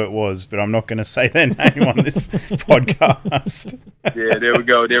exactly who it was, but I'm not going to say their name on this podcast. Yeah, there we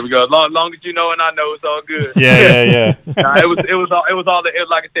go. Long as you know and I know, it's all good. Yeah. It was all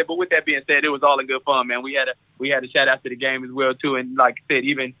like I said. But with that being said, it was all in good fun, man. We had a chat after the game as well too, and like I said,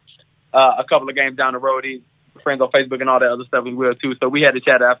 even a couple of games down the road, friends on Facebook and all that other stuff as well too. So we had a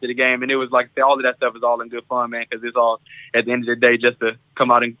chat after the game, and it was like all of that stuff is all in good fun, man, because it's all at the end of the day just to come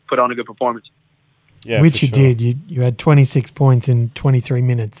out and put on a good performance. Yeah, which you did. You had 26 points in 23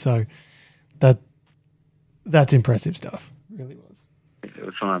 minutes, so that's impressive stuff. It really was. It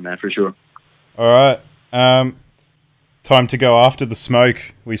was fun, man, for sure. All right, time to go after the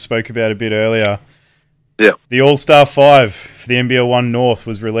smoke we spoke about a bit earlier. Yeah, the All-Star 5 for the NBL 1 North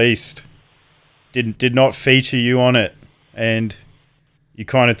was released. Did not feature you on it, and you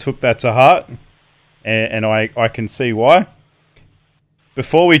kind of took that to heart, and I can see why.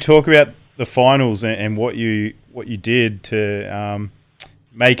 Before we talk about the finals and what you did to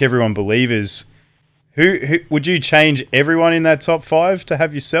make everyone believers, who would you change everyone in that top 5 to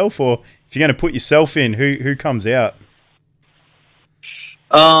have yourself, or if you're going to put yourself in, who comes out?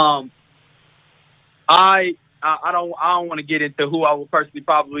 I don't want to get into who I would personally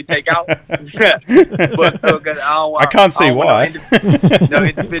probably take out, but I can't see why. No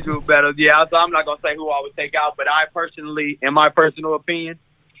individual battles. Yeah, so I'm not gonna say who I would take out, but I personally, in my personal opinion,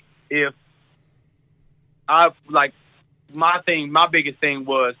 if I like my biggest thing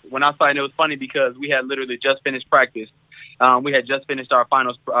was when I started. It was funny because we had literally just finished practice. We had just finished our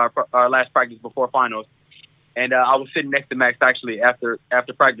finals, our last practice before finals, and I was sitting next to Max actually after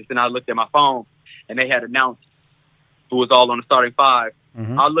practice, and I looked at my phone, and they had announced who was all on the starting 5.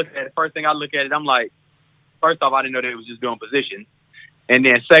 I looked at it. First thing I look at it, I'm like, first off, I didn't know they was just doing positions. And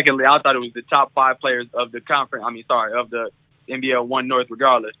then secondly, I thought it was the top 5 players of the conference. Of the NBL 1 North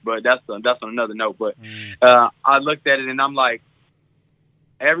regardless, but that's on another note. But I looked at it and I'm like,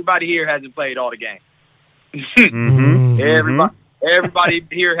 everybody here hasn't played all the games. Everybody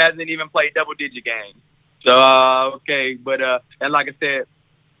here hasn't even played double-digit games. So, okay. But, and like I said,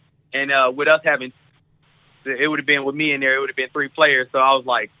 and with us having, it would have been with me in there, it would have been 3 players. So I was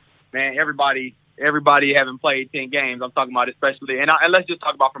like, man, everybody haven't played 10 games. I'm talking about especially, and let's just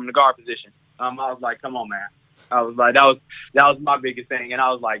talk about from the guard position. I was like, come on, man. I was like, that was my biggest thing. And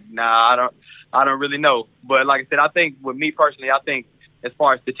I was like, nah, I don't really know. But like I said, I think with me personally, I think as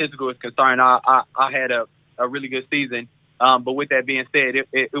far as statistical is concerned, I had a really good season. But with that being said,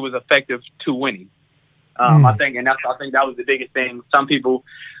 it was effective to winning. I think that was the biggest thing. Some people,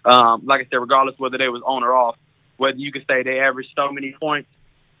 like I said, regardless whether they was on or off, whether you could say they averaged so many points,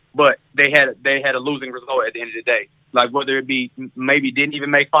 but they had a losing result at the end of the day. Like whether it be maybe didn't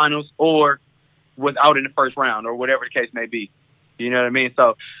even make finals or was out in the first round or whatever the case may be. You know what I mean?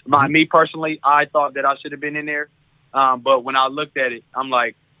 So me personally, I thought that I should have been in there. But when I looked at it, I'm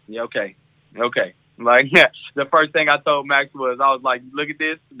like, yeah, okay. Like, yeah, the first thing I told Max was, I was like, look at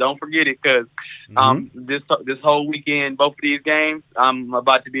this. Don't forget it because this whole weekend, both of these games, I'm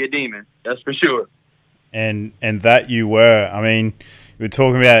about to be a demon. That's for sure. And that you were. I mean, we were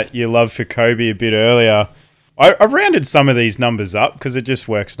talking about your love for Kobe a bit earlier. I rounded some of these numbers up because it just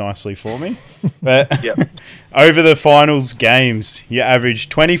works nicely for me. But over the finals games, you averaged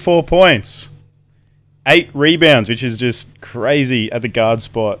 24 points, 8 rebounds, which is just crazy at the guard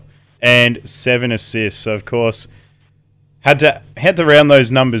spot, and 7 assists. So, of course, had to round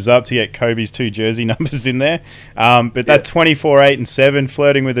those numbers up to get Kobe's 2 jersey numbers in there. But that 24, 8, and 7,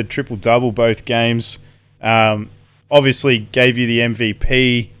 flirting with a triple-double both games, obviously gave you the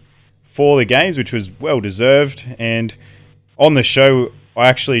MVP for the games, which was well-deserved. And on the show, I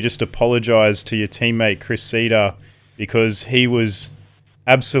actually just apologised to your teammate, Chris Cedar, because he was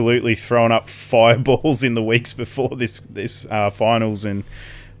absolutely thrown up fireballs in the weeks before this finals, and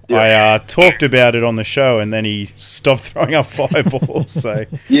Yeah. I talked about it on the show, and then he stopped throwing up fireballs. So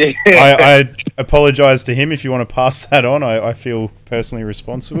Yeah. I apologize to him if you want to pass that on. I feel personally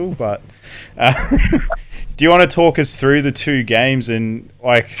responsible, but do you want to talk us through the two games and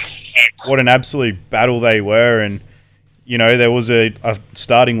like what an absolute battle they were? And you know, there was a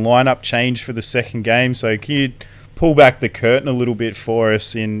starting lineup change for the second game, so can you pull back the curtain a little bit for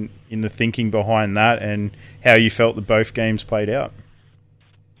us in the thinking behind that and how you felt that both games played out?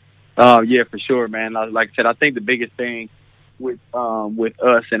 Yeah, for sure, man. Like I said, I think the biggest thing with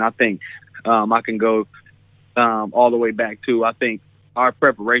us, and I think I can go all the way back to, I think our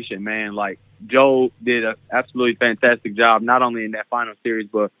preparation, man. Like Joe did an absolutely fantastic job, not only in that final series,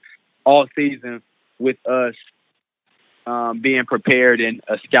 but all season with us being prepared in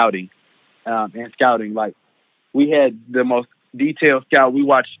scouting. Like we had the most detailed scout. We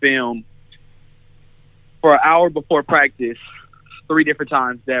watched film for an hour before practice 3 different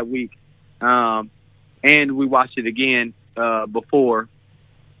times that week. And we watched it again before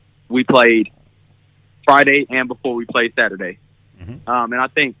we played Friday and before we played Saturday. Mm-hmm. And I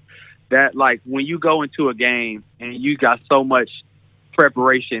think that, like, when you go into a game and you got so much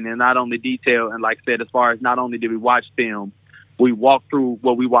preparation and not only detail, and like I said, as far as not only did we watch film, we walked through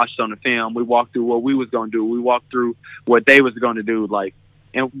what we watched on the film. We walked through what we was going to do. We walked through what they was going to do.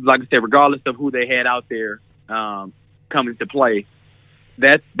 And like I said, regardless of who they had out there coming to play,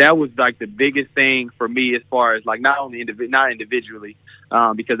 that was like the biggest thing for me as far as like not individually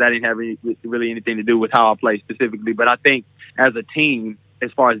because that didn't have really anything to do with how I play specifically, but I think as a team,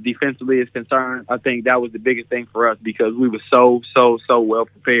 as far as defensively is concerned, I think that was the biggest thing for us because we were so well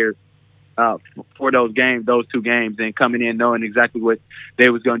prepared for those 2 games, and coming in knowing exactly what they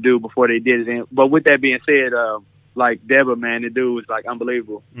was going to do before they did it. But with that being said, like Deba, man, the dude was like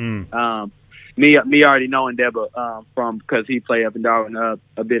unbelievable. Me already knowing Deba from because he played up in Darwin a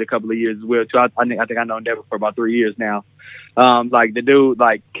couple of years as well too. I think I know Deba for about 3 years now. Like the dude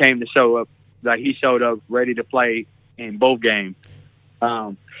like came to show up, like he showed up ready to play in both games.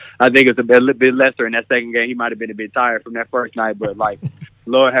 I think it's a little bit lesser in that second game. He might have been a bit tired from that first night, but like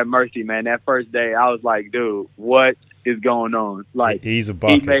Lord have mercy, man. That first day, I was like, dude, what is going on? Like he's a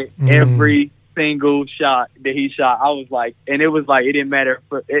bucket. He made every single shot that he shot. I was like, and it was like it didn't matter.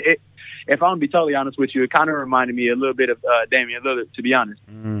 If I'm gonna be totally honest with you, it kind of reminded me a little bit of Damian Lillard, to be honest.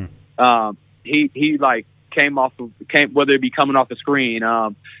 He like came whether it be coming off the screen,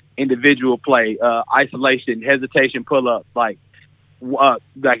 individual play, isolation, hesitation, pull up, like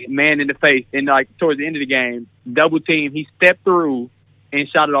man in the face, and like towards the end of the game, double team, he stepped through and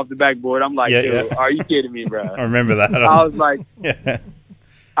shot it off the backboard. I'm like, dude, are you kidding me, bro? I remember that.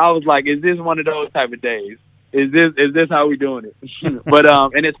 I was like, is this one of those type of days? Is this how we doing it? But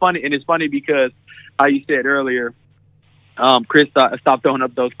and it's funny because how you said earlier, Chris stopped throwing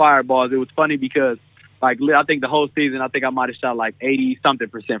up those fireballs. It was funny because like I think the whole season, I think I might have shot like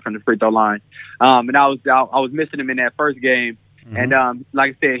 80-something% from the free throw line, and I was missing him in that first game. Mm-hmm. And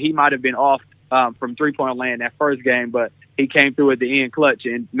like I said, he might have been off from 3-point land that first game, but he came through at the end clutch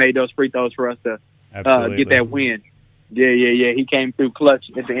and made those free throws for us to get that win. Yeah. He came through clutch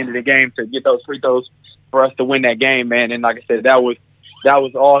at the end of the game to get those free throws for us to win that game, man. And like I said, that was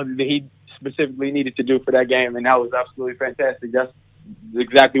all that he specifically needed to do for that game, and that was absolutely fantastic. That's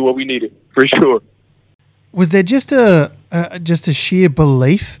exactly what we needed, for sure. Was there just a sheer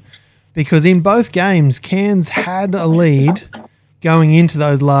belief? Because in both games, Cairns had a lead going into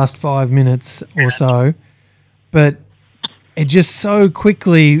those last 5 minutes or so, but it just so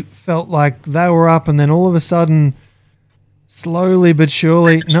quickly felt like they were up, and then all of a sudden, slowly but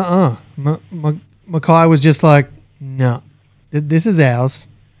surely, Mackay was just like, no, this is ours.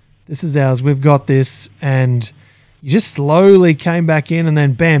 This is ours. We've got this. And you just slowly came back in, and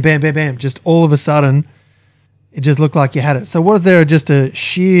then bam, bam, bam, bam, just all of a sudden, it just looked like you had it. So was there just a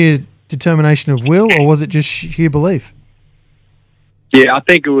sheer determination of will, or was it just sheer belief? Yeah, I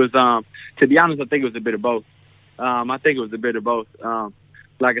think it was, to be honest, I think it was a bit of both. Like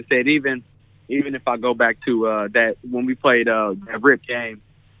I said, even if I go back to that when we played that Rip game,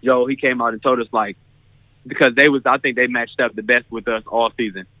 Joe, he came out and told us, like, because I think they matched up the best with us all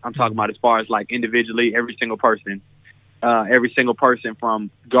season. I'm talking about as far as like individually, every single person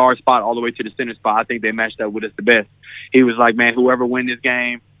from guard spot all the way to the center spot. I think they matched up with us the best. He was like, man, whoever win this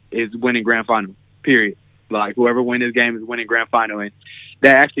game is winning grand final, period. Like, whoever win this game is winning grand final. And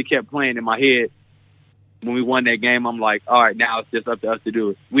that actually kept playing in my head. When we won that game, I'm like, all right, now it's just up to us to do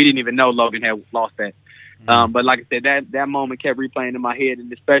it. We didn't even know Logan had lost that. But like I said, that moment kept replaying in my head,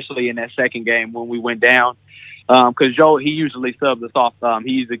 and especially in that second game when we went down. because Joe, he usually subs us off.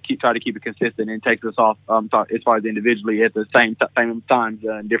 He usually try to keep it consistent and takes us off as far as individually at the same times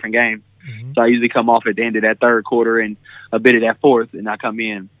in different games. Mm-hmm. So I usually come off at the end of that third quarter and a bit of that fourth, and I come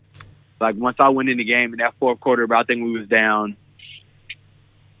in. Like once I went in the game in that fourth quarter, but I think we was down,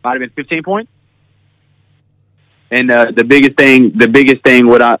 might have been 15 points. And the biggest thing,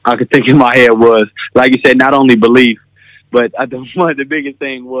 what I could think in my head was, like you said, not only belief, but the biggest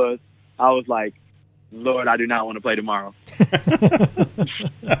thing was I was like, Lord, I do not want to play tomorrow.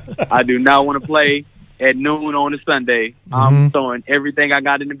 I do not want to play at noon on a Sunday. I'm throwing everything I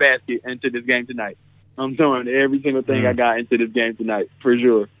got in the basket into this game tonight. I'm throwing every single thing I got into this game tonight, for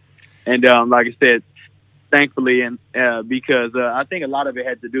sure. And like I said, thankfully, and because I think a lot of it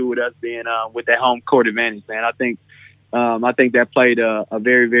had to do with us being with that home court advantage, man. I think that played a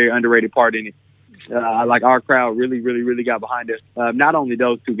very, very underrated part in it. Like our crowd really got behind us. Not only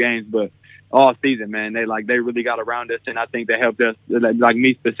those two games, but all season, man. They really got around us, and I think that helped us. Like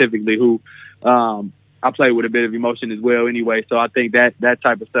me specifically, who I play with a bit of emotion as well, anyway. So I think that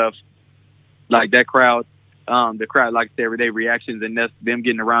type of stuff, like that crowd, the crowd, like I said, everyday reactions, and that's them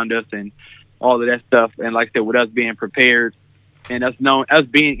getting around us and all of that stuff. And like I said, with us being prepared and us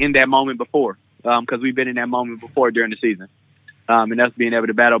being in that moment before, because we've been in that moment before during the season. And us being able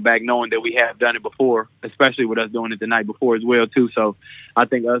to battle back, knowing that we have done it before, especially with us doing it the night before as well, too. So I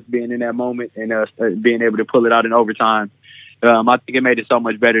think us being in that moment and us being able to pull it out in overtime, I think it made it so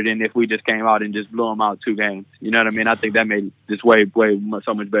much better than if we just came out and just blew them out 2 games. You know what I mean? I think that made it just way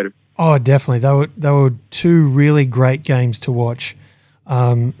so much better. Oh, definitely. They were 2 really great games to watch,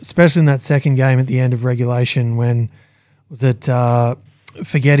 especially in that second game at the end of regulation when was it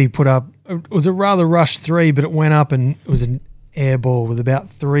Forgetti put up – it was a rather rushed 3, but it went up and it was an air ball with about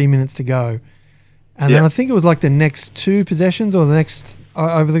 3 minutes to go. And then I think it was like the next 2 possessions or the next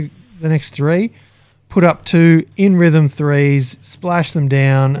over the next 3, put up 2 in rhythm threes, splashed them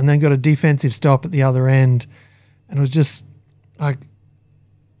down, and then got a defensive stop at the other end. And it was just like,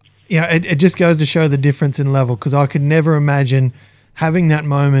 it just goes to show the difference in level, because I could never imagine having that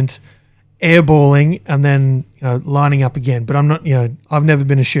moment, airballing, and then lining up again. But I'm not, I've never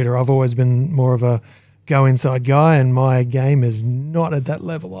been a shooter. I've always been more of a go inside guy, and my game is not at that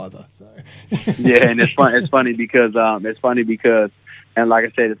level either. So yeah, and it's funny because and like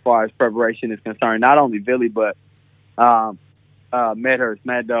I said, as far as preparation is concerned, not only Billy but Medhurst,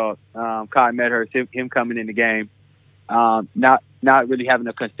 Mad Dog, Kai Medhurst, him coming in the game, not really having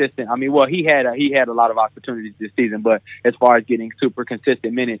a consistent. I mean, well, he had a lot of opportunities this season, but as far as getting super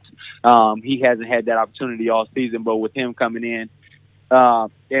consistent minutes, he hasn't had that opportunity all season. But with him coming in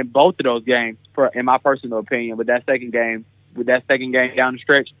both of those games, in my personal opinion, with that second game down the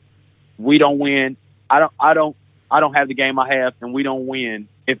stretch, we don't win. I don't have the game I have, and we don't win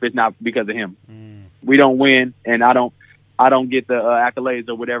if it's not because of him. We don't win, and I don't get the accolades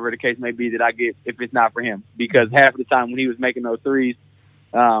or whatever the case may be that I get if it's not for him. Because half of the time when he was making those threes,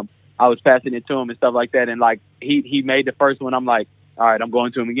 I was passing it to him and stuff like that. And like he made the first one, I'm like, all right, I'm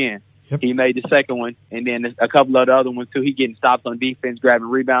going to him again. Yep. He made the second one, and then a couple of the other ones too. He getting stops on defense, grabbing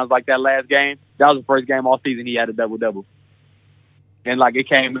rebounds like that last game. That was the first game all season he had a double-double. And like it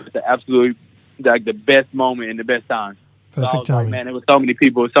came at the absolute, like the best moment and the best time. Perfect so I was timing. like, man, there was so many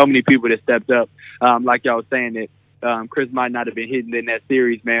people that stepped up. Like y'all was saying that Chris might not have been hitting in that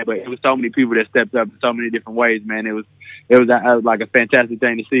series, man, but it was so many people that stepped up in so many different ways, man. It was like a fantastic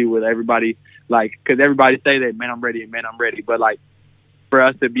thing to see with everybody, like, because everybody say that, man, I'm ready, but like for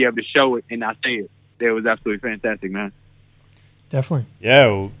us to be able to show it and not say it was absolutely fantastic, man. Definitely. Yeah,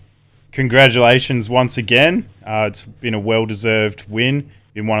 well, congratulations once again. It's been a well-deserved win.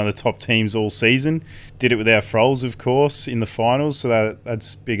 Been one of the top teams all season. Did it with our Frols, of course, in the finals, so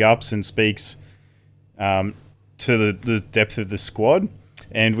that's big ups and speaks to the depth of the squad.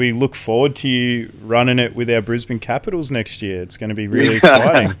 And we look forward to you running it with our Brisbane Capitals next year. It's going to be really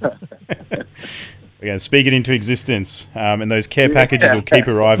exciting. We're going to speak it into existence, and those care packages will keep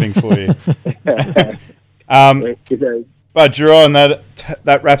arriving for you. But Jerron,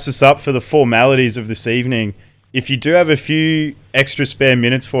 that wraps us up for the formalities of this evening. If you do have a few extra spare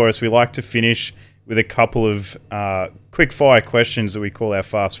minutes for us, we like to finish with a couple of quick fire questions that we call our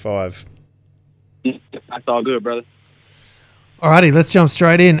Fast Five. That's all good, brother. Alrighty, let's jump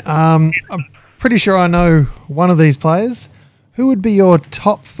straight in. I'm pretty sure I know one of these players. Who would be your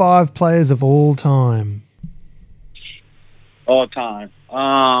top 5 players of all time? All time.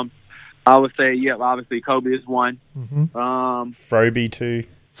 I would say, obviously Kobe is one. Mm-hmm. Froby too.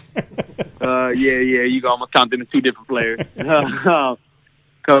 Yeah, you can almost count them as 2 different players.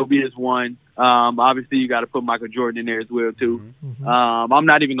 Kobe is one. Obviously you got to put Michael Jordan in there as well too. Mm-hmm. I'm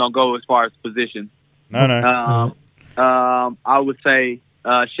not even gonna go as far as position. No, no. I would say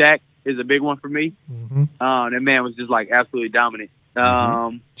Shaq is a big one for me. Mm-hmm. That man was just like absolutely dominant.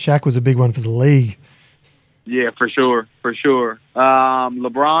 Shaq was a big one for the league. Yeah, for sure.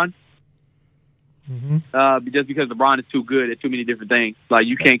 LeBron, just because LeBron is too good at too many different things. Like,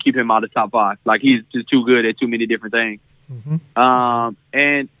 you can't keep him out of top 5. Like, he's just too good at too many different things.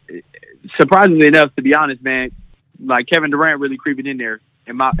 And surprisingly enough, to be honest, man, like Kevin Durant really creeping in there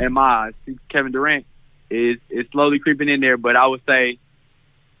in my eyes. Kevin Durant is slowly creeping in there, but I would say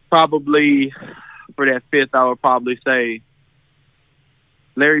probably for that 5th, I would probably say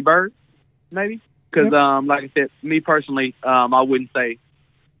Larry Bird, maybe. Because, like I said, me personally, I wouldn't say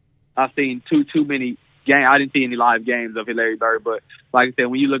I've seen too many games. I didn't see any live games of Larry Bird, but like I said,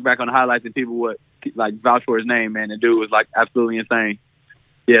 when you look back on the highlights and people would like vouch for his name, man, the dude was like absolutely insane.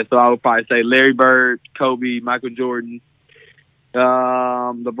 Yeah, so I would probably say Larry Bird, Kobe, Michael Jordan,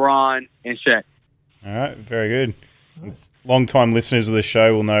 LeBron, and Shaq. All right, very good. Nice. Long-time listeners of the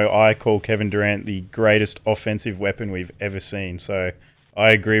show will know I call Kevin Durant the greatest offensive weapon we've ever seen. So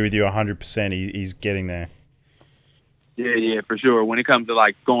I agree with you 100%. He's getting there. Yeah, for sure. When it comes to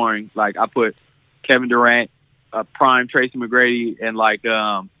like scoring, like I put Kevin Durant, prime Tracy McGrady, and like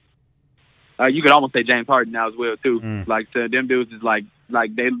you could almost say James Harden now as well too. Like them dudes is like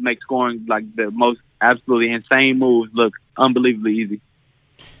they make scoring like the most absolutely insane moves look unbelievably easy.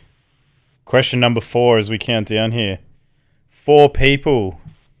 Question number 4 as we count down here. 4 people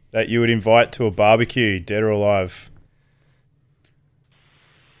that you would invite to a barbecue, dead or alive.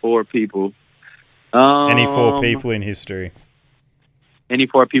 4 people. Any 4 people in history. Any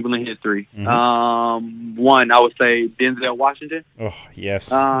 4 people in history. One, I would say Denzel Washington. Oh, yes.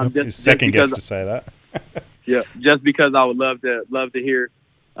 Just second because, guess to say that. Yeah, just because I would love to hear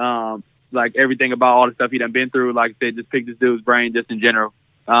like everything about all the stuff he done been through. Like I said, just pick this dude's brain just in general.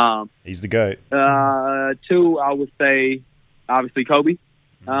 He's the GOAT. 2, I would say obviously Kobe.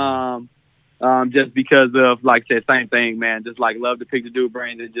 Just because of, like I said, same thing, man. Just like love to pick the dude's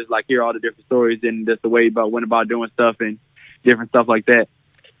brain and just like hear all the different stories and just the way he went about doing stuff and different stuff like that.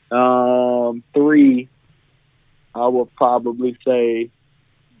 3, I will probably say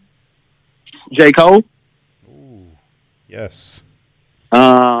J. Cole. Ooh, yes.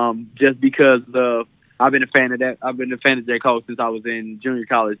 Just because I've been a fan of that. I've been a fan of J. Cole since I was in junior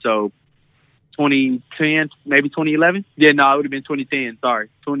college. So 2010, maybe 2011. Yeah, no, it would have been 2010. Sorry,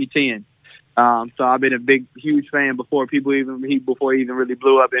 2010. So I've been a huge fan before he even really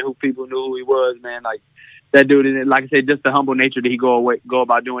blew up and who people knew who he was, man. Like that dude, and like I said, just the humble nature that he go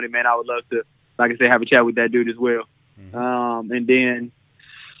about doing it, man. I would love to, like I said, have a chat with that dude as well. And then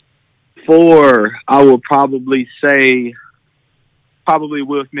 4, I would probably say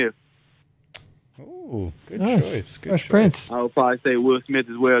Will Smith. Ooh, good Nice. choice. Good Fresh choice. Prince. I would probably say Will Smith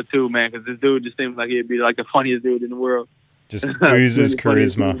as well too, man, because this dude just seems like he'd be like the funniest dude in the world. Just oozes The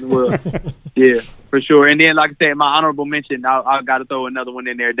funniest dude charisma. in the world. Yeah, for sure. And then, like I said, my honorable mention, I got to throw another one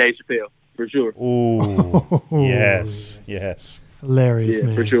in there, Dave Chappelle, for sure. Ooh, yes. Hilarious, Yeah,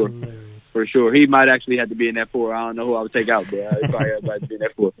 man. for sure. Hilarious. For sure. He might actually have to be in that 4. I don't know who I would take out, but he probably has to be in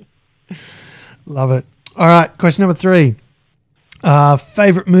that 4. Love it. All right, question number 3.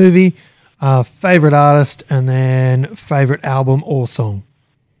 Favorite movie, favorite artist, and then favorite album or song.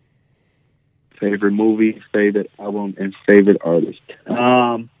 Favorite movie, favorite album, and favorite artist.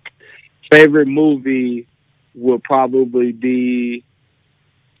 Favorite movie would probably be...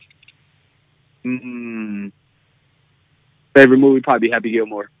 favorite movie probably be Happy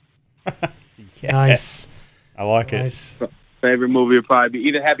Gilmore. Yes. Nice. I like Nice. Favorite movie would probably be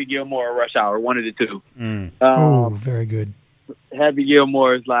either Happy Gilmore or Rush Hour, one of the 2. it. Oh, very good. Happy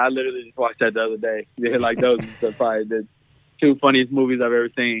Gilmore is like, I literally just watched that the other day. Yeah, like those are probably the 2 funniest movies I've ever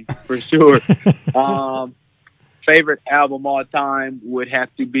seen, for sure. Favorite album all time would have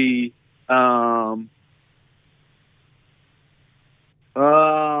to be I'd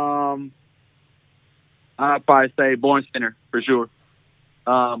probably say Born Sinner, for sure.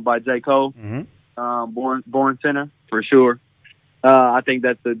 By J. Cole. Born Sinner, for sure. I think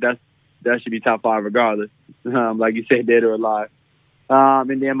that should be top 5 regardless. Like you said, dead or alive.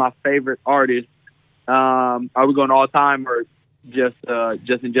 And then my favorite artist, are we going all time or just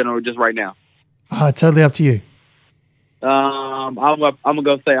in general, just right now? Totally up to you. I'm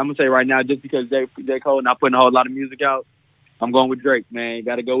gonna say right now, just because J. Cole not putting a whole lot of music out, I'm going with Drake, man.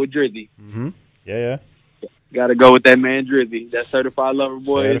 Got to go with Drizzy. Yeah. Got to go with that man Drizzy. That Certified Lover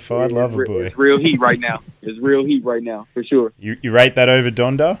Boy. Certified Lover Boy. It's real heat right now. It's real heat right now, for sure. You rate that over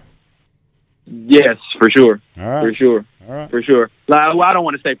Donda? Yes, for sure. All right. For sure. All right. For sure. Like, well, I don't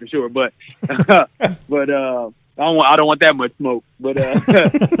want to say for sure, but I don't want that much smoke. But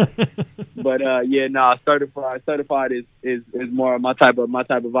But yeah, no, certified is more my type of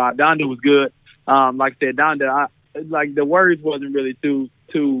vibe. Donda was good. Like I said, Donda, like the words wasn't really too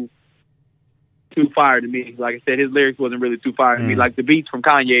fire to me. Like I said, his lyrics wasn't really too fire to me. Like the beats from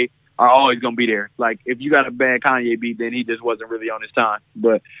Kanye are always gonna be there. Like if you got a bad Kanye beat, then he just wasn't really on his time.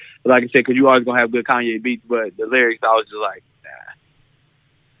 But like I said, because you always gonna have good Kanye beats, but the lyrics, I was just like,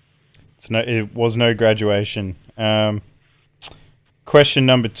 nah. It was no graduation. Question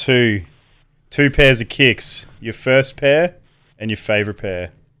number 2. 2 pairs of kicks. Your first pair and your favorite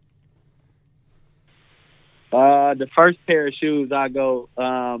pair. The first pair of shoes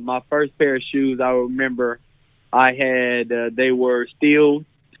my first pair of shoes I remember I had, they were steel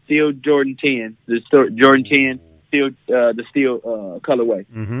Jordan 10, Jordan 10 the steel colorway.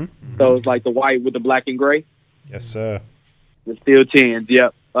 Mm-hmm. So it's like the white with the black and gray. Yes, sir. The steel 10s,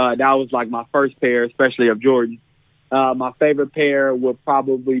 yep. That was like my first pair, especially of Jordan. My favorite pair would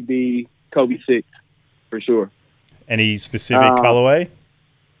probably be Kobe 6, for sure. Any specific colorway?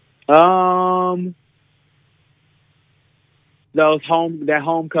 That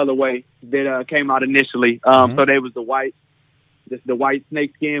home colorway that came out initially. So they was the white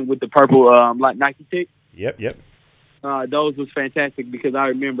snakeskin with the purple like Nike tick. Yep. Those was fantastic because I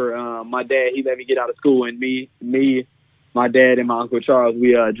remember my dad, he let me get out of school, and me, my dad, and my Uncle Charles,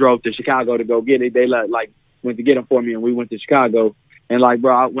 we drove to Chicago to go get it. They went to get them for me, and we went to Chicago. And like,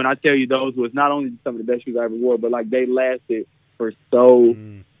 bro, when I tell you those was not only some of the best shoes I ever wore, but like they lasted for so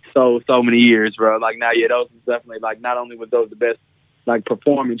many years, bro. Like now, yeah, those was definitely like not only was those the best like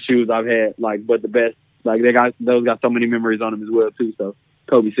performance shoes I've had, like, but the best. Like those got so many memories on them as well too. So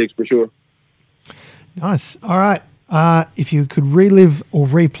Kobe 6 for sure. Nice. All right. If you could relive or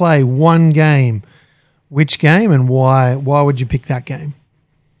replay one game, which game and why? Why would you pick that game?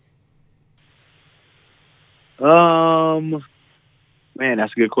 Man,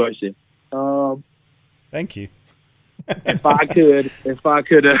 that's a good question. Thank you. if I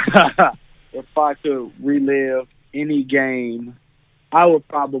could relive any game, I would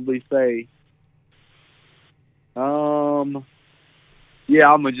probably say, yeah, I'm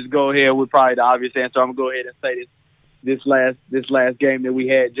gonna just go ahead with probably the obvious answer. I'm gonna go ahead and say this last game that we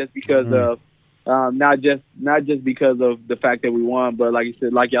had, just because of not just because of the fact that we won, but like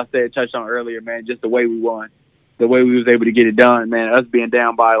y'all said, touched on earlier, man, just the way we won, the way we was able to get it done, man. Us being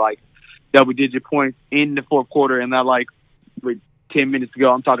down by like double-digit points in the fourth quarter, and not like with 10 minutes to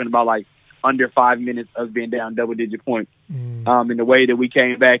go. I'm talking about like under 5 minutes of being down double-digit points. And the way that we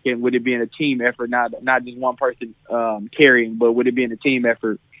came back, and with it being a team effort, not just one person carrying, but with it being a team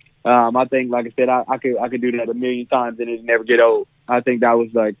effort. I think, like I said, I could do that a million times and it never get old. I think that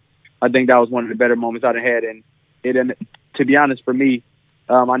was one of the better moments I've had, and to be honest, for me,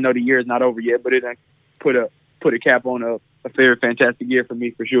 I know the year is not over yet, but it put a cap on a very fantastic year for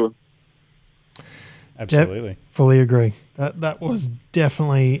me for sure. Absolutely. Yep, fully agree. That was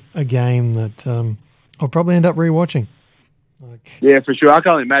definitely a game that I'll probably end up rewatching. Yeah, for sure. I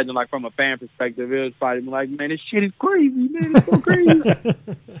can only imagine, like, from a fan perspective, it was probably like, man, this shit is crazy, man. It's so crazy.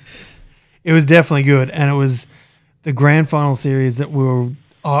 It was definitely good, and it was the grand final series that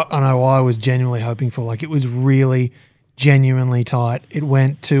I know I was genuinely hoping for. Like, it was really genuinely tight. It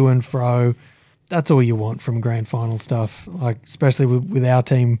went to and fro. That's all you want from grand final stuff, like, especially with our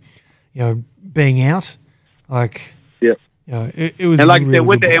team, being out. Like, yeah, it was. And like really I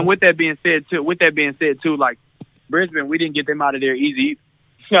said, with that being said too, like Brisbane, we didn't get them out of there easy.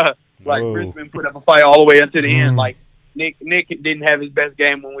 Like Brisbane put up a fight all the way until the end. Like Nick didn't have his best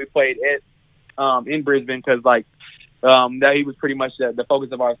game when we played in Brisbane, because like that he was pretty much the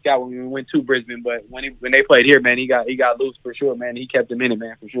focus of our scout when we went to Brisbane. But when they played here, man, he got loose for sure, man. He kept him in it,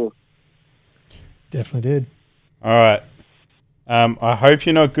 man, for sure. Definitely did. All right. I hope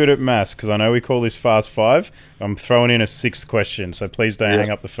you're not good at maths, because I know we call this Fast Five. I'm throwing in a 6th question, so please don't hang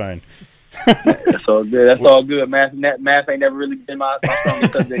up the phone. That's all good. That's all good. Math ain't never really been my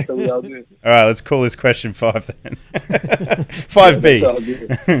strongest subject, so we all good. All right, let's call this question 5 then. 5B.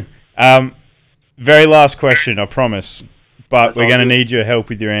 Very last question, I promise. But we're going to need your help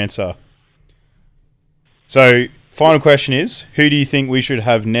with your answer. So, final question is, who do you think we should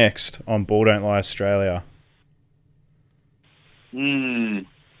have next on Ball Don't Lie Australia?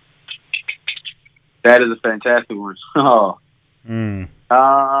 That is a fantastic one. Oh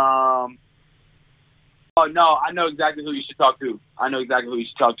no, I know exactly who you should talk to. Have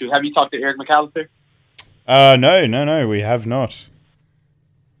you talked to Eric McAllister? No, we have not.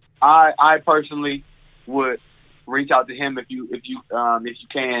 I personally would reach out to him if you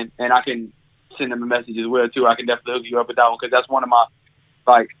can, and I can send him a message as well too. I can definitely hook you up with that one, because that's one of my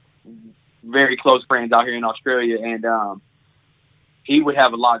like very close friends out here in Australia, and he would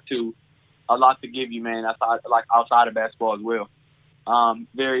have a lot to a lot to give you, man. Outside of basketball as well.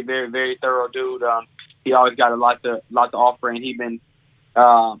 Very, very, very thorough dude. He always got a lot to offer, and he's been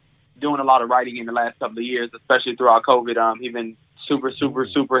doing a lot of writing in the last couple of years, especially throughout COVID. He's been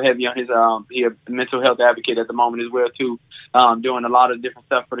super heavy on his he a mental health advocate at the moment as well too, doing a lot of different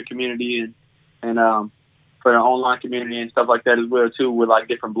stuff for the community and for the online community and stuff like that as well too, with like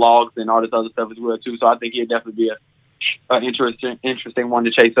different blogs and all this other stuff as well too. So I think he'd definitely be an interesting one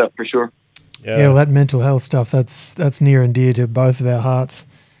to chase up for sure. Yeah, well, that mental health stuff, that's near and dear to both of our hearts.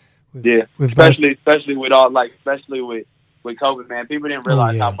 Especially with COVID, man. People didn't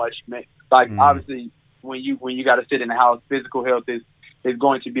realize how much, obviously when you got to sit in the house, physical health is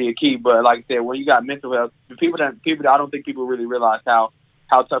going to be a key. But like I said, when you got mental health, I don't think people really realize how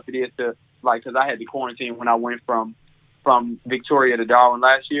tough it is to, like, because I had to quarantine when I went from Victoria to Darwin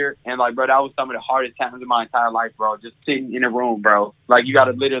last year, and like, bro, that was some of the hardest times of my entire life, bro. Just sitting in a room, bro. Like, you got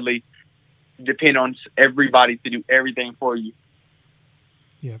to literally depend on everybody to do everything for you.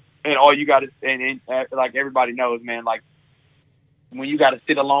 Yeah. And all you got to, and like everybody knows, man, like when you got to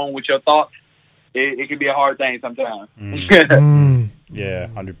sit alone with your thoughts, it can be a hard thing sometimes. Yeah,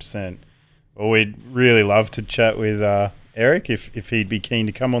 100%. Well, we'd really love to chat with Eric if he'd be keen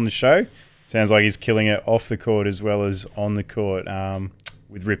to come on the show. Sounds like he's killing it off the court as well as on the court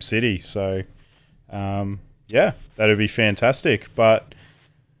with Rip City. So, yeah, that'd be fantastic. But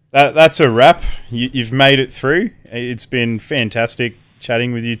that's a wrap. You've made it through. It's been fantastic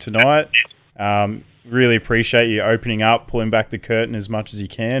chatting with you tonight. Really appreciate you opening up, pulling back the curtain as much as you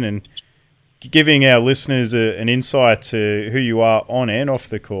can, and giving our listeners an insight to who you are on and off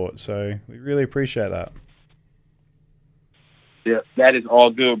the court. So we really appreciate that. Yeah, that is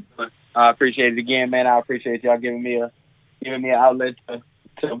all good. I appreciate it again, man. I appreciate y'all giving me an outlet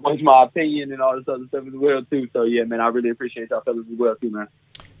to voice my opinion and all this other stuff as well too. So yeah, man, I really appreciate y'all fellas as well too, man.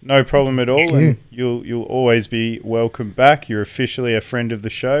 No problem at all, and you'll always be welcome back. You're officially a friend of the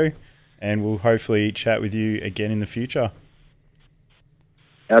show, and we'll hopefully chat with you again in the future.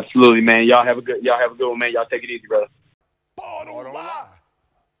 Absolutely, man. Y'all have a good one, man. Y'all take it easy, brother. Ball don't lie.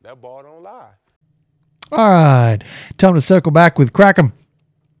 That ball don't lie. All right, time to circle back with Crack'em.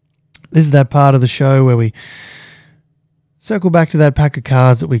 This is that part of the show where we circle back to that pack of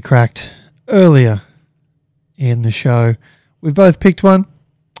cards that we cracked earlier in the show. We've both picked one.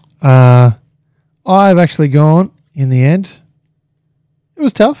 I've actually gone in the end. It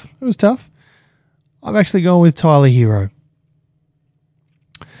was tough. I've actually gone with Tyler Hero.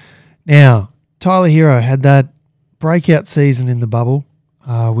 Now, Tyler Hero had that breakout season in the bubble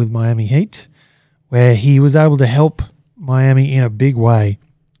with Miami Heat, where he was able to help Miami in a big way,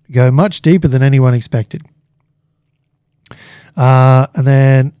 go much deeper than anyone expected. And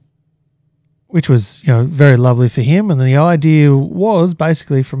then, which was, very lovely for him. And the idea was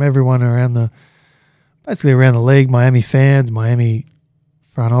basically from everyone around the league, Miami fans, Miami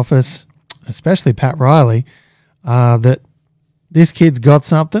front office, especially Pat Riley, that this kid's got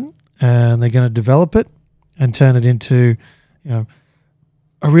something and they're going to develop it and turn it into, a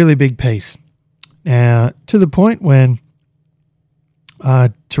really big piece. Now, to the point when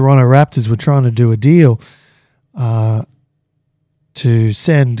Toronto Raptors were trying to do a deal to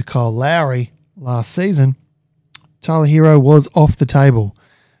send Kyle Lowry last season, Tyler Hero was off the table.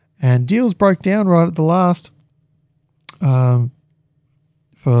 And deals broke down right at the last for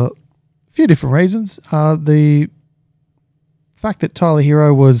a few different reasons. The fact that Tyler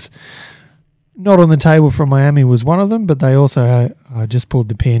Hero was not on the table from Miami was one of them, but they also just pulled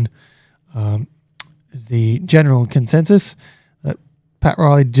the pin. Is the general consensus that Pat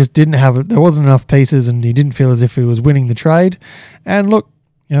Riley just didn't have it. There wasn't enough pieces, and he didn't feel as if he was winning the trade. And look,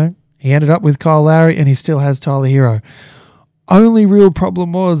 he ended up with Kyle Lowry, and he still has Tyler Hero. Only real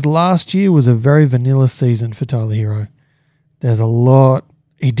problem was last year was a very vanilla season for Tyler Hero. There's a lot.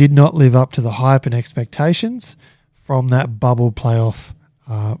 He did not live up to the hype and expectations from that bubble playoff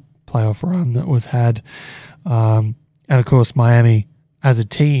run that was had. And of course, Miami as a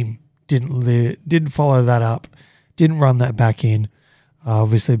team didn't follow that up, didn't run that back in,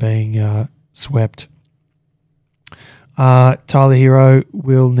 obviously being swept. Tyler Hero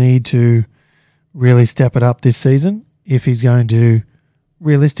will need to really step it up this season if he's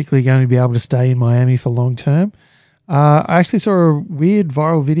realistically going to be able to stay in Miami for long term. I actually saw a weird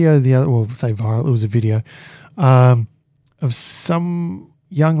viral video it was a video of some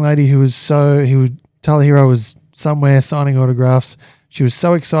young lady Tyler Hero was somewhere signing autographs. She was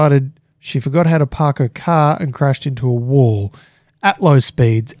so excited, she forgot how to park her car and crashed into a wall at low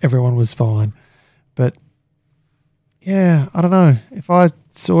speeds. Everyone was fine. But yeah, I don't know. If I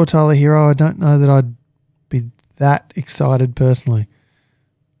saw Tyler Hero, I don't know that I'd be that excited personally.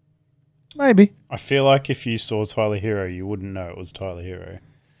 Maybe. I feel like if you saw Tyler Hero, you wouldn't know it was Tyler Hero.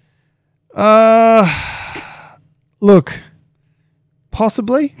 Look,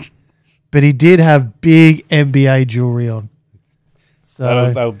 possibly, but he did have big NBA jewelry on.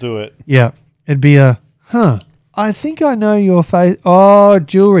 So That'll do it. yeah, it'd be I think I know your face. Oh,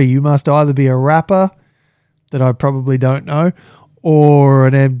 jewelry. You must either be a rapper that I probably don't know, or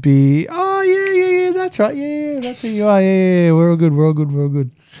an MB. Oh yeah, that's right. Yeah, that's who you are. Yeah, we're all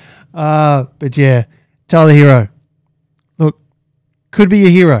good. But yeah, Tyler Hero. Look, could be a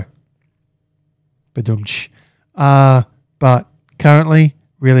hero. But currently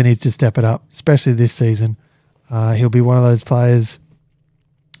really needs to step it up, especially this season. He'll be one of those players.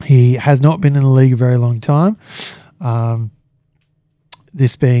 He has not been in the league a very long time.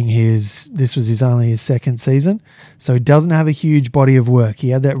 This was only his second season, so he doesn't have a huge body of work. He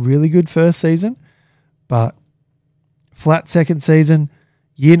had that really good first season, but flat second season,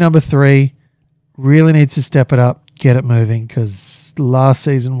 year number 3, really needs to step it up, get it moving, because last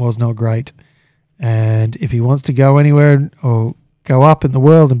season was not great. And if he wants to go anywhere or go up in the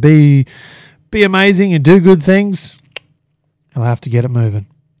world and be amazing and do good things, he'll have to get it moving.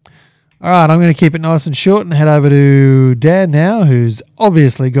 All right, I'm going to keep it nice and short and head over to Dan now, who's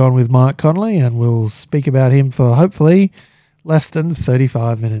obviously gone with Mike Conley, and we'll speak about him for hopefully less than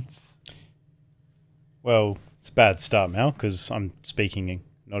 35 minutes. Well, it's a bad start, Mel, because I'm speaking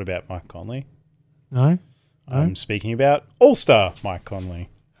not about Mike Conley. No? I'm speaking about All-Star Mike Conley.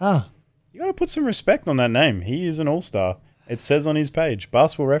 Ah. You got to put some respect on that name. He is an All-Star. It says on his page,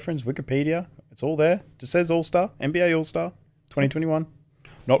 Basketball Reference, Wikipedia, it's all there. Just says All-Star, NBA All-Star, 2021.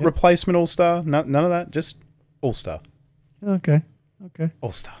 Not replacement All-Star, none of that, just All-Star. Okay.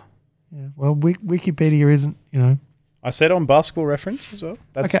 All-Star. Yeah. Well, Wikipedia isn't, I said on Basketball Reference as well.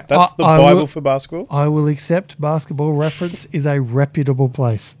 That's Okay, the Bible for basketball. I will accept Basketball Reference is a reputable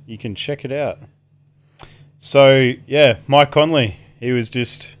place. You can check it out. So, yeah, Mike Conley, he was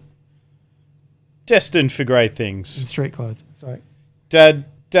just destined for great In things. street clothes. Sorry. Dad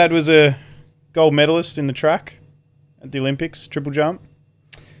was a gold medalist in the track at the Olympics, triple jump.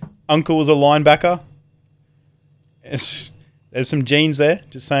 Uncle was a linebacker. There's some genes there,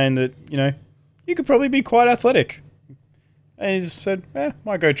 just saying that, you could probably be quite athletic. And he just said,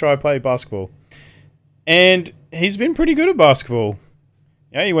 might go try play basketball. And he's been pretty good at basketball.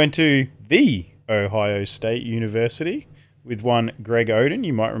 He went to the Ohio State University with one Greg Oden.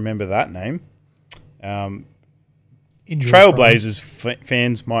 You might remember that name. Trailblazers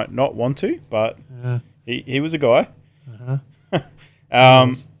fans might not want to, but he was a guy.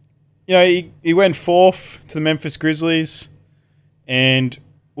 He went 4th to the Memphis Grizzlies and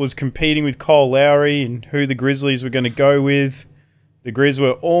was competing with Kyle Lowry and who the Grizzlies were going to go with. The Grizz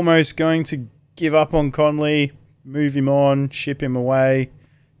were almost going to give up on Conley, move him on, ship him away.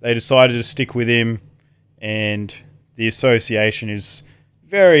 They decided to stick with him, and the association is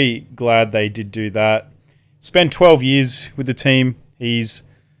very glad they did do that. Spent 12 years with the team. He's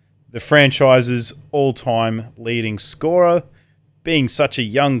the franchise's all-time leading scorer. Being such a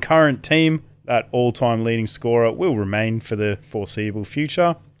young current team, that all-time leading scorer will remain for the foreseeable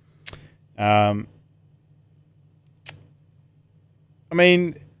future. In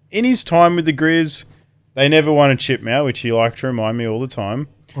his time with the Grizz, they never won a chip now, which he liked to remind me all the time.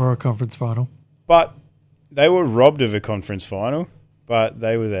 Or a conference final. But they were robbed of a conference final, but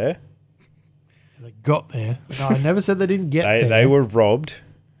they were there. They got there. No, I never said they didn't get there. They were robbed,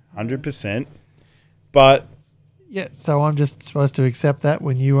 100%. But yeah, so I'm just supposed to accept that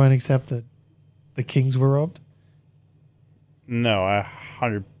when you won't accept that the Kings were robbed? No,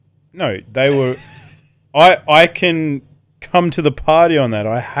 they were. I can come to the party on that.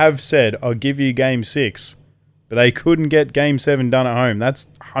 I have said I'll give you Game 6, but they couldn't get Game 7 done at home. That's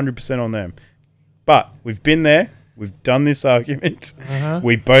 100% on them. But we've been there. We've done this argument.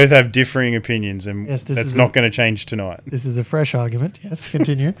 We both have differing opinions, and that's not going to change tonight. This is a fresh argument. Yes,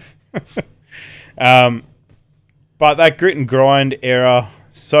 continue. But that grit and grind era,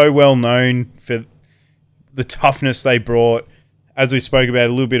 so well known for the toughness they brought. As we spoke about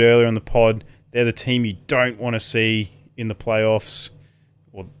a little bit earlier on the pod, they're the team you don't want to see in the playoffs,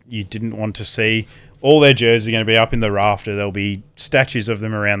 or you didn't want to see. All their jerseys are going to be up in the rafter. There'll be statues of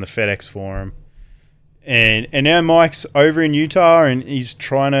them around the FedEx Forum. And now Mike's over in Utah, and he's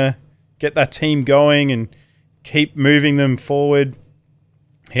trying to get that team going and keep moving them forward.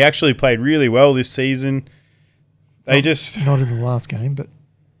 He actually played really well this season. Not in the last game, but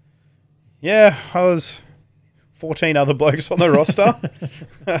yeah, I was 14 other blokes on the roster,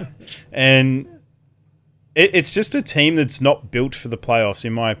 and it's just a team that's not built for the playoffs,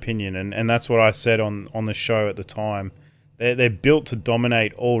 in my opinion, and that's what I said on the show at the time. they're built to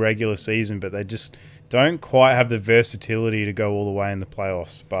dominate all regular season, but they just don't quite have the versatility to go all the way in the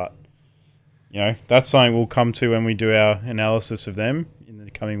playoffs. But that's something we'll come to when we do our analysis of them in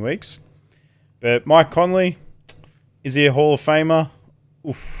the coming weeks. But Mike Conley, is he a Hall of Famer?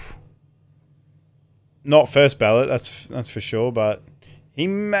 Oof. Not first ballot, that's for sure, but he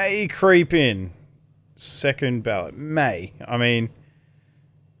may creep in second ballot. May. I mean,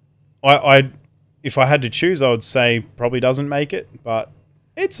 I if I had to choose, I would say probably doesn't make it, but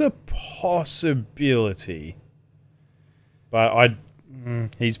it's a possibility. But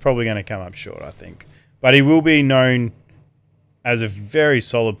he's probably going to come up short, I think. But he will be known as a very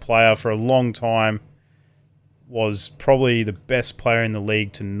solid player for a long time. Was probably the best player in the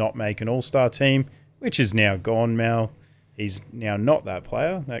league to not make an all-star team, which is now gone, Mal. He's now not that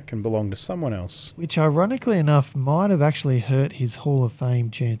player. That can belong to someone else. Which, ironically enough, might have actually hurt his Hall of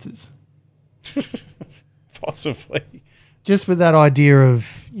Fame chances. Possibly. Just with that idea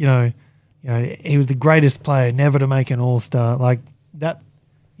of, he was the greatest player never to make an all-star. Like that,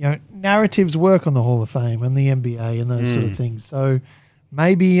 narratives work on the Hall of Fame and the NBA and those sort of things. So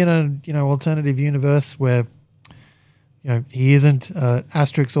maybe in a, alternative universe where, he isn't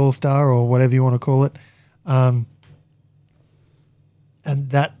asterisk all-star or whatever you want to call it, and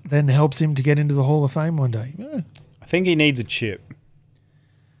that then helps him to get into the Hall of Fame one day. Yeah. I think he needs a chip.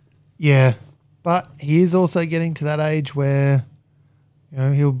 Yeah, but he is also getting to that age where,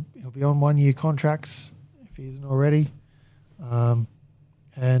 he'll be on 1 year contracts if he isn't already, and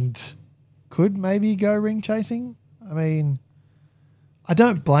could maybe go ring chasing. I mean, I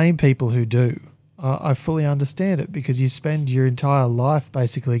don't blame people who do. I fully understand it because you spend your entire life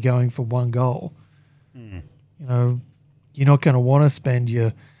basically going for one goal. You're not going to want to spend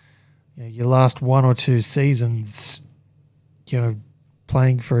your last 1 or 2 seasons,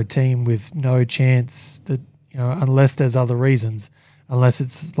 playing for a team with no chance that, unless there's other reasons, unless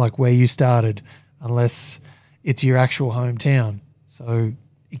it's like where you started, unless it's your actual hometown. So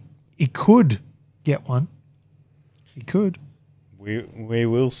he could get one. He could. We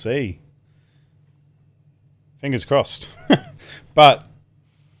will see. Fingers crossed. But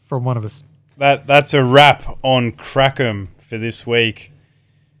from one of us. That's a wrap on Crackham for this week.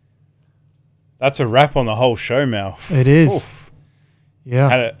 That's a wrap on the whole show, Mal. It is. Oof. Yeah.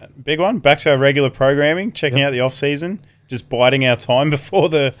 Had a big one. Back to our regular programming, checking out the off-season, just biding our time before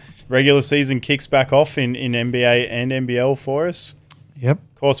the regular season kicks back off in NBA and NBL for us. Yep.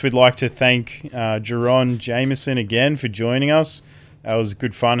 Of course, we'd like to thank Jerron Jameson again for joining us. That was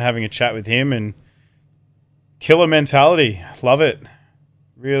good fun having a chat with him, and killer mentality. Love it.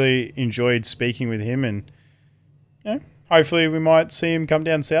 Really enjoyed speaking with him, and hopefully we might see him come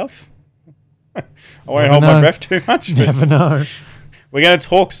down south. I won't hold my breath too much. But never know. We're going to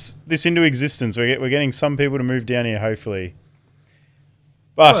talk this into existence. We're getting some people to move down here, hopefully.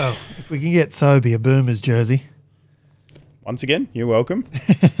 But if we can get Sobe a Boomers jersey. Once again, you're welcome.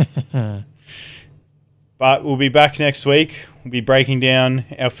 But we'll be back next week. We'll be breaking down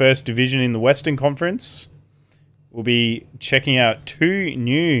our first division in the Western Conference. We'll be checking out 2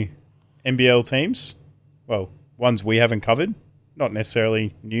 new NBL teams. Well, ones we haven't covered. Not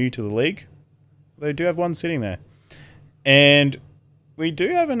necessarily new to the league. They do have one sitting there. And we do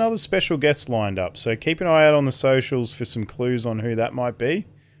have another special guest lined up. So keep an eye out on the socials for some clues on who that might be.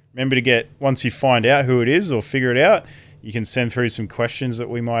 Remember to once you find out who it is or figure it out, you can send through some questions that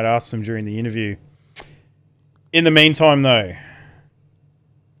we might ask them during the interview. In the meantime, though,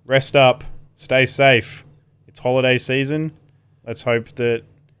 rest up, stay safe. It's holiday season. Let's hope that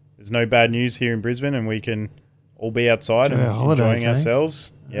there's no bad news here in Brisbane and we can all be outside and enjoying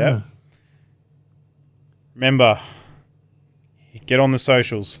ourselves. Yeah. Remember, get on the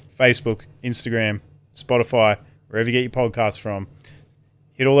socials, Facebook, Instagram, Spotify, wherever you get your podcasts from.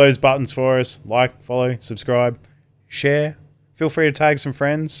 Hit all those buttons for us. Like, follow, subscribe, share. Feel free to tag some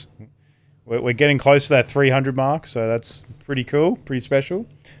friends. We're getting close to that 300 mark, so that's pretty cool, pretty special.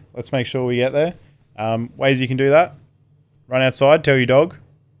 Let's make sure we get there. Ways you can do that: run outside, tell your dog,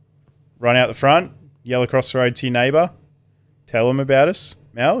 run out the front, yell across the road to your neighbour, tell them about us.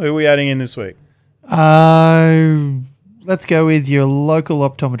 Mal, who are we adding in this week? Let's go with your local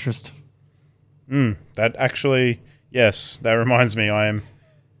optometrist. That actually, yes, that reminds me.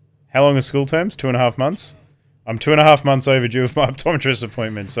 How long are school terms? 2.5 months? I'm 2.5 months overdue with my optometrist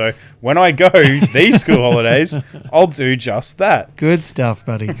appointment. So when I go these school holidays, I'll do just that. Good stuff,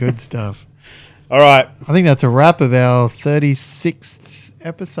 buddy. Good stuff. All right. I think that's a wrap of our 36th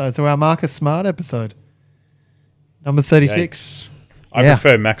episode. So our Marcus Smart episode. Number 36. Yikes. I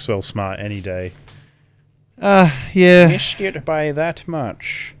prefer Maxwell Smart any day. Yeah. Missed it by that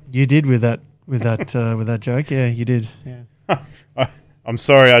much. You did with that joke. Yeah, you did. Yeah. I'm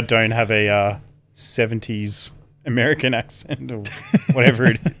sorry I don't have a 70s American accent or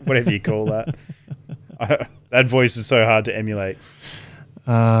whatever you call that. That voice is so hard to emulate.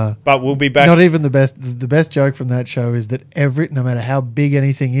 But we'll be back. Not even the best. The best joke from that show is that no matter how big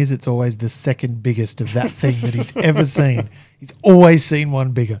anything is, it's always the second biggest of that thing that he's ever seen. He's always seen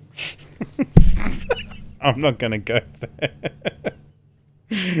one bigger. I'm not going to go there.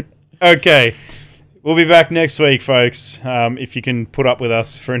 Okay. We'll be back next week, folks. If you can put up with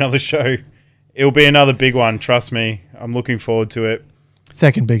us for another show, it'll be another big one. Trust me. I'm looking forward to it.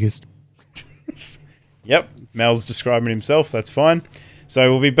 Second biggest. Yep. Mel's describing himself. That's fine.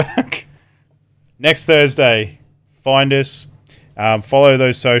 So we'll be back next Thursday. Find us. Follow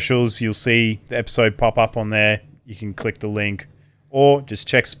those socials. You'll see the episode pop up on there. You can click the link. Or just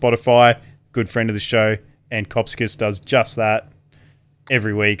check Spotify. Good friend of the show. And Copskiss does just that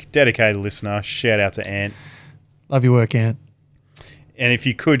every week. Dedicated listener. Shout out to Ant. Love your work, Ant. And if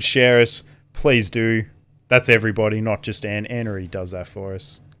you could share us, please do. That's everybody, not just Ant. Ant already does that for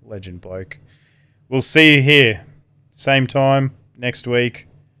us. Legend bloke. We'll see you here. Same time. Next week.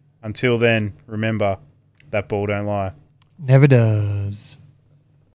 Until then, remember, that ball don't lie. Never does.